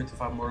my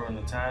 455 mortar in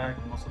attack.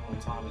 Most of the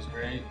time is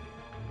great.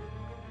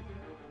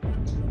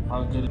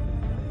 How good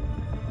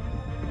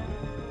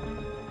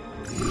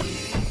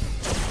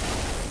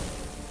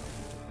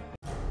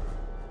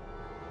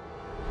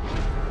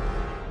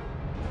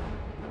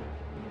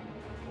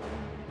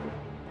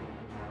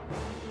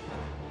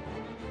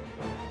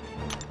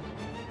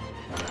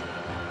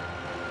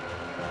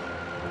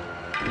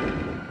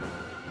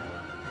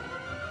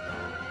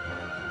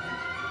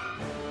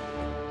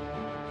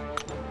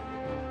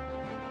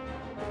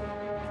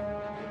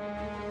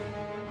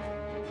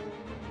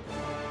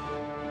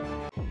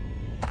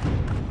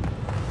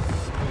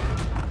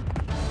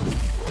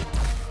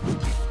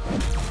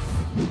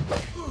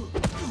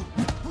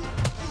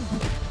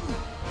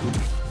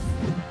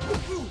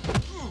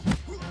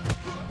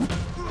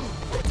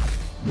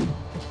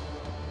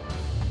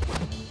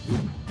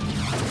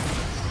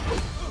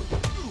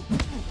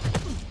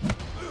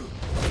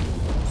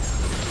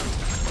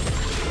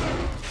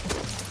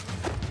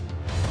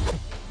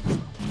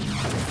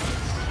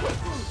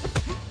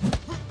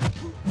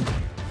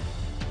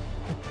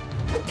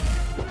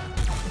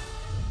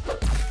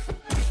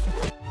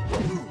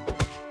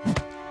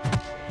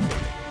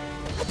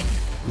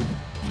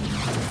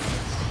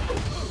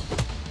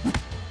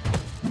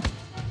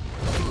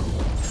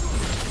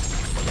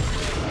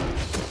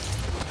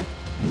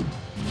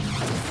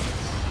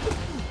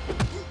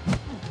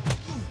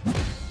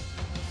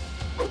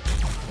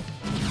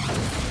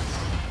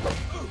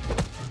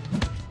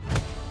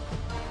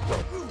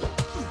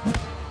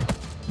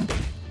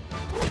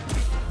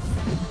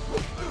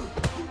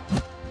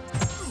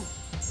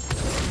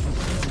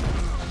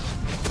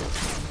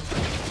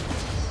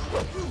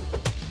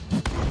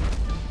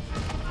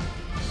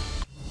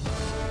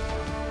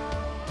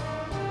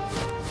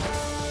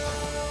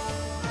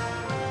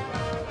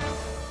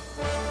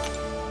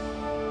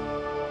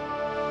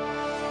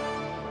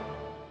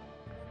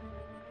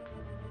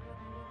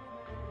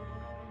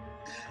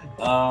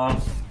Uh,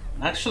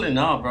 actually,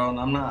 no, bro.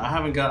 I'm not. I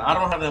haven't got. I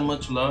don't have that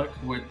much luck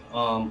with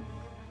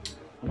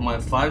my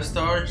 5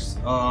 stars.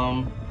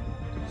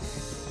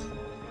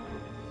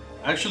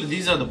 Actually,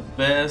 these are the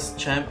best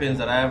champions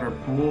that I ever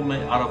pulled.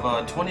 Out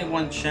of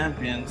 21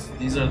 champions,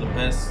 these are the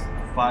best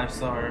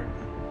 5-star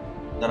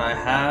that I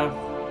have.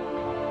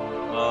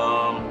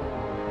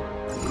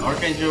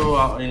 Archangel,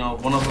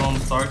 one of them,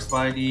 Stark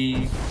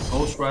Spidey,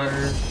 Ghost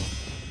Rider,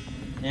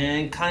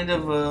 and kind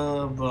of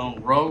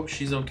Rogue.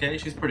 She's okay.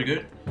 She's pretty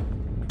good.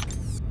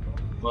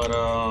 But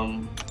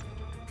I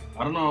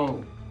don't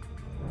know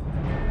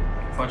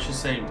if I should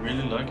say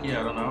really lucky.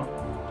 I don't know.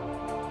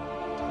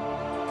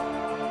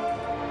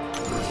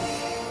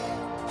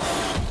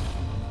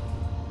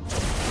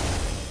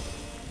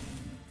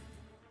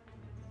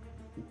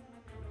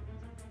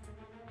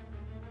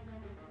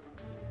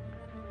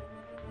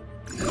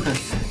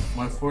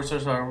 My 4-star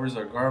survivors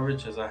are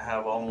garbage as I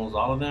have almost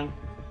all of them.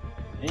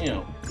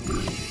 Damn.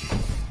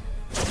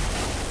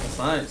 That's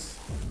nice.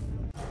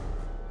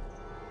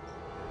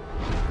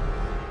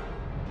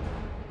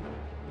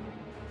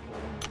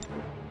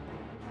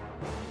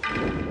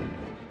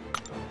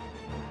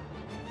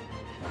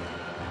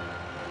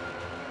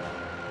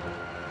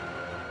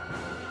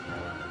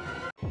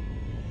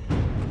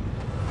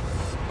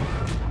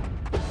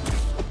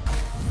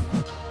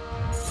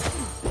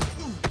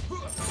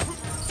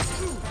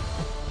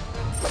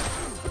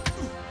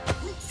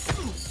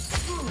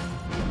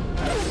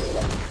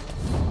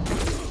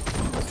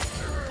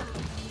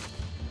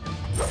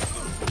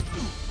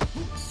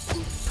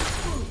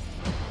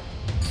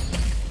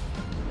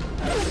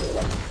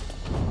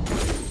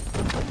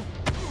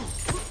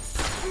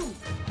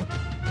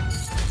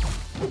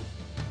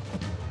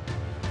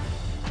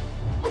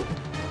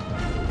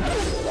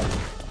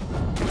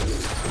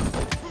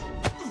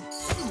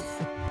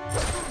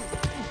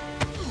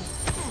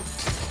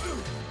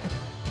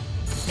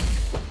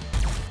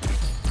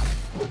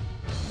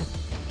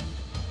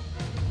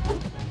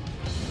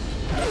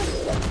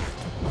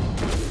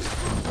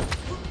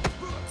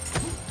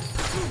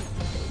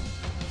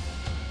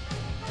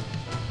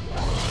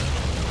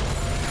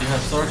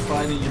 Have Star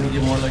Spidey, you don't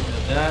get more like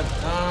that.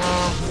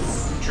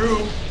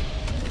 True,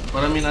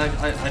 but I mean, I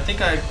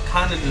think I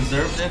kind of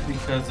deserved it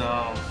because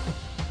of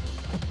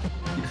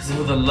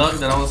the luck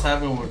that I was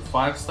having with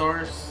 5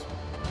 stars.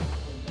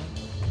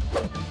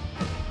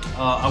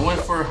 I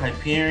went for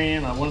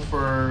Hyperion, I went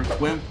for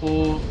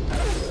Gwenpool,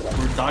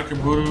 for Dr.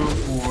 Voodoo,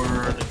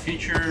 for the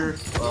future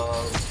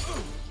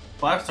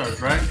 5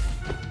 stars, right?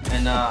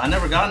 And I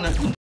never got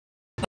nothing.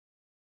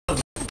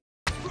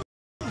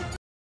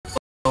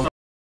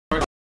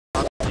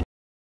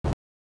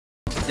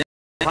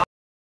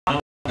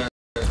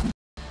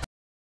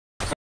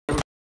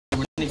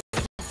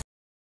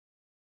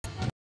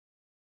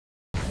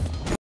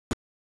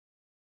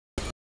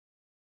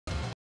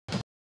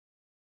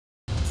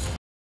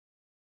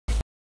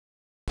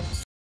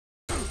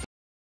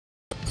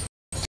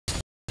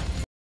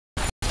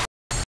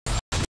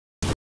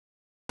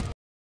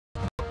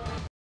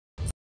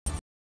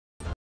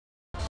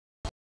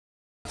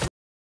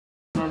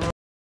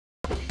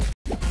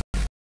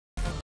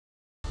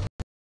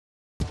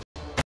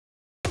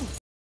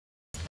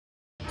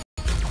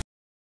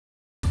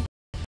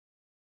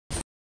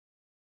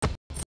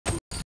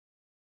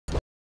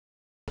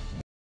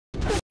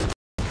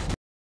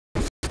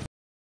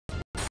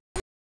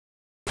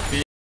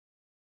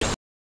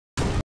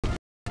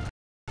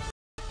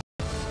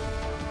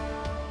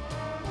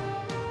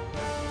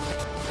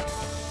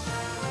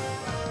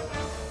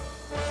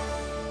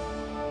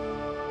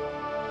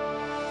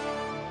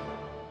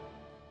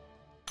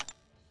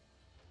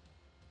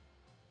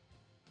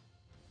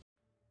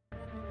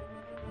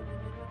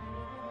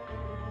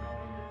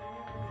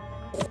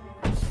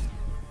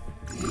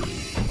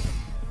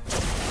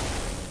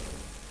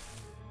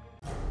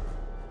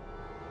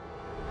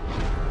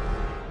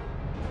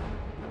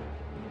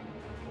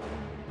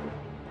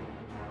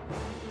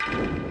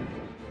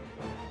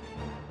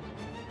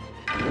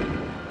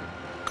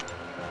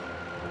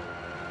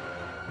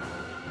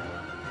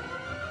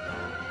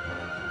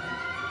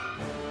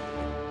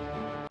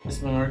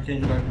 Basement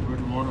Arcane, Dark Root,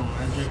 Mortal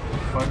Magic,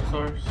 5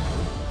 stars.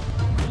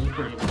 This is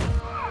pretty good.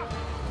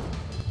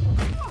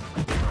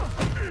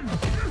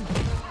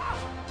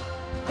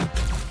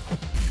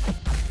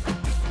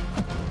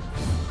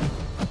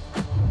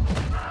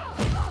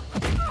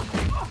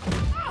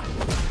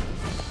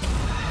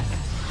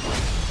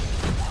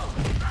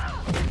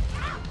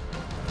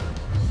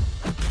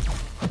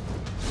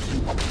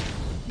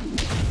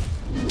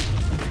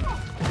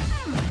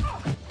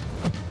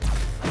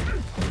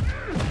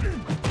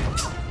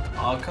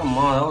 Oh, come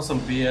on, that was some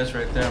BS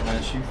right there,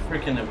 man. She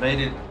freaking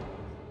evaded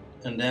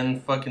and then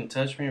fucking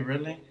touched me,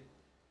 really?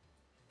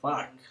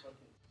 Fuck.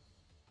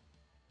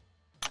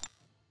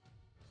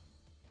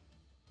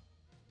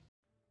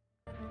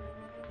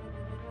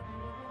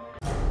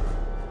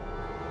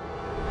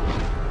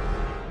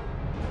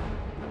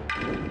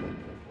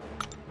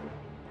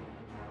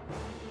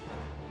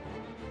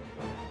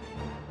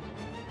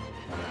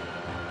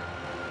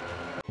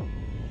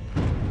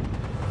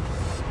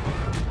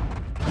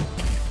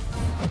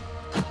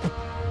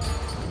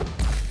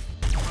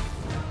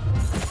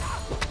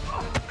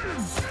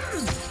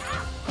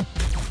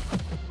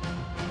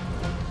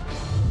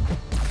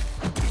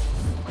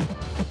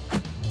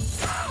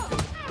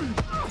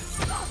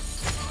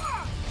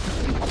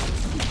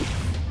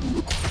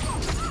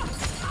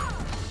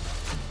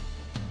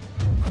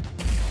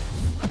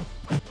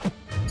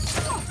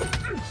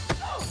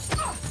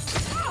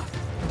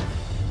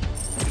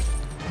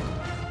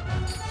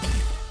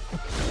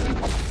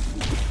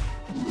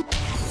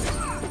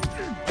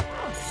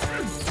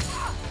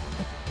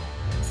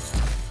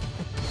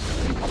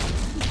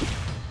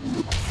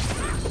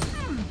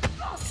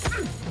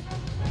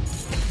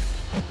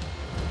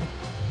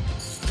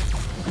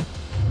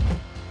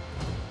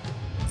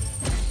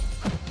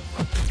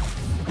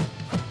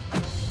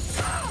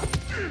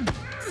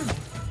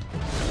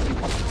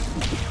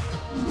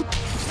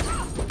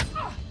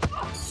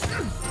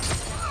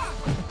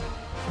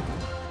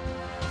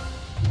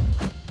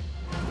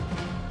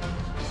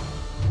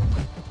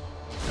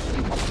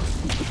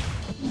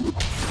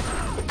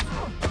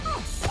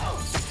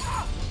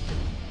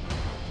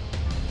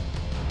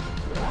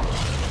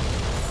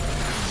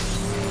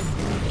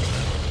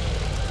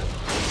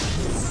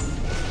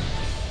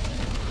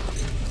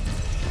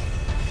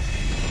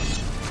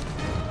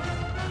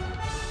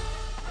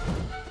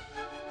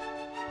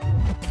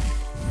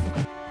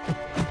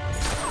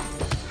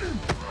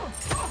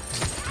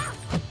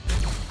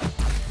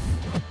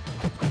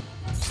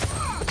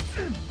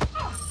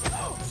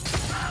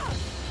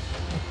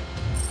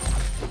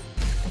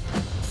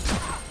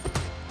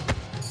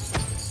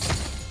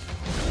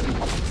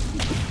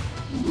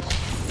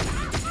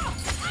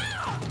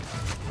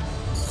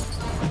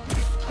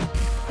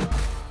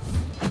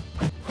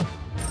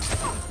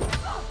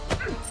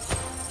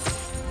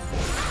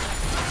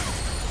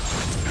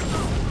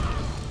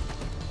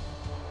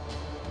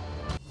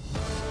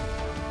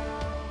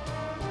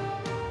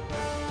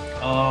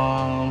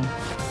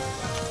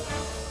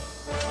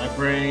 I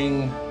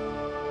bring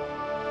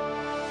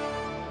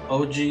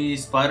OG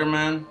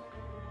Spider-Man,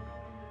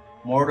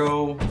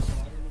 Mordo,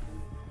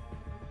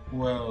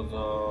 who else?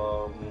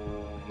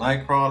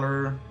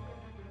 Nightcrawler,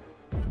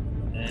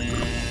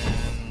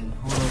 and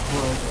who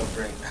else do I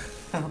bring?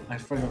 I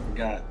freaking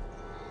forgot.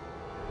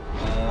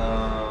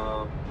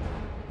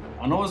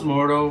 I know it's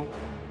Mordo,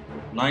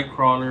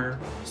 Nightcrawler,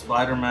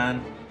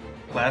 Spider-Man,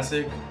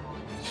 Classic.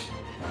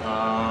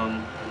 Let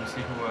me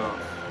see who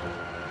else.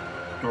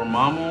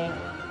 Dormammu,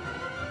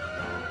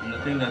 and I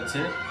think that's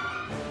it.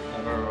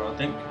 I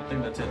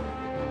think that's it.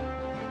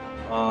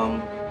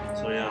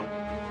 So yeah.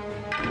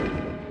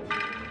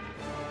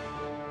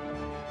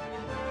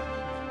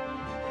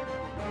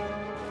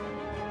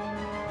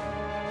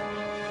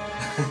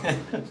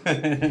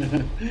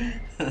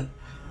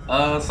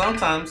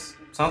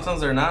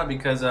 Sometimes they're not,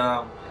 because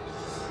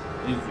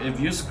if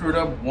you screwed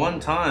up one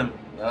time,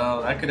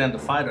 that could end the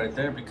fight right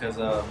there, because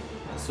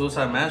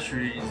Suicide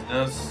Mastery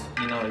does,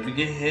 if you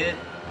get hit,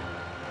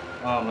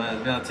 oh man,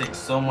 it's gonna take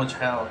so much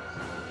health.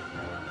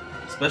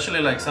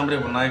 Especially like somebody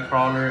with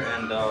Nightcrawler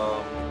and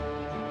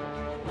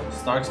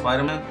Stark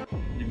Spider-Man.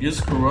 If you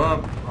screw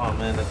up, oh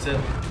man, that's it.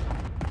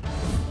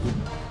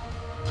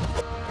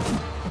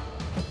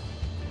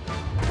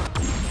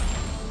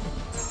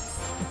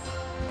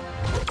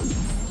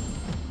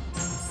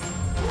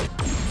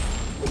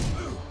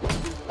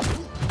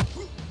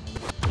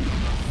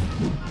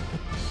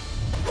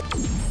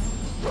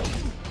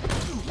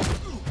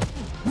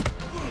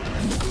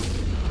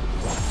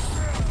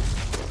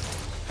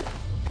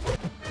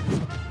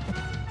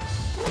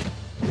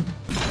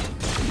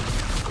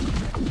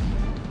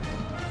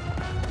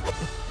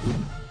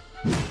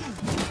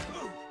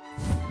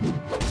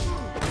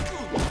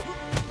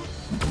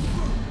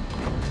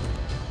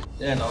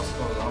 Yeah, no, it's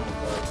going on with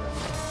that.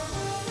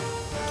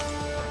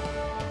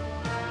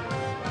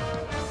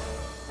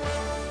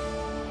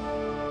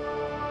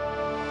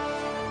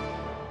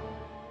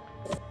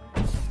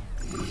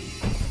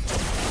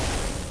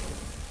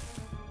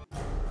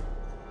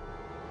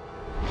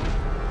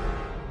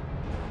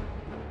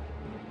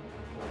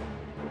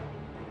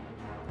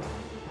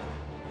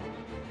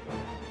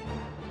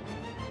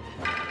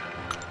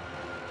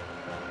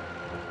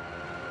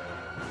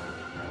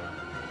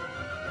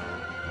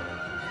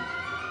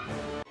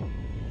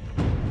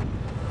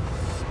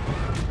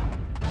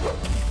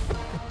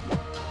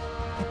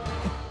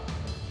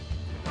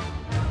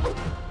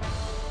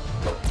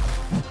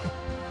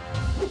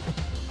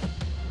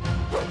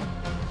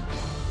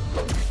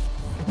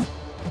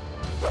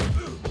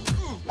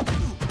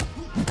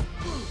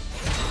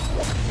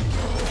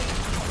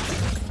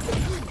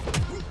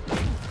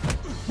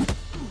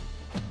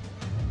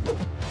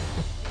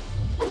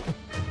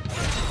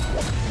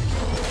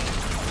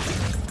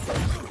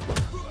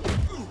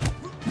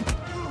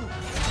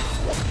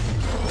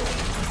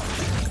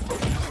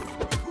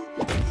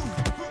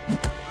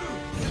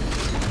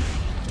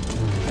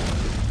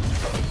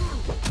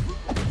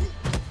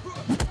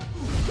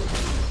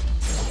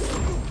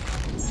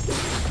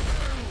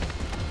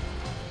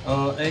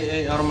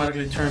 AA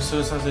automatically turns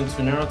suicides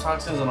into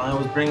neurotoxins, and I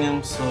always bring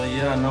him. So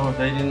yeah, no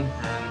evading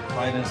and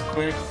fighting is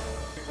quick.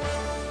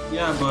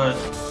 Yeah, but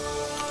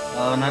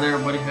not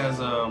everybody has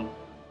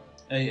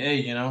AA,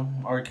 you know,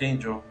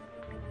 Archangel.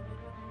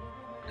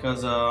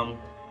 Because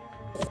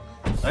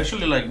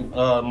actually, like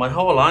my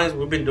whole alliance,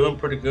 we've been doing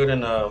pretty good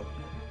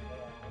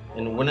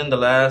in winning the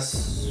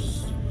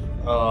last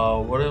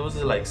what was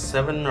it, like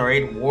 7 or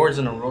 8 wars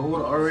in a row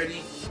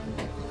already.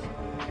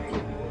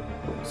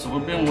 So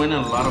we've been winning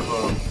a lot of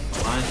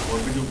alliance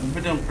wars. We've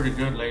been doing pretty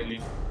good lately.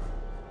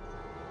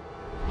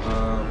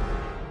 Um,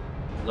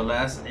 the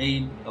last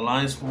 8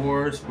 alliance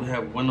wars, we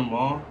have won them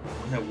all.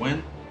 We have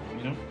win,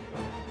 you know.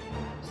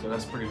 So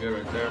that's pretty good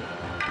right there.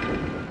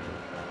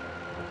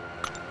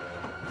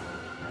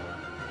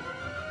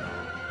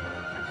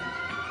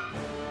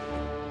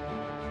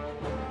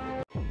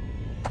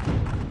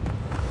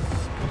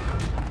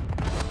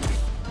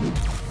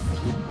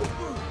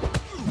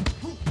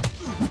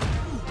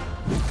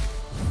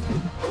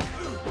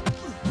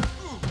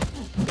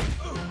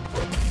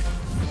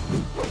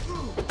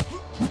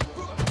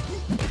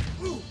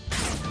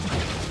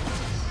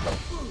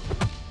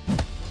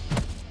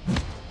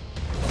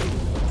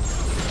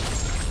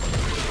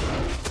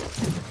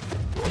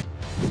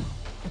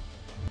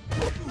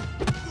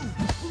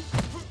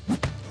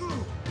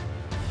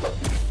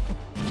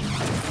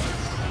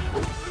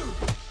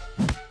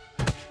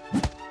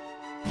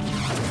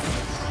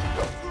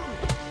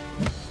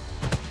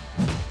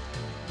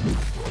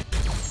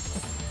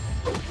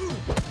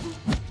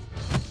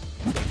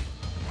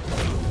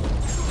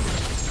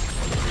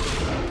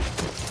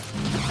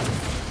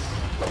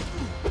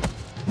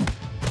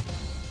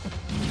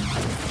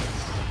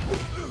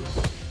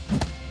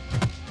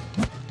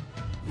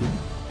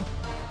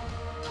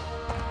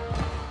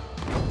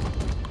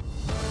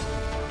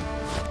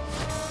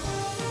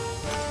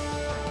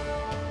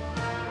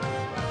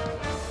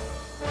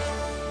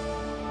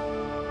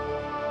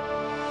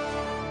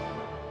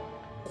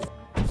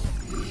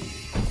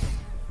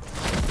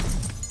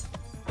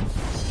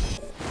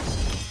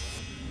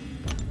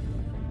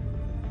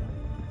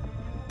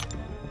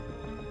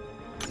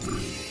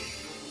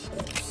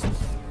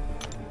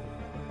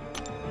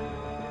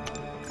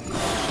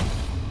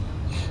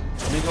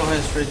 Let me go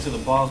ahead straight to the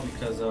boss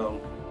because I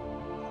don't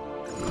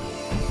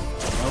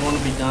want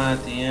to be done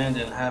at the end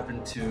and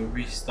having to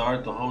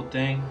restart the whole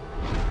thing.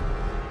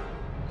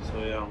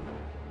 So yeah.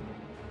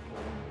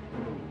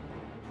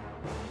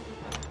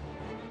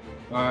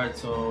 Alright,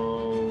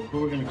 so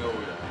who we're gonna go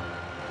with?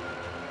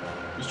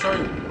 Let's try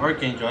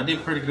Archangel. I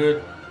did pretty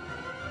good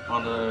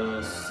on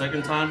the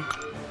second time.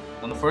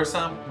 On the first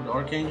time with the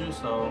Archangel,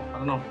 so I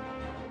don't know.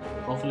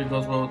 Hopefully it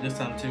goes well this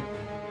time too.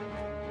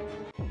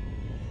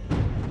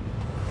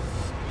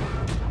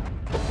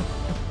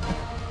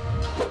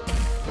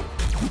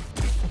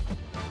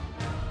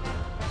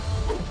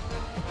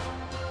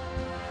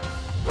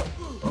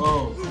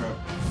 Oh crap.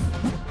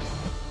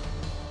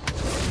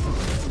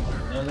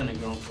 That didn't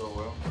go so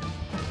well.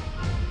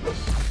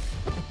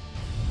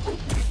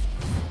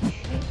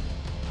 Shit.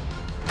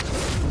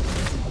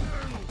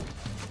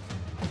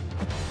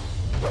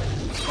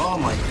 Oh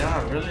my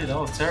god, really? That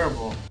was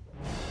terrible.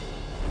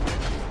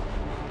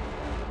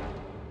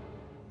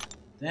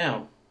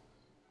 Damn.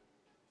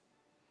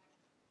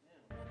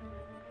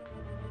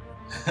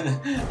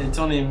 It's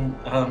only me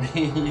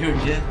and you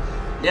again.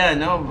 Yeah,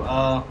 no,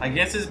 I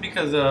guess it's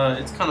because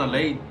it's kind of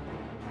late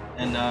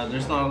and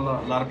there's not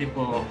a lot of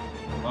people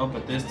up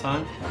at this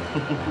time.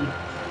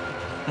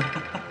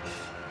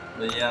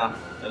 But yeah,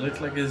 it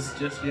looks like it's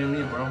just you and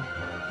me, bro.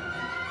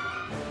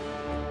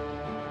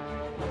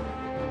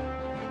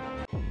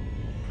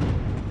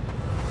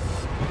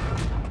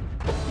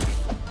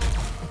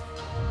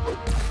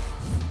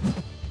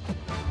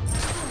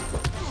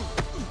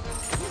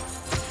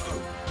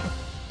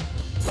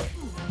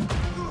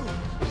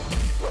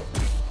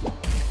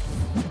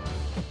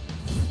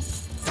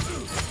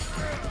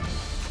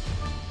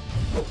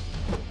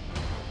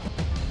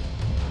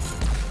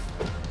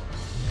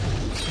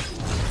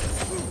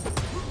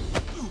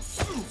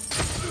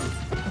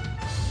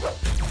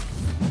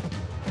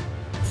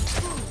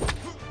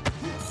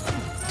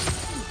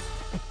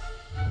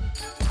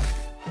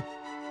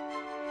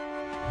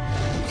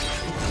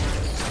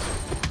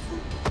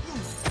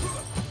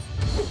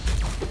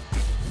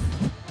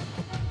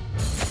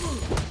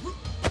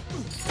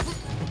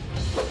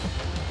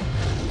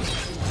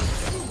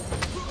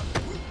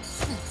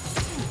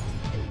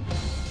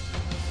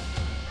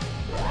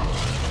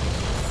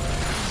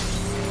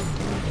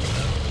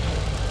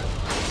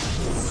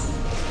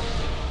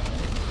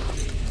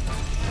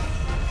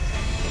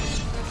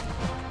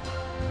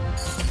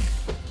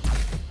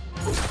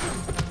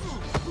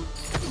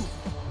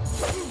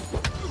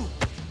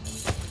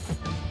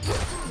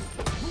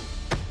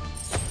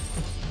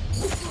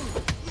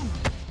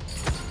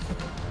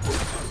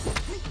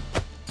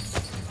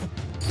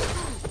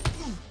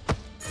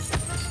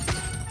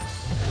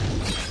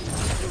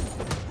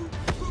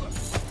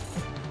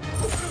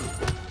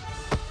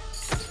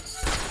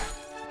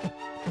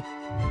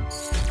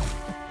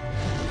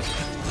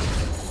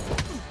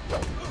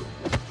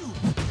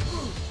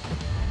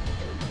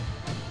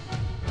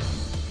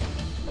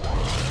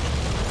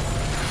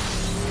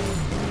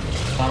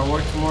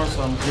 tomorrow,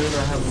 so I'm good.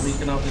 I have the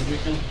weekend off this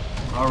weekend.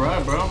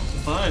 Alright, bro.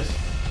 It's nice.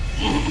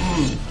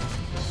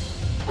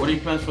 What are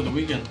your plans for the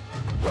weekend?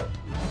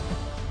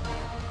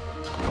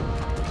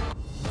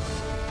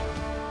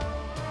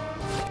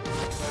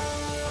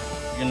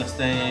 You're gonna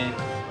stay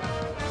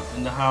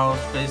in the house,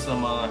 play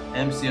some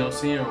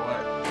MCOC or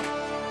what?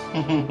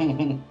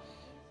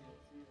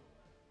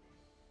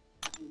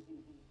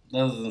 That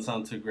doesn't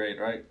sound too great,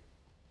 right?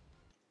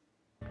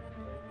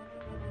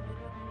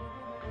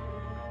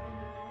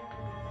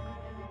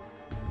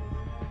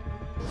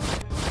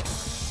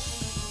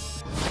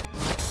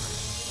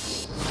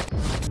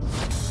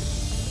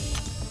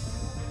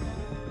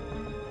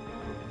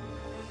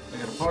 I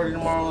got a party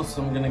tomorrow,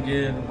 so I'm gonna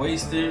get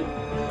wasted.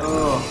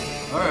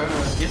 Oh, alright,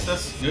 I guess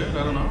that's good.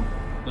 I don't know.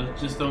 But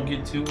just don't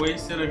get too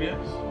wasted, I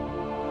guess.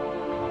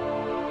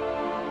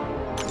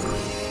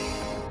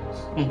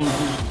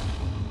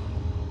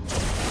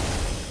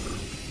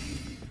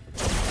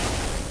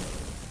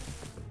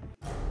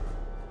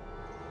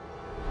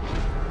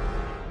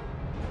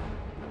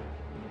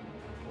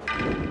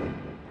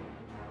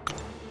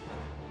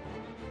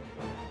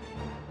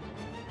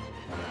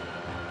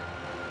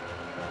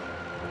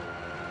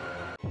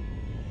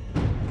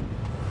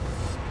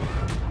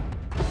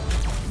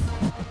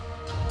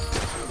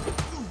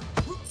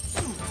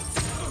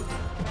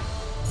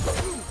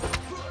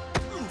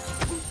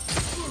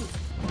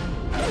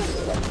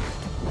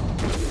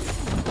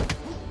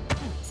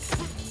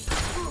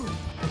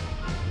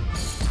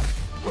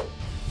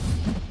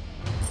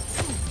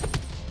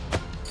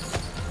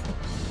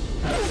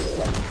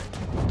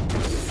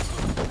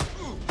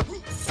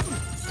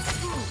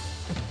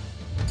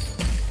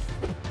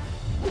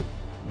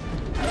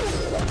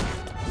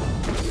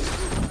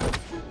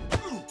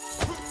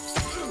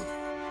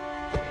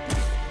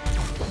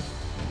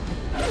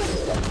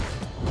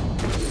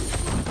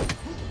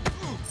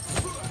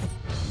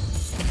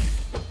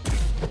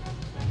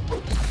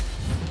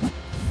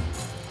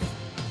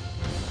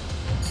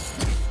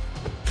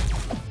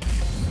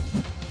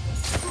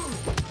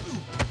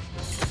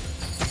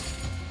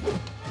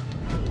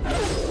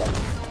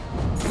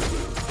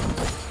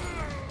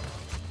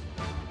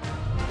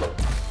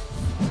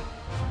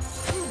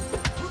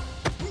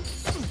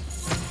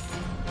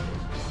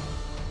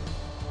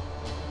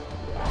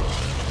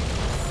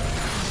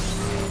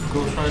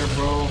 Ghost Rider,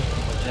 bro.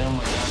 Damn, I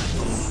got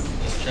from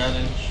this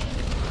challenge.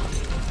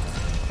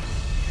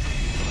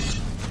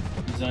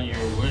 He's on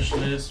your wish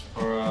list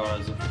for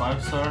as a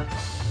 5-star.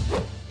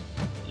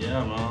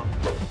 Yeah, man.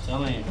 I'm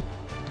telling you,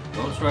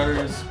 Ghost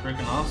Rider is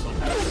freaking awesome.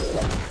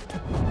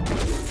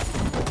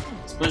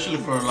 Especially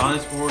for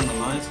Alliance War and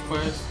Alliance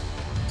Quest.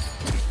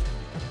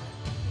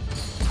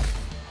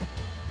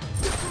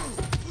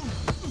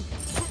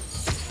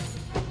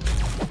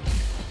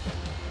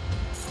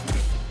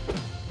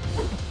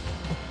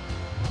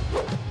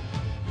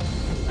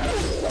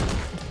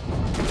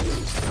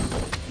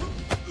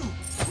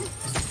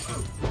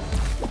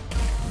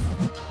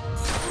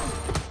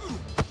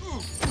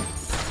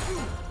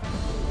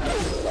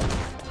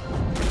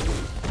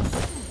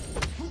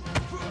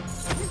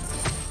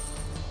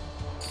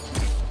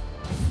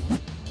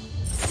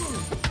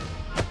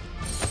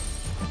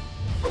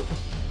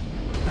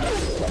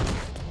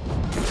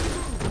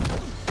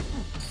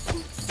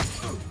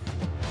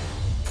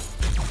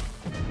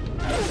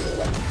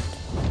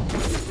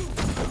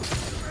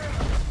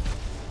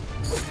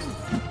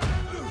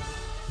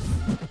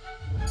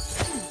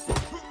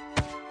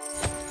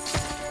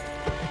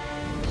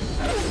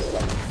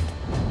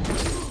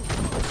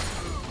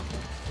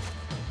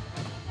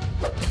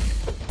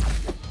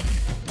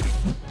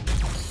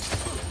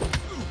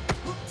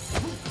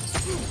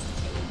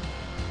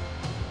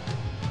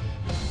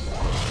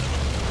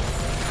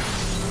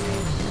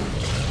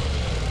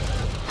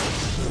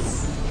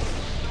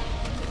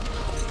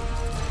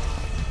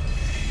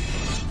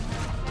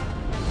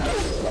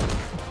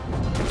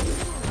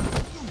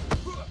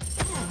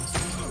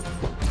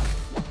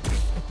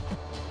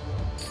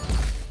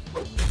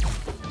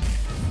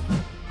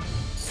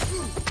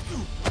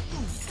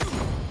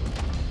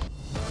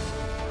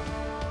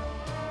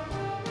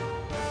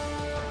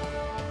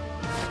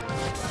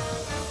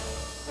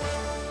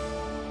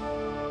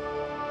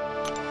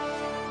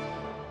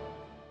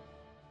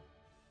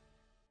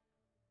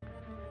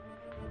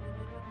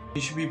 He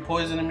should be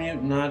poison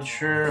immune. Not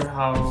sure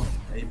how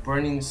a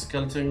burning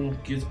skeleton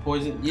gives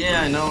poison.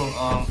 Yeah, I know.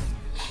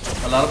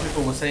 A lot of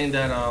people were saying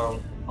that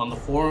on the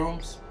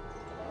forums,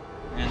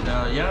 and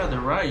yeah,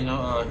 they're right. You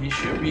know, he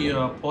should be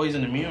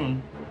poison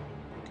immune.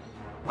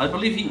 I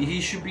believe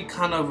he should be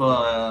kind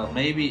of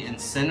maybe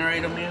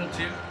incinerate immune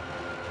too,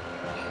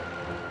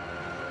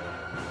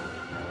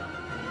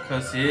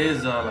 because he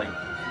is like,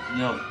 you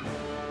know,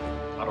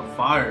 out of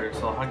fire.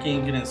 So how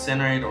can you get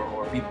incinerate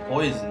or be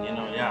poisoned? You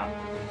know, yeah.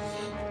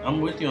 I'm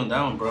with you on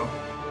that one, bro.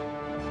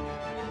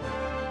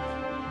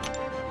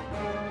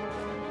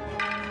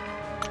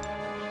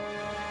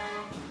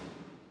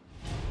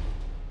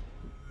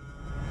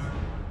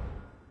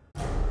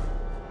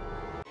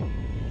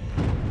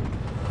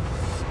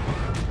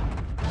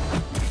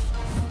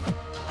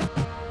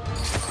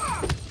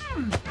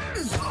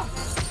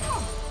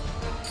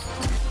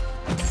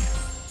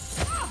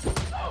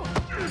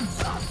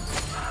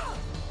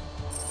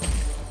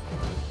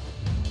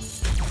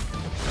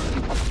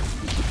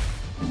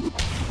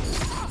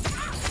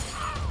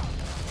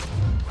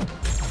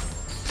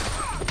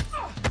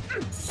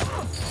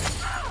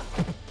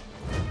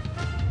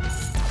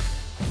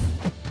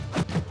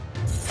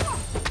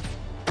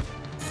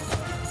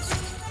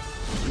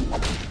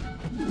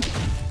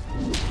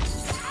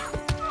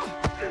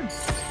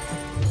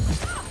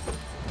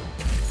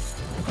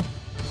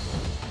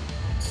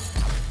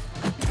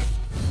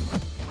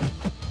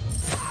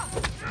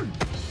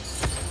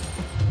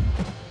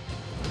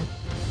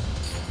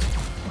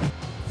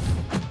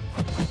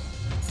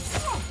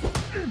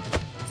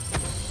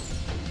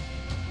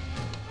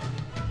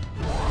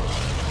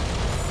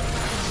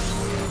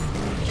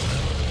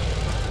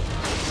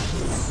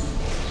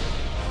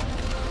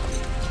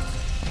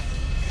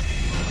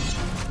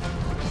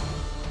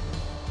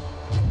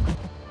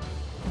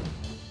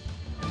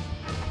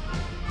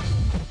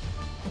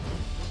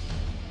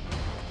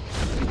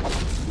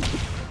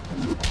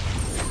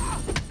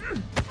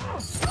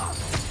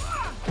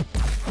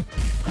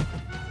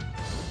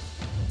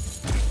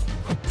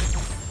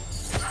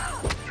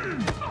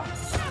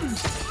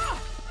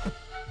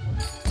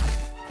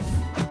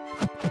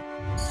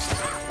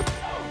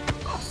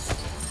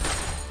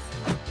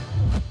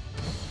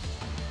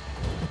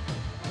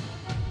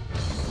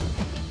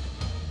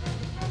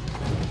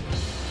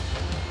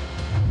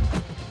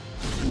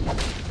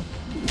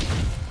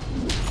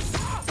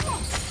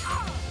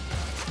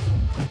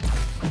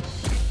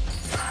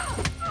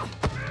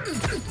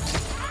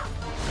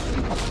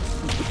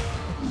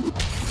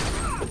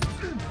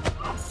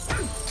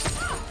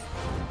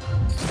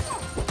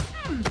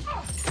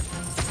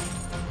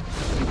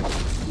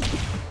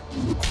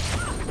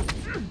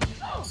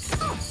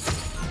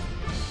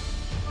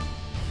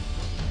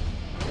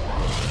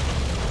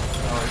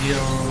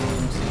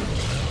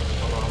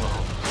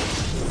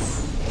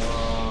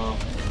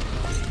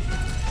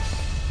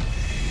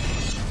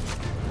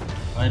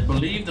 I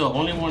believe the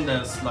only one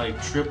that's like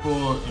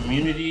triple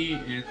immunity,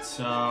 it's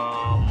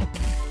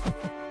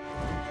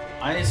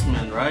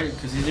Iceman, right?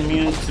 Because he's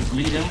immune to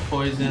bleed and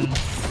poison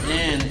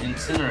and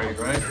incinerate,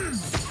 right?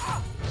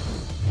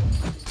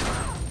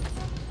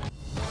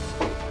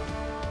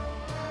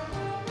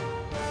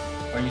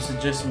 Are you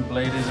suggesting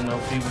Blade is an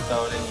OP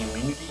without any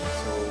immunity? So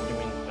what do you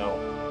mean no?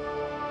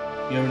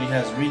 He already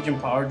has Regen,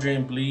 Power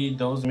Drain, Bleed.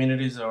 Those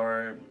immunities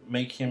are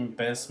make him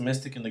best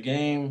Mystic in the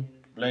game.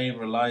 Blade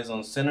relies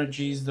on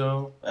synergies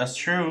though. That's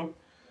true.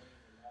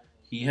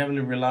 He heavily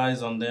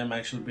relies on them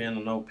actually being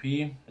an OP.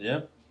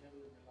 Yep.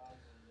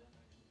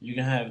 You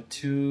can have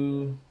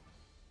 2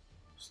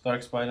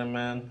 Stark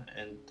Spider-Man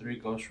and 3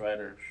 Ghost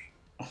Riders.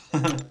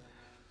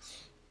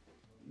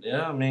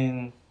 Yeah, I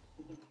mean,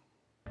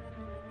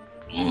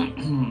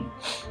 I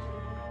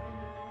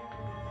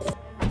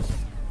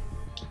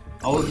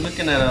was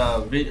looking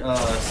at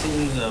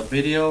Satan's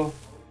video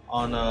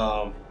on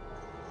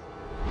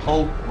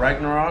Hulk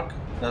Ragnarok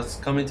that's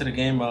coming to the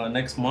game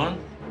next month,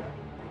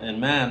 and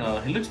man,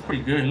 he looks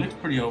pretty good. He looks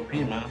pretty OP,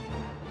 man.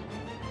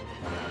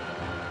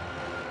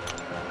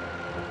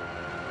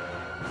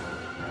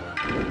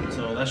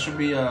 So that should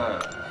be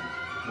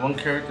one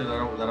character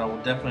that I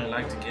would definitely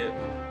like to get.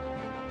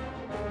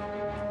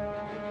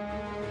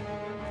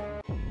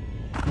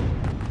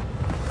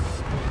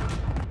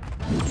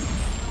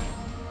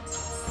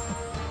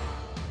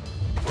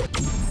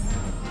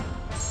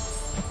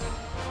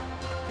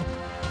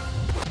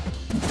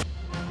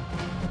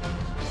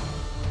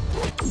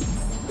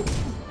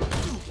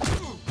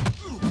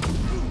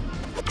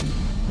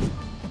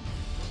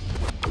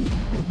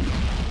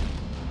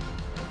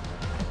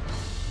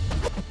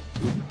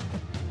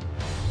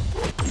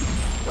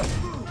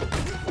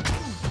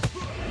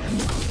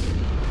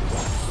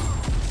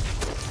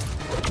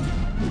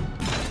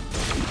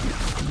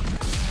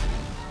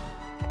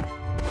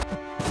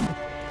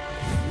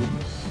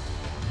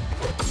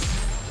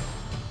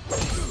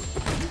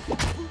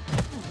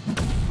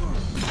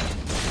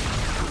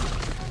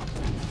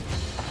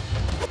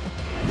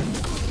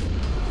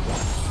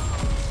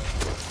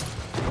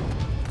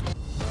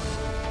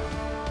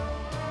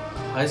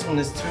 Iceman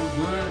is too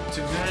good.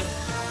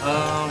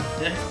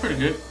 Yeah, he's pretty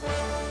good.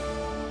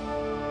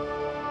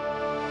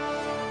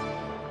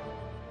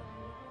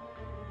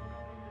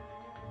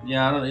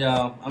 Yeah, I don't.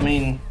 Yeah, I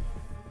mean,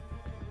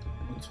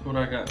 what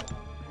I got?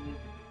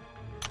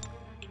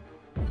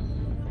 I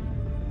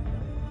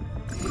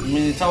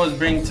mean, it's always to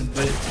bring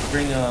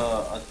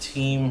a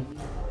team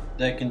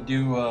that can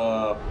do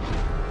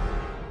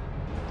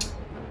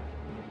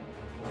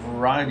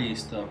variety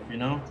stuff. You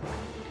know,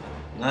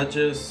 not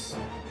just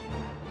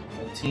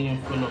a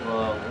team full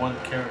of one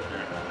character.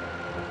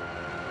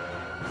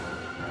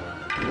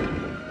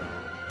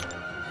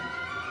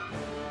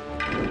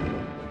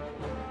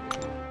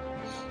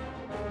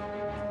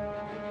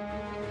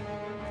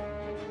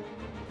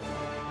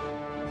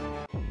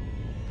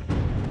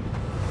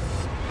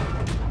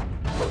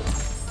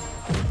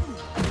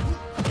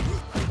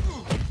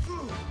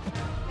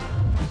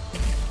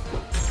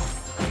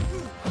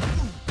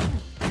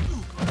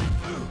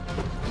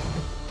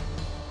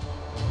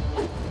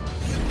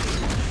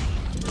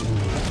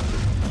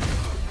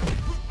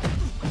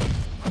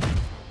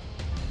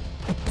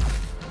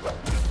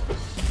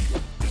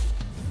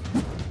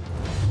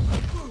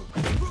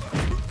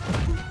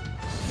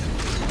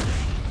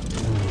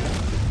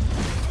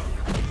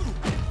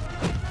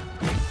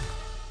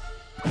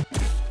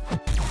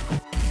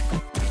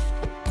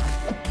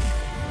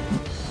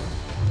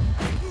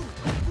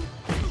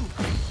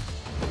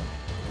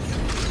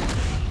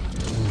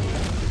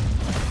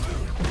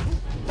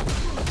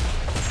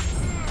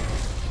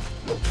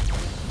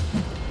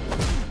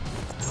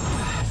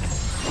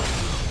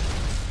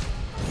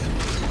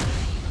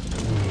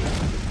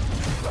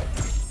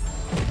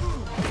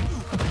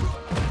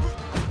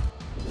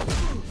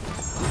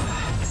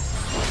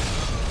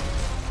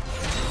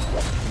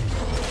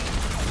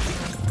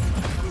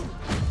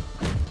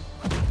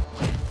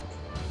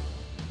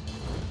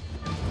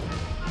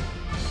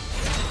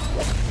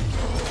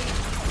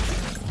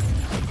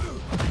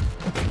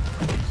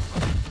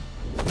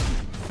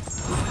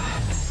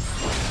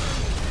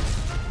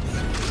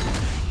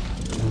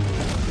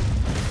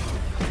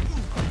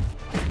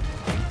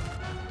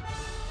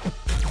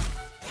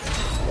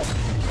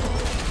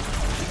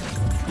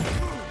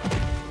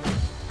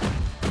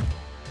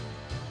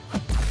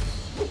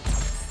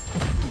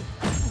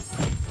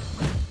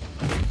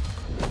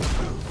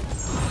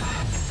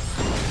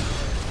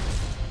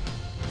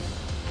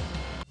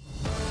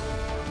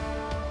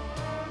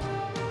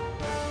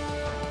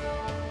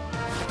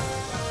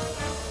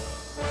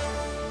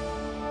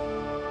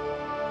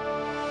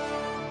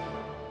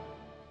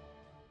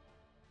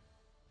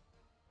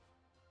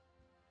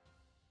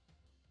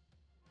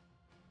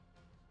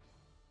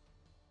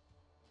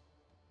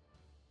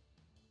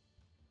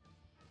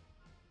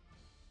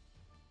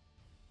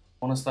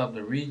 I want to stop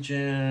the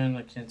region.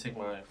 I can't take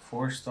my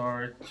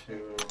 4-star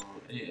to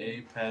AA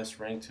past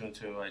rank 2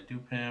 until I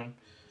dupe him.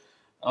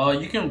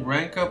 You can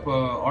rank up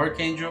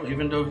Archangel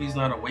even though he's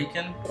not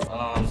awakened.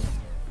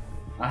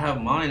 I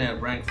have mine at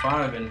rank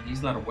 5 and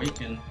he's not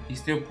awakened. He's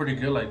still pretty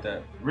good like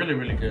that. Really,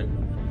 really good.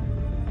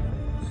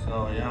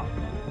 So yeah.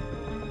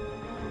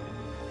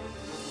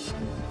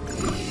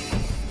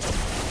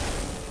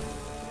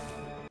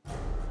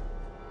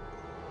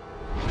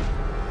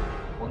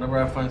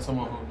 Whenever I find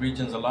someone who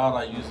regens a lot,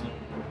 I use him.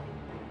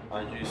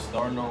 I use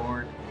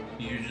Star-Lord.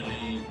 He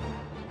usually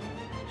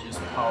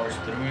just powers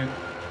through it.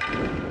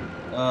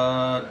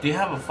 Do you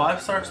have a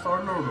 5-star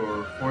Star-Lord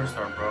or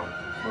 4-star, bro?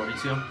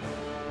 Mauricio?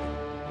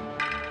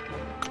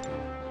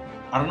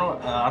 I don't know.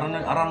 I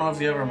don't know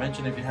if you ever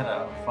mentioned if you had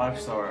a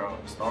 5-star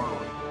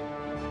Star-Lord.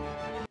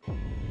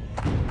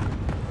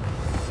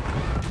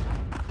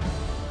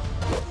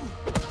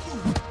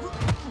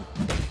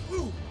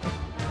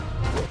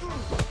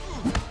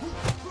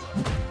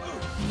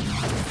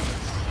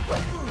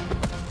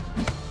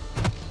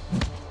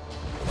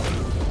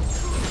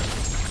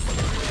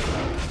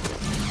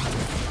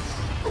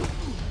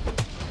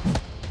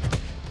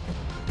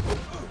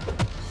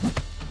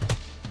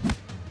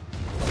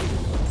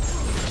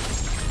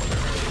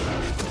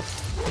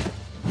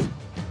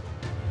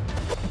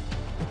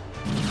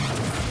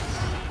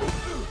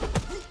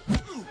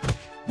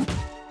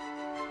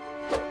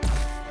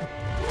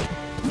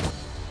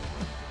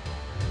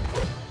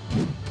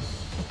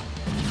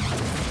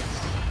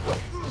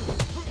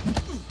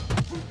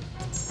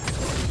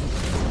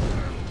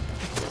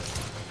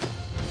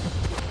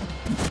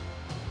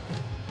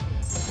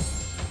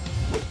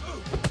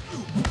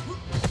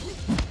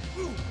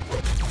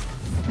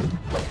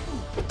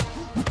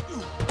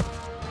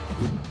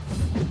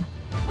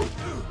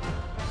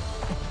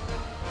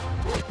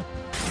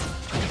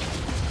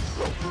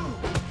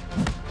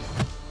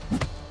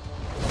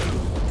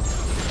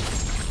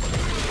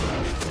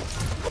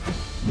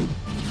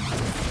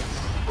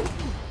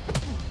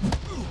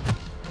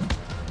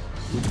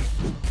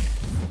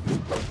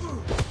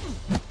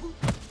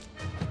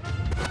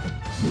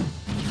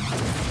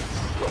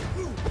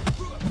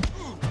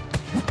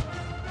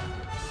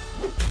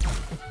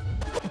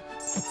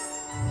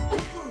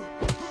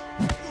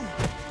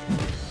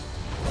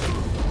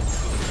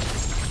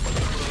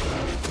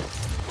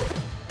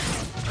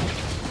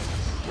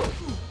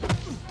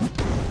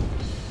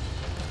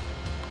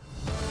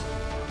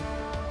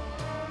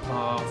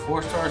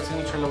 Four-star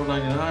signature level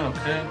 99.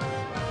 Okay.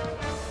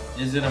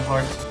 Isn't it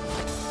hard?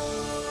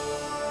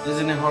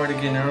 Isn't it hard to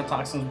get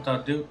neurotoxins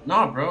without Duke?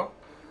 Nah, bro.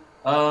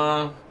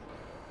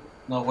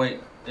 No,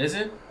 wait. Is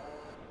it?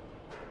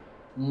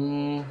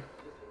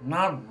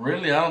 Not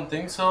really. I don't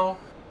think so.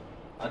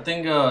 I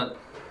think the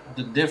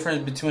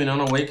difference between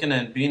unawakened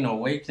and being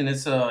awakened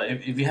is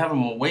if you have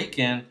them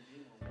awakened,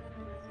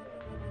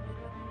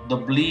 the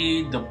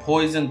bleed, the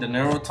poison, the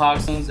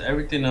neurotoxins,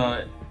 everything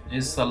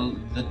is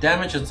the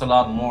damage is a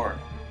lot more.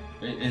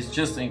 It's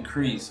just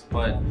increased,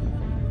 but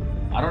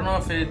I don't know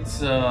if it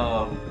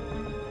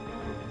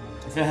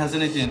has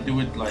anything to do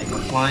with like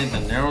applying the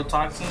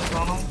neurotoxins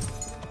on them.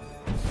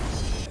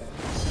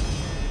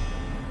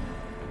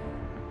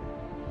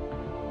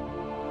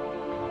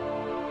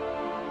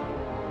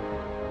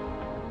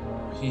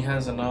 He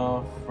has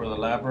enough for the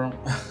labrum.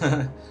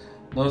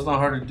 Though it's not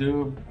hard to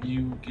do,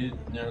 you get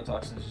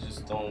neurotoxins, you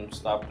just don't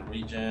stop the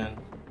regen.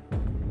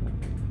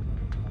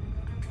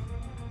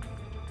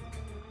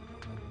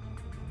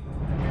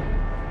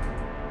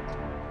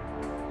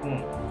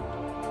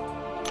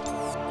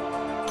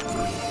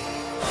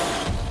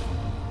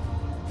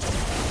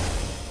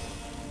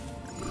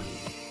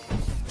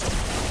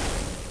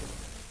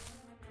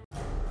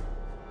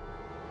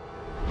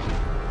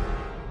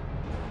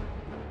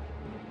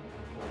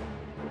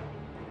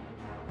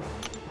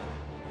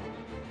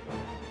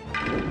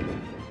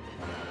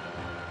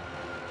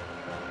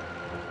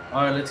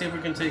 Alright, let's see if we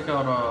can take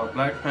out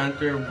Black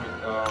Panther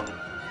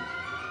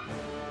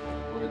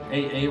with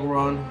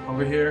Aaron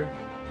over here.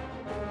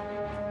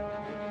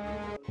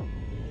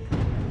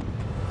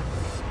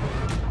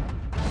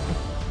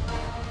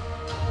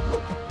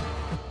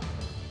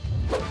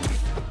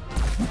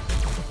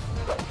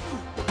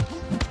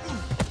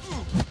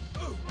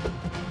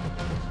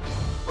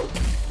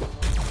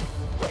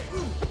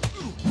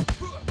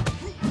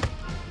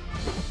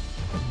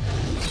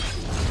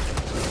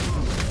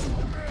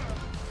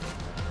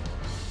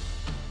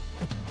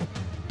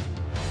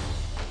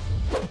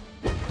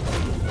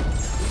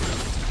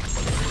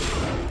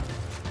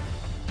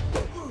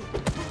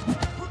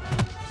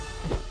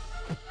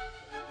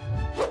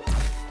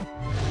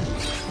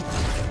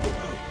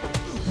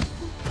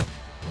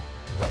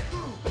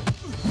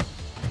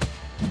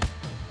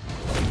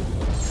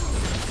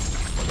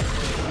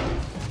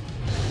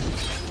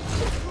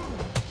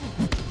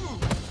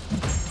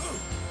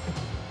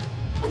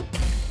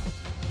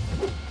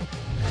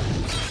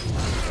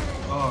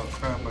 Oh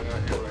crap, I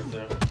got hit right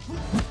there.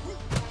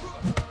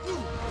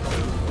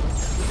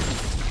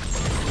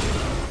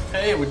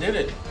 Hey, we did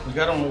it. We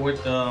got him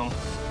with Aaron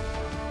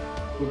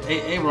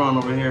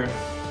over here.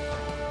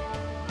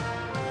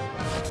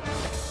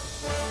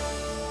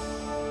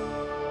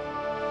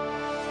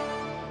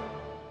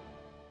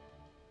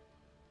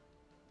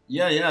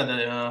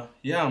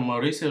 Yeah,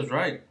 Mauricio's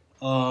right.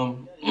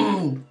 Um,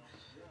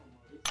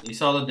 he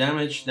saw the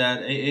damage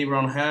that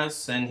Aaron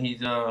has, and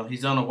he's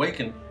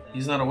unawakened.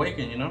 He's not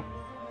awakened, you know.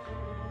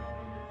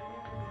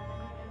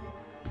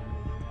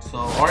 So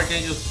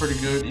Archangel's pretty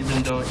good,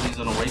 even though he's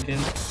unawakened.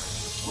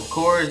 Of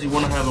course, you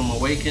want to have him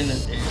awakened.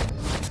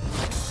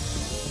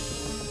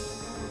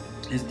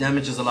 His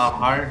damage is a lot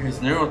higher. His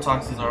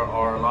neurotoxins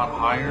are a lot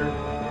higher.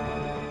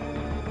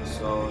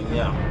 So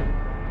yeah.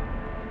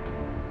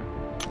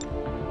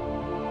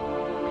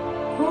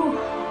 Whew.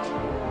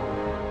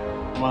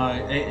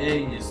 My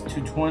AA is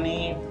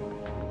 220.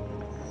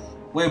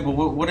 Wait, but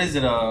what is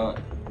it? No.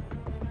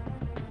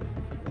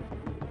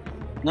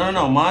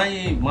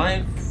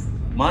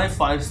 My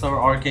 5-star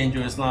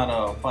Archangel is not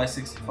a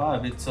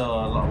 565. It's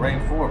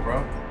rank 4,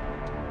 bro.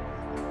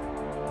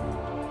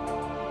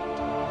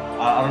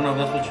 I don't know if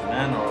that's what you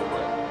meant or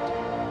what.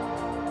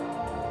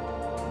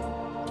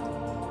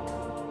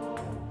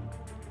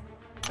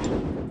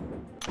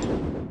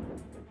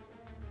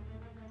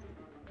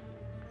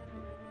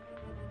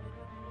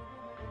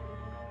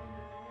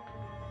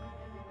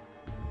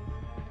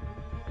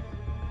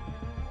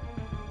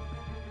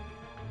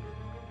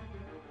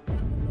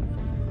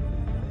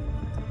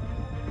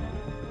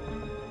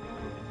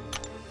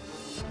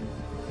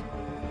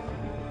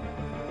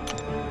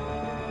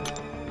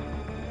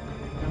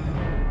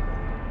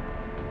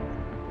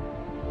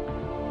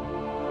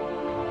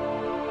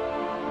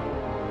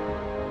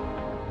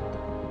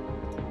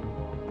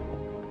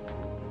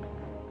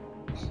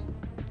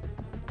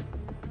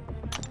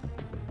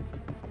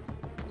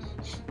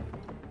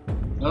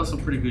 That was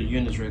some pretty good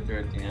units right there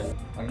at the end.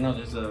 I don't know,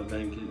 there's a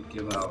event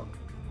give out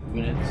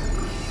units.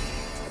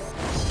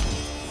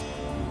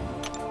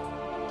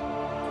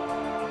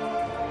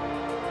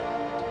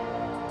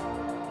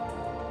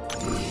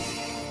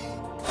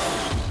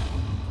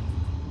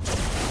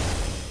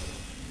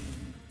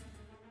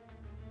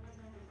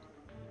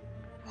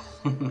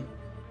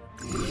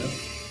 Yeah.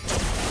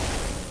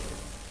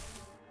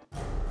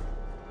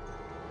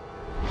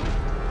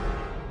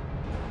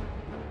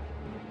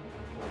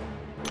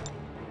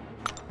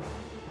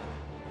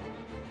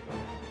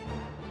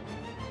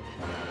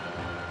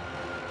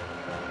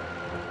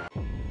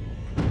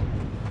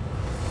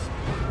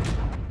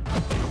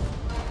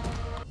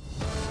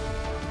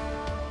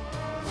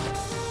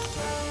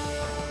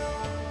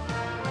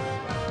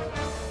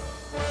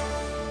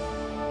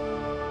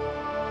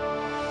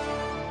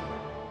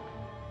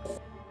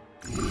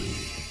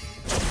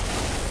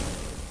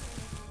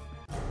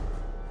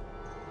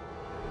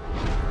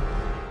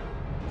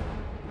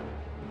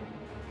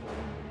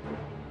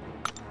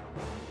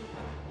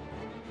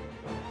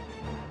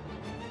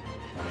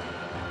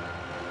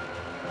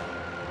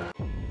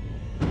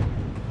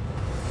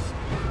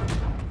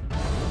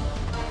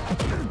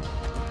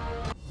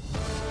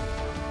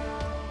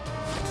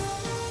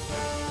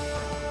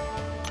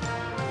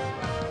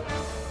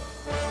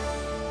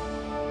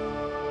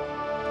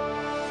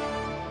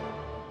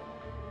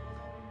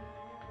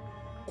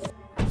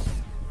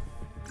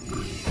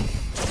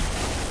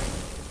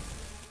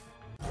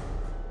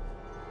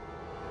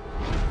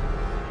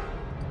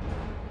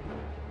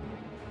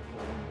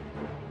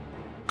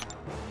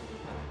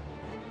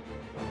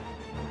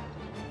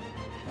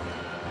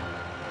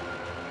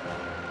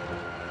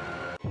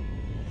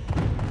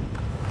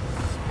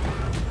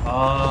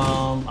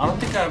 I don't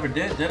think I ever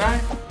did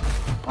I?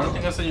 I don't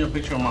think I sent you a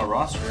picture of my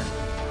roster.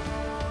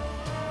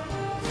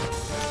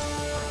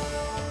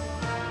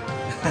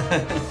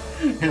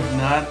 If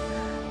not,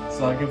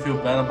 so I can feel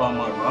bad about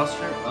my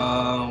roster.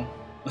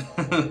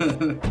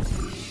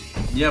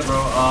 Yeah,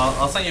 bro.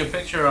 I'll send you a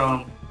picture.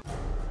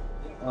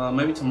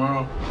 Maybe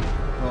tomorrow,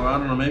 or I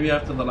don't know. Maybe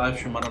after the live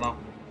stream. I don't know.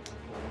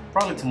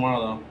 Probably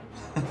tomorrow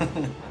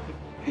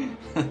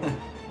though.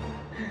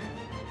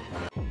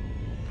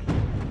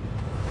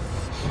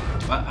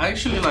 I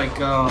actually like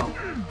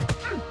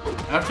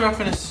after I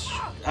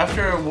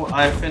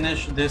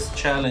finish this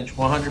challenge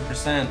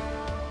 100%,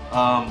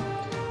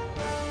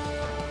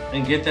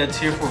 and get that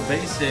tier 4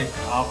 basic,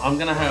 I'm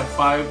gonna have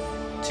 5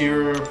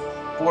 tier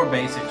 4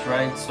 basics,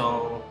 right?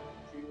 So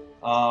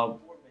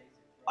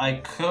I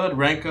could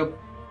rank up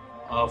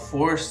a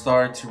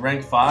 4-star to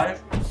rank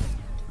 5.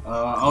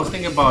 I was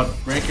thinking about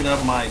ranking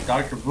up my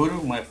Dr.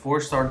 Voodoo, my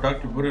 4-star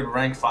Dr. Voodoo to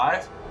rank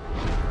 5,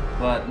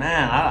 but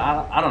man,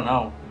 I don't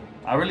know.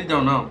 I really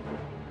don't know.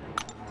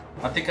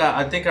 I think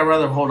I'd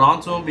rather hold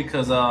on to him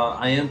because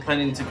I am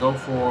planning to go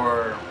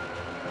for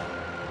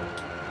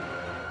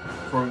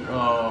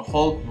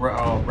Hulk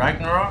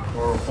Ragnarok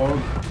or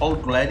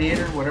Hulk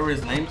Gladiator, whatever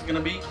his name's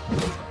gonna be,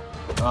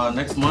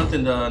 next month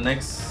in the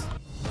next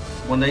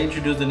when they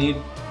introduce the new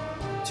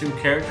 2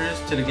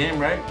 characters to the game,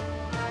 right?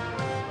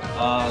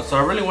 So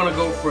I really want to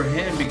go for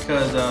him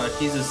because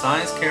he's a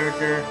science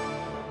character,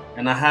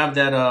 and I have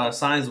that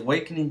Science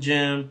Awakening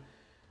gem.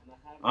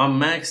 I'm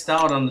maxed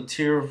out on the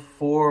tier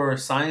 4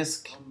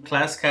 science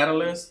class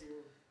catalyst,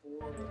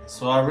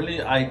 so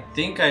I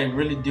think I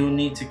really do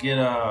need to get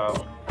a.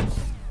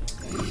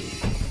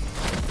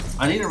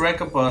 I need to rank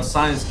up a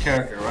science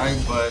character, right?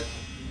 But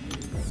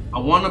I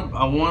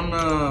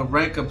wanna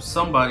rank up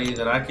somebody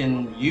that I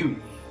can use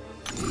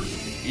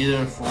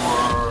either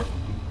for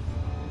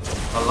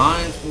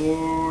Alliance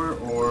War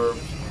or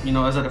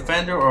as a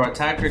defender or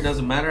attacker. It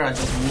doesn't matter. I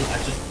just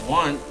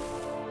want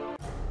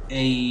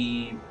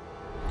a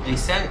a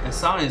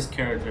science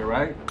character,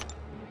 right?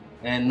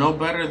 And no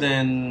better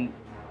than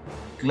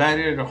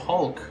Gladiator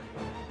Hulk.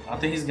 I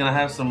think he's gonna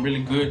have some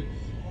really good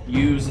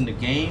use in the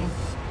game.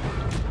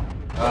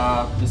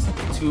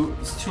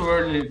 It's too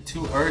early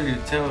to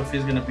tell if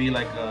he's gonna be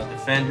like a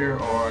defender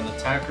or an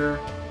attacker.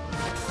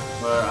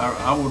 But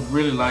I would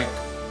really like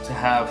to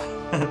have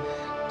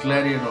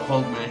Gladiator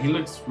Hulk, man. He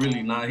looks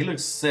really nice. He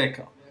looks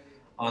sick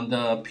on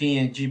the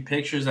PNG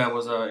pictures that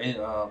was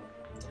that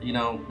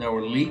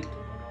were leaked.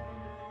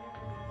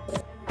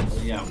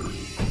 But yeah.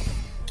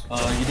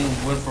 You didn't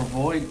vote for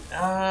Void.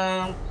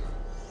 I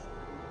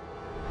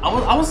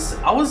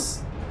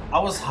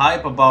was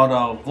hype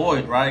about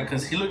Void, right?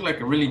 Because he looked like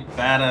a really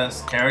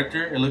badass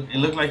character. It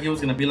looked like he was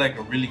gonna be like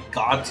a really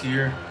god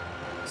tier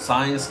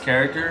science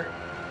character.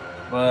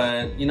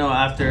 But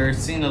after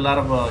seeing a lot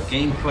of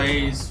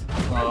gameplays,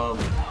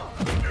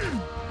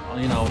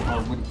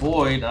 with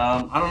Void, I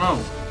don't know.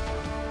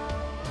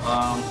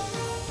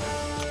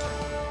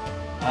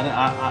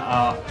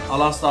 I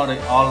lost all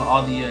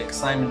the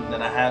excitement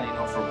that I had,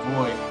 for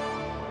Void.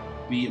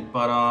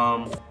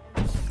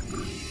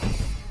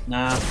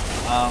 Nah.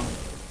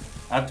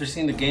 After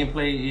seeing the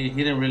gameplay, he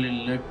didn't really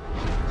look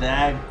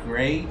that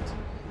great.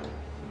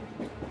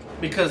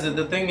 Because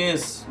the thing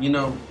is,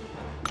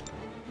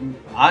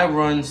 I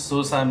run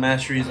Suicide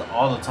Masteries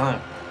all the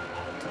time,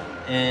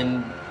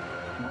 and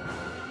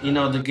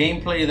the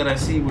gameplay that I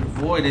see with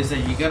Void is that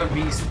you gotta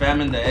be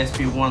spamming the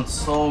SP1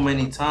 so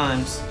many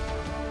times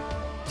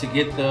to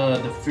get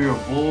the Fear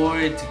of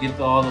Void, to get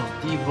all those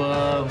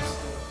debuffs,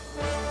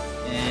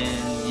 and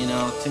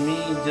to me,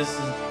 just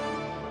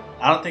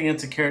I don't think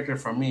it's a character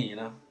for me,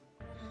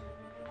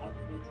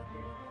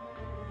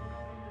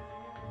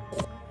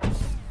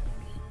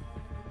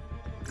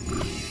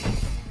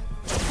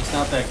 He's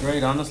not that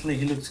great, honestly.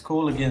 He looks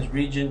cool against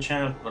Region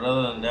champs, but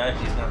other than that,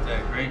 he's not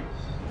that great.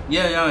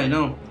 Yeah, I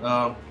know.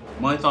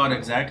 My thought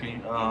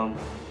exactly.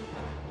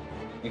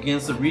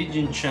 Against the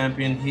Region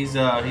champion, he's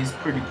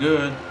pretty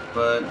good,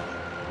 but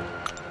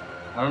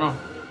I don't know.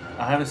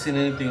 I haven't seen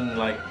anything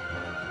like.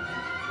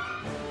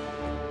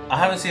 I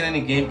haven't seen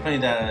any gameplay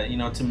that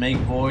to make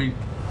Void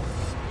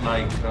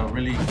like a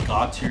really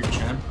god tier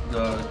champion.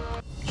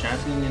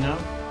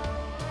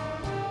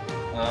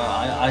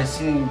 I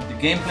seen the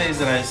gameplays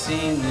that I've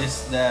seen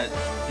is that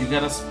you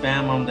gotta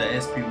spam on the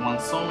SP1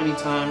 so many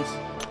times,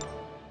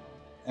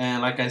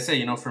 and like I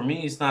said, for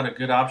me it's not a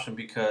good option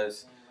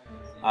because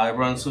I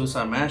run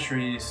Suicide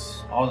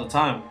Masteries all the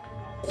time,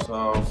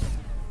 so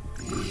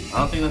I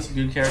don't think that's a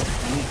good character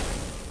for me.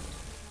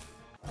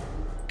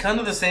 Kind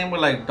of the same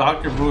with like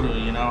Dr.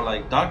 Voodoo,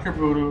 like Dr.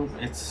 Voodoo,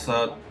 it's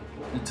a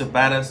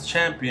badass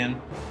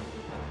champion,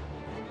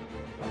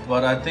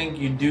 but I think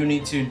you do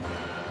need to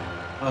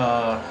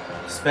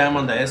spam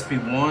on the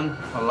SP1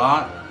 a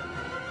lot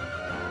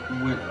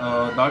with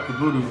Dr.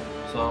 Voodoo,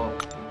 so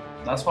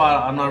that's why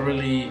I'm not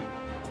really.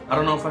 I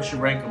don't know if I should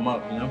rank him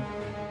up.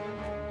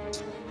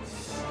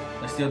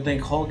 I still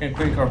think Hulk and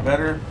Quick are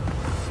better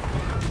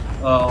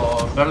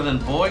than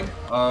Void.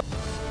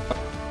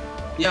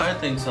 Yeah, I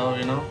think so.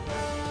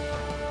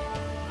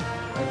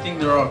 I think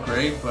they're all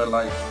great, but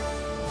like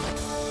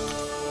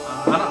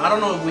I don't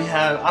know if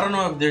I don't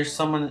know if there's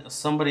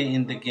somebody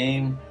in the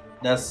game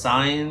that's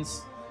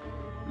science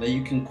that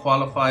you can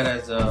qualify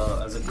as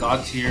a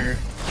god tier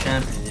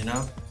champion,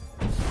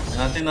 and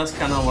I think that's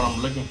kind of what I'm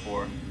looking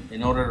for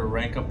in order to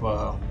rank up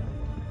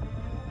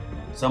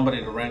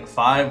somebody to rank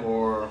 5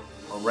 or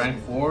rank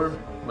 4,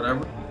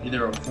 whatever,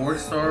 either a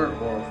 4-star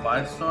or a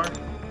 5-star.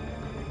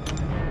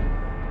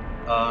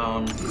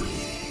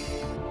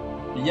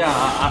 Yeah,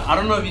 I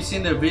don't know if you've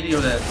seen the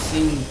video that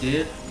Sing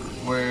did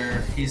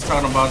where he's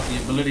talking about the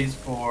abilities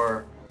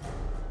for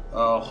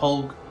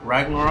Hulk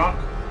Ragnarok.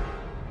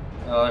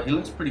 He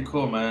looks pretty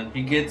cool, man.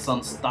 He gets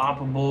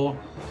unstoppable.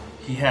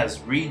 He has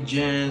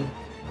regen.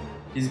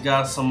 He's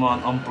got some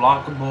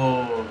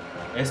unblockable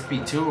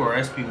SP2 or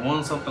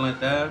SP1, something like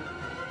that.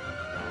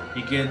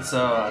 He gets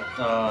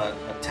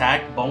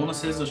attack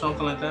bonuses or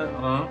something like that.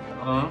 I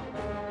don't know.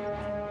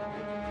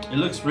 It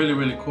looks really,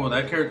 really cool.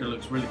 That character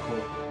looks really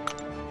cool.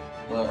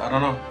 But I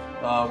don't know.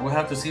 We'll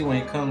have to see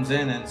when he comes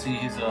in and see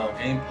his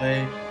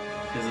gameplay,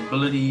 his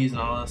abilities,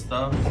 and all that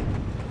stuff.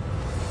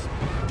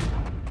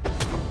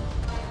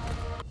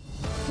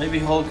 Maybe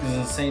Hulk is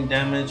insane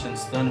damage and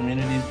stun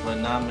immunities, but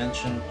not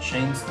mention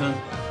chain stun.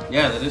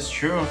 Yeah, that is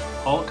true.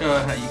 Hulk,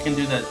 you can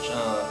do that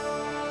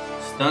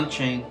stun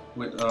chain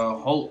with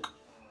Hulk.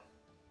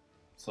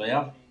 So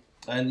yeah,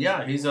 and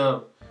yeah, he's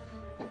a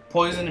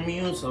poison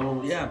immune.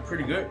 So yeah,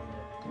 pretty good.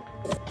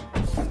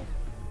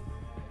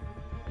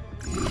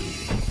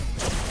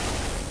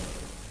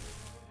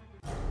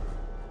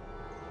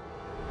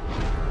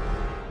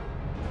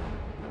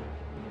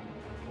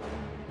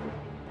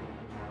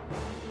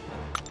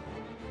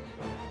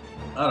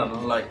 I don't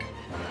know, like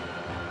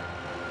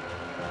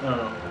I don't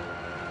know.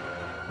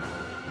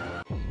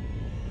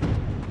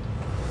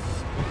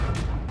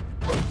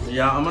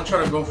 Yeah, I'm gonna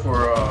try to go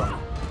for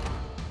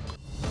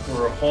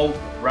Hulk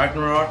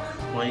Ragnarok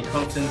when he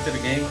comes into the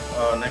game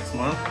next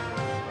month.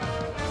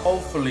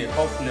 Hopefully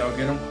I'll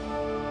get him.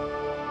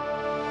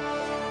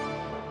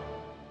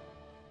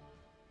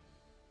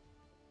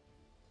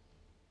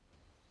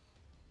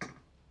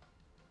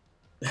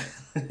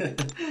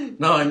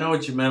 No, I know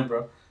what you meant,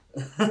 bro.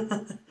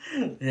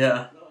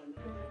 Yeah.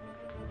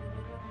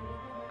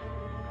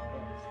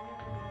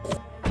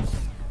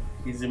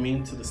 He's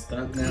immune to the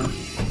stunt now.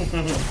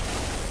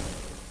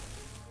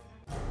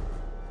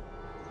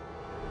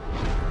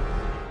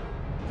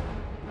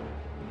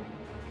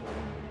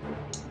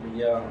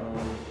 Yeah,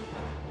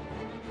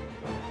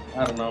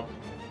 I don't know.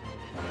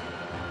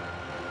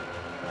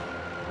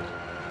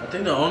 I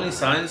think the only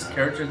science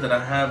characters that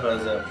I have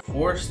as a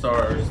 4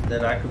 stars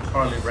that I could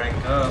probably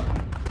rank up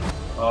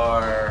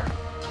are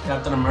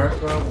Captain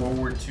America, World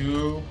War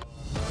II,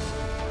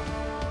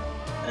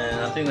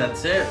 and I think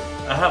that's it.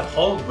 I have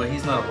Hulk, but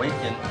he's not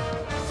awakened,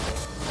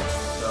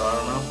 so I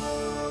don't know.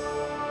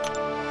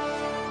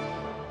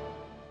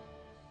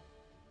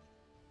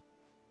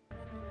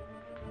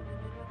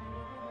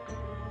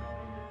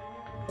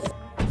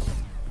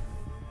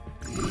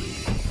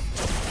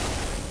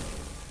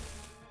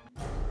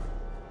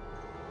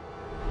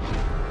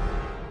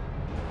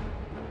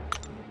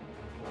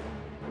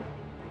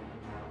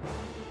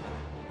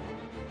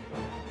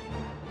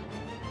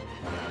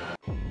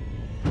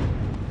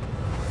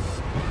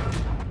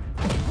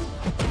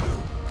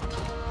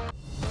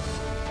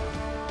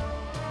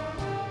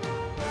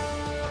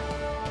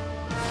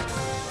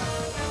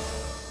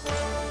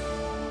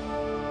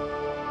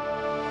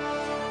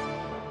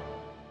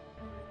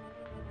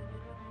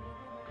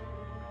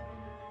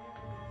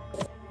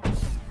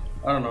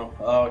 I don't know.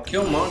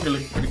 Killmonger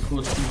looks pretty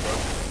cool too, bro.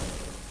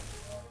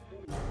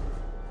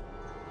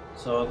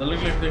 So they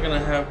look like they're gonna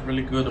have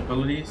really good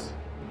abilities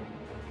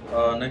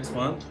next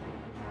month.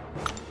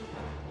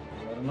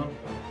 I don't know.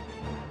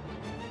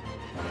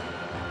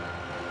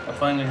 I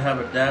finally have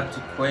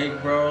adapted to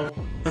Quake, bro.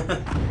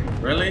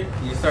 Really?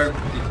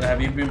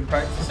 Have you been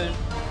practicing?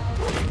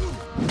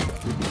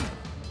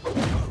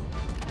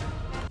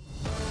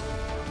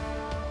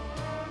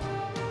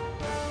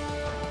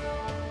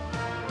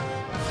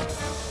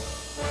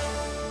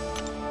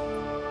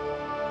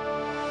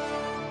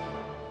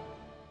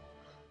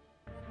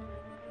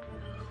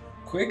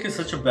 Quake is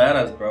such a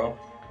badass, bro.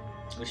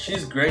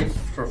 She's great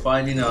for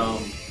fighting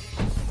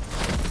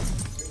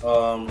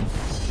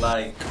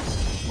like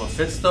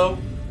Mephisto.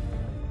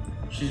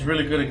 She's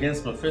really good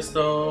against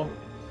Mephisto,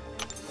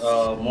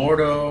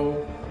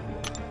 Mordo,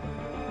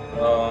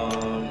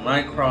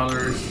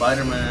 Nightcrawler,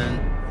 Spider-Man,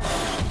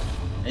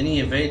 any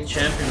evade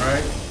champion,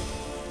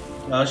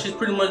 right? She's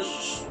pretty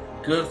much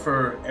good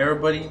for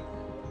everybody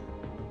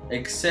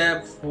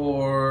except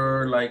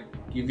for like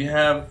if you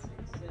have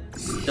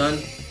stun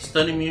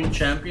immune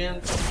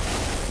champions.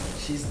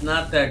 She's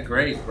not that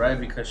great, right?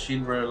 Because she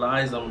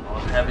relies on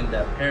having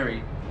that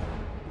parry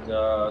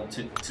to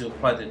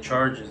apply the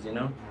charges, you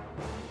know?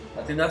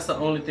 I think that's the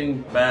only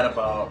thing bad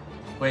about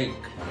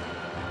Quake.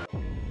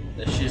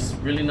 That she's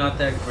really not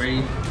that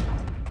great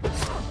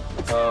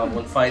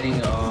when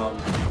fighting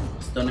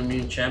stun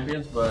immune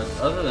champions, but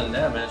other than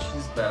that, man,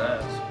 she's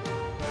badass.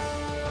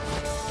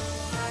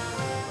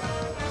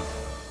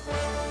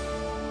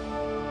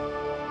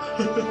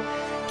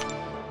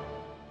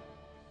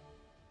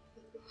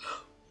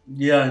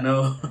 Yeah, I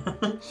know.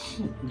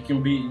 you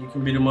can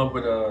beat him up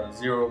with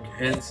 0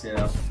 hits.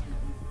 Yeah,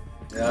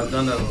 yeah, I've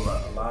done that a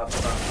lot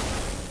of times.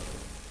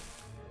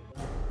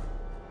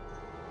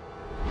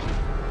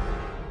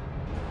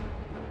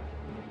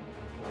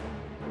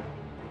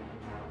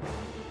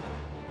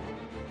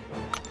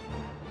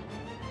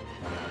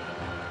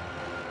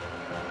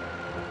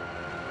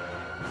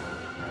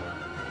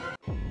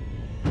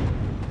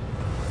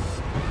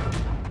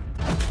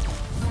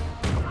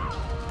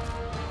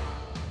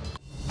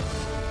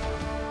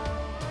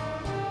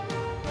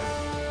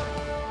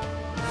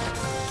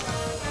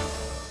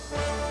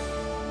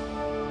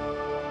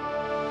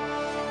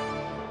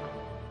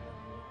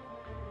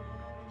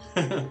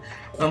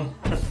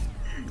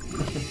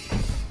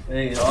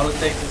 Hey, all it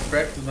takes is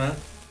practice, man.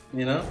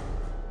 You know?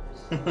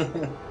 It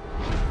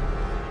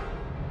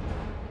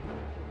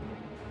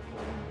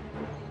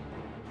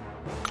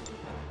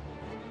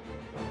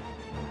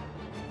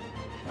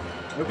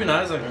would be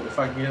nice if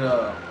I could get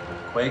a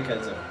Quake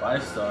as a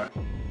 5-star.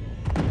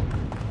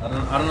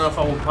 I don't know if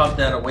I would pop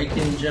that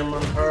Awakening gem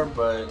on her,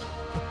 but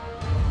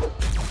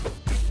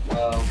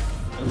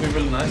it would be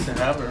really nice to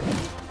have her.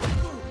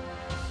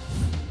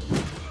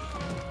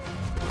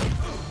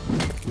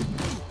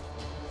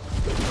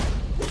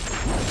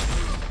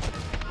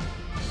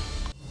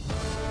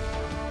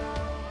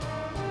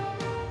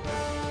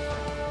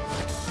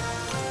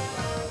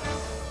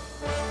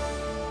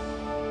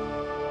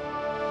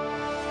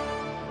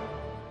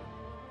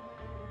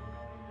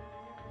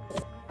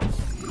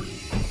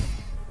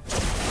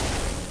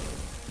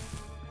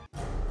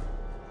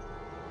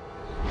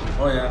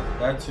 Oh yeah,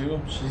 That too.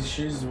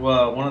 She's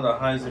one of the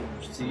highest in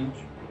prestige.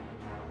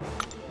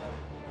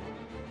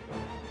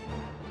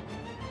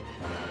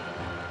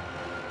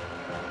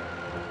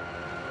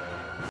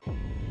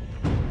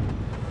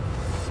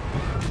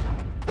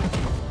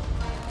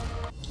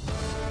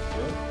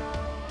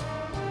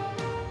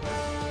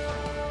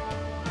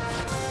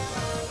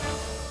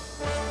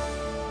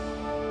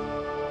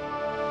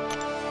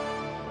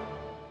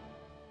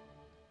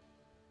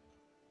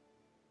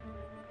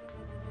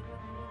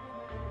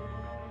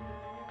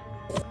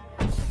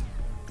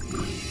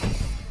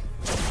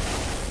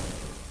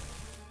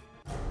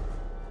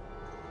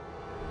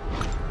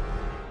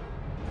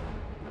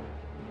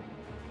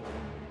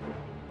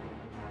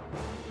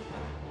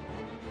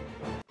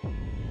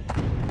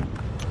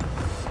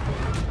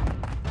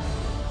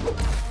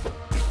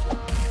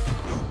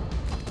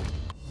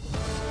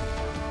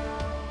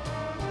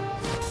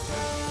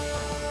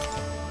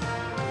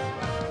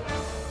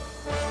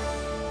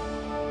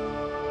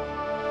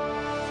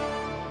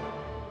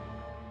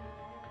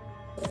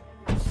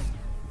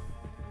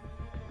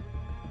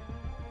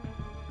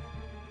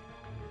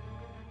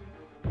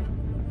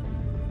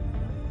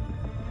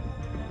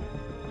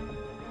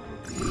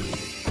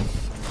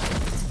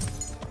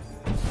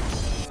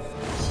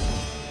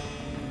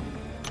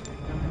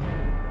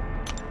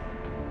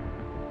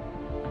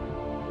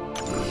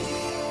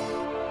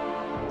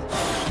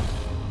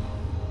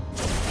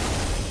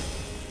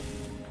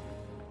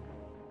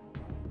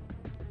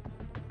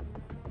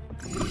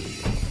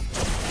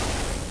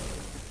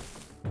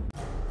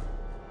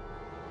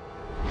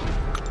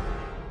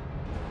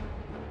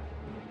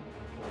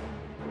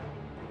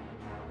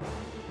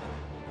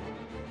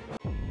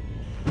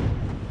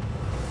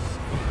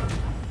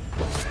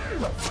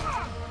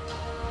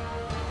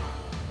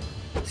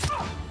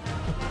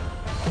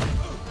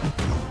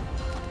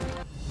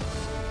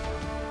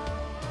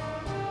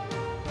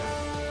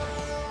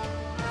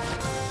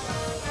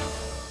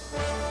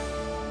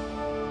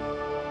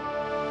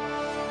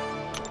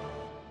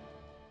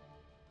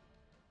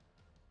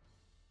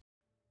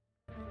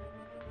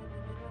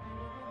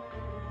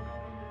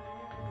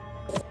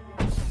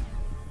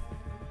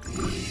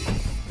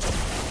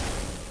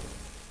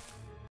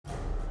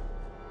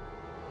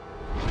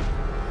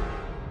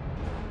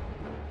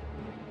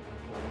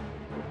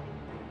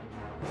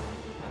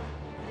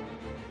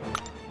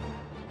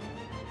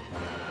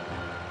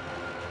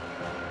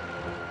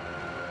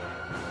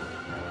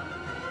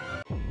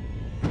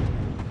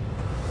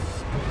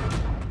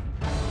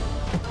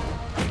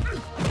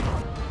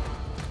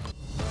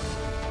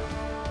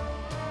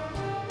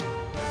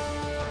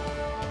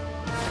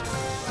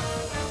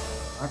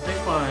 I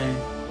think my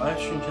live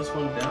stream just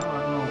went down.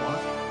 I don't know why.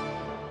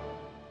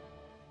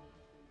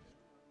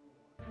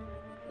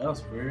 That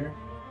was weird.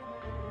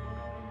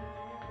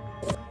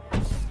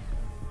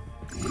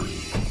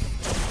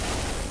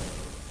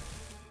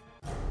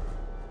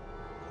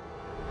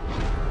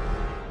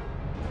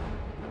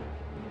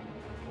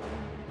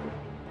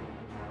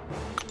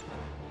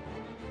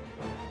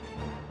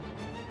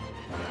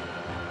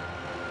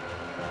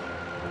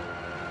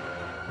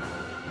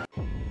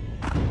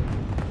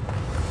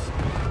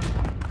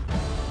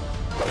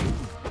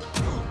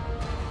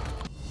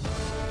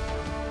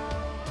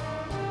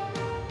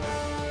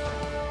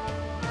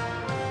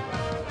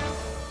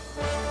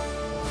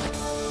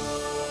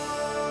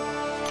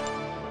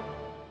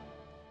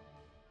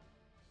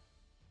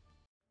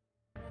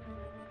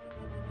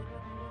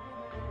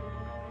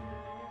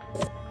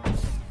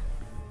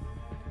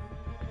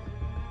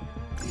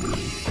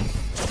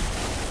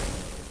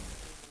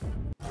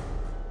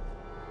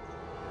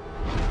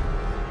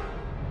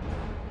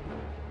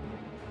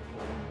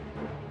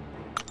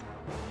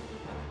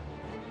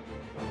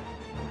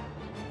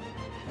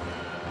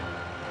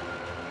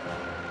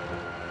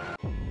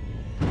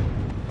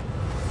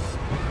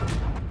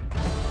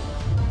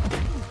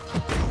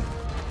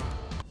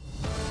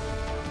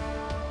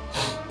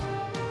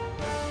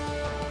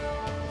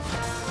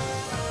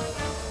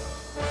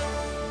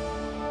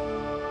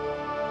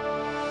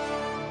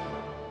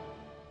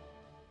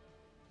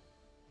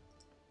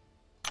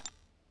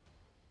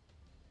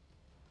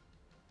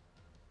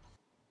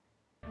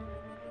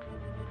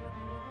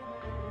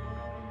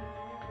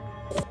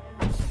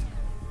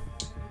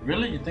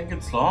 Really? You think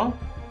it's long?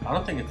 I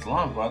don't think it's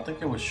long, but I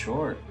think it was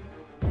short.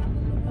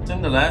 I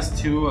think the last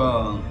two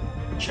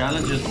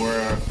challenges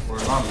were a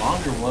lot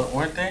longer,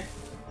 weren't they?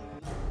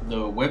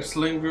 The Web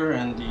Slinger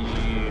and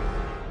the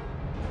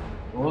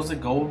what was it,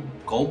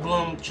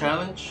 Goldblum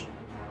challenge?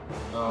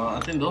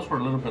 I think those were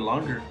a little bit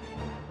longer.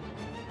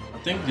 I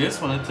think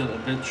this one is a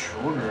bit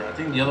shorter. I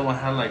think the other one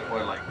had like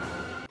what, like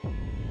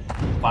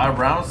 5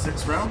 rounds,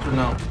 6 rounds, or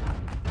no?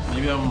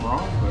 Maybe I'm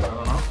wrong, but I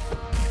don't know.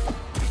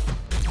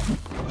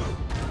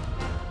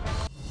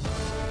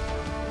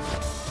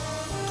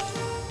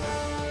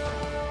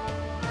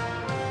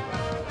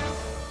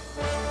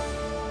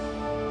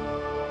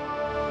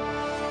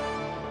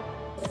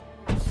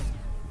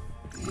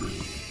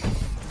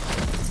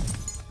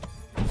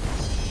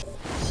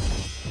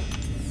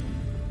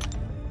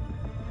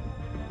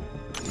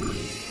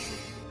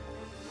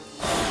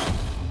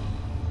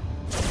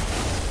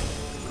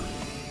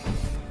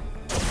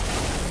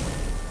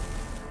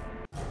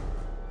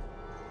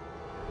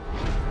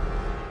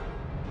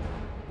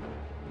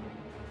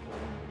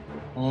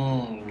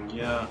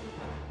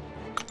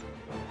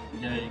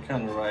 Yeah, you're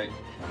kind of right.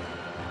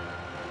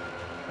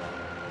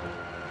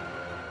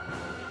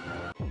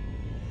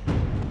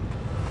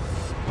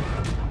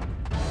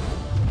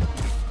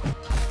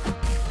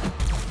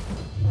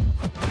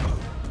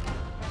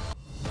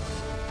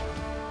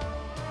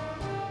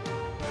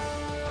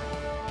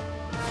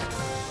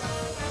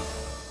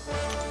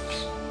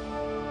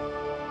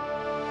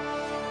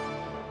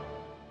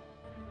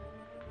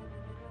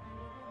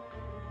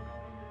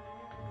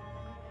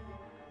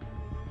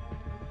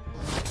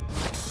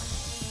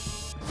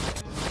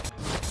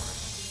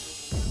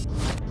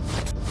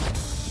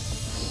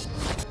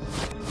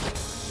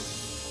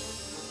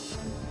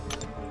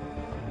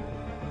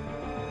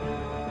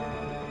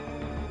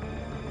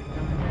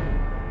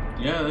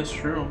 Yeah, that's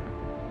true.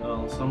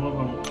 Some of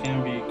them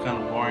can be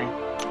kind of boring.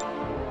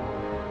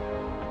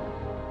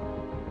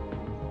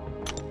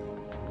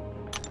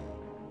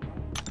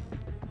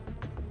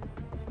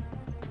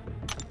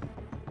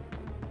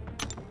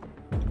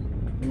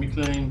 Let me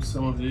claim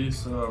some of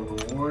these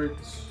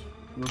rewards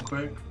real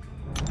quick.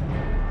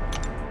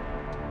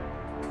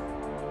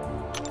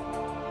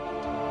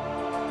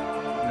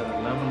 Got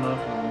a level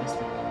up on this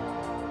thing.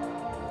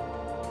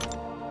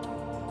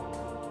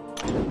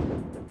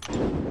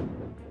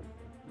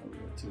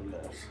 To the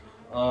left.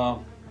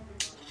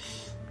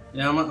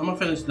 Yeah, I'm gonna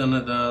finish the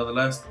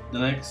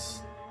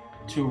next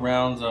 2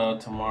 rounds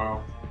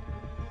tomorrow.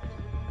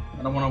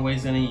 I don't want to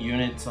waste any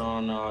units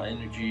on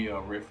energy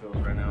refills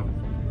right now.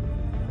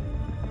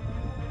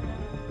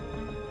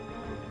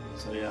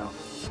 So yeah.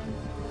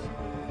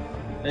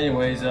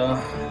 Anyways,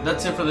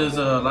 that's it for this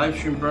live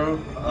stream, bro.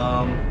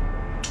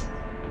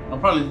 I'll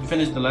probably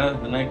finish the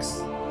next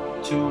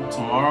 2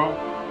 tomorrow.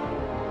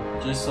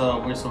 Just so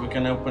we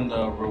can open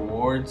the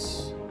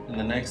rewards in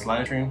the next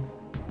live stream.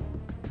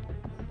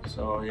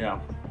 So yeah.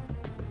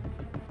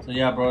 So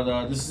yeah, bro.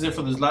 This is it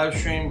for this live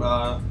stream.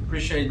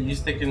 Appreciate you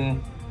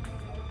sticking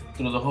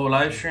through the whole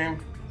live stream.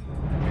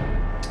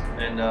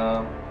 And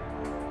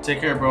take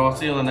care, bro. I'll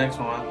see you on the next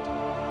one.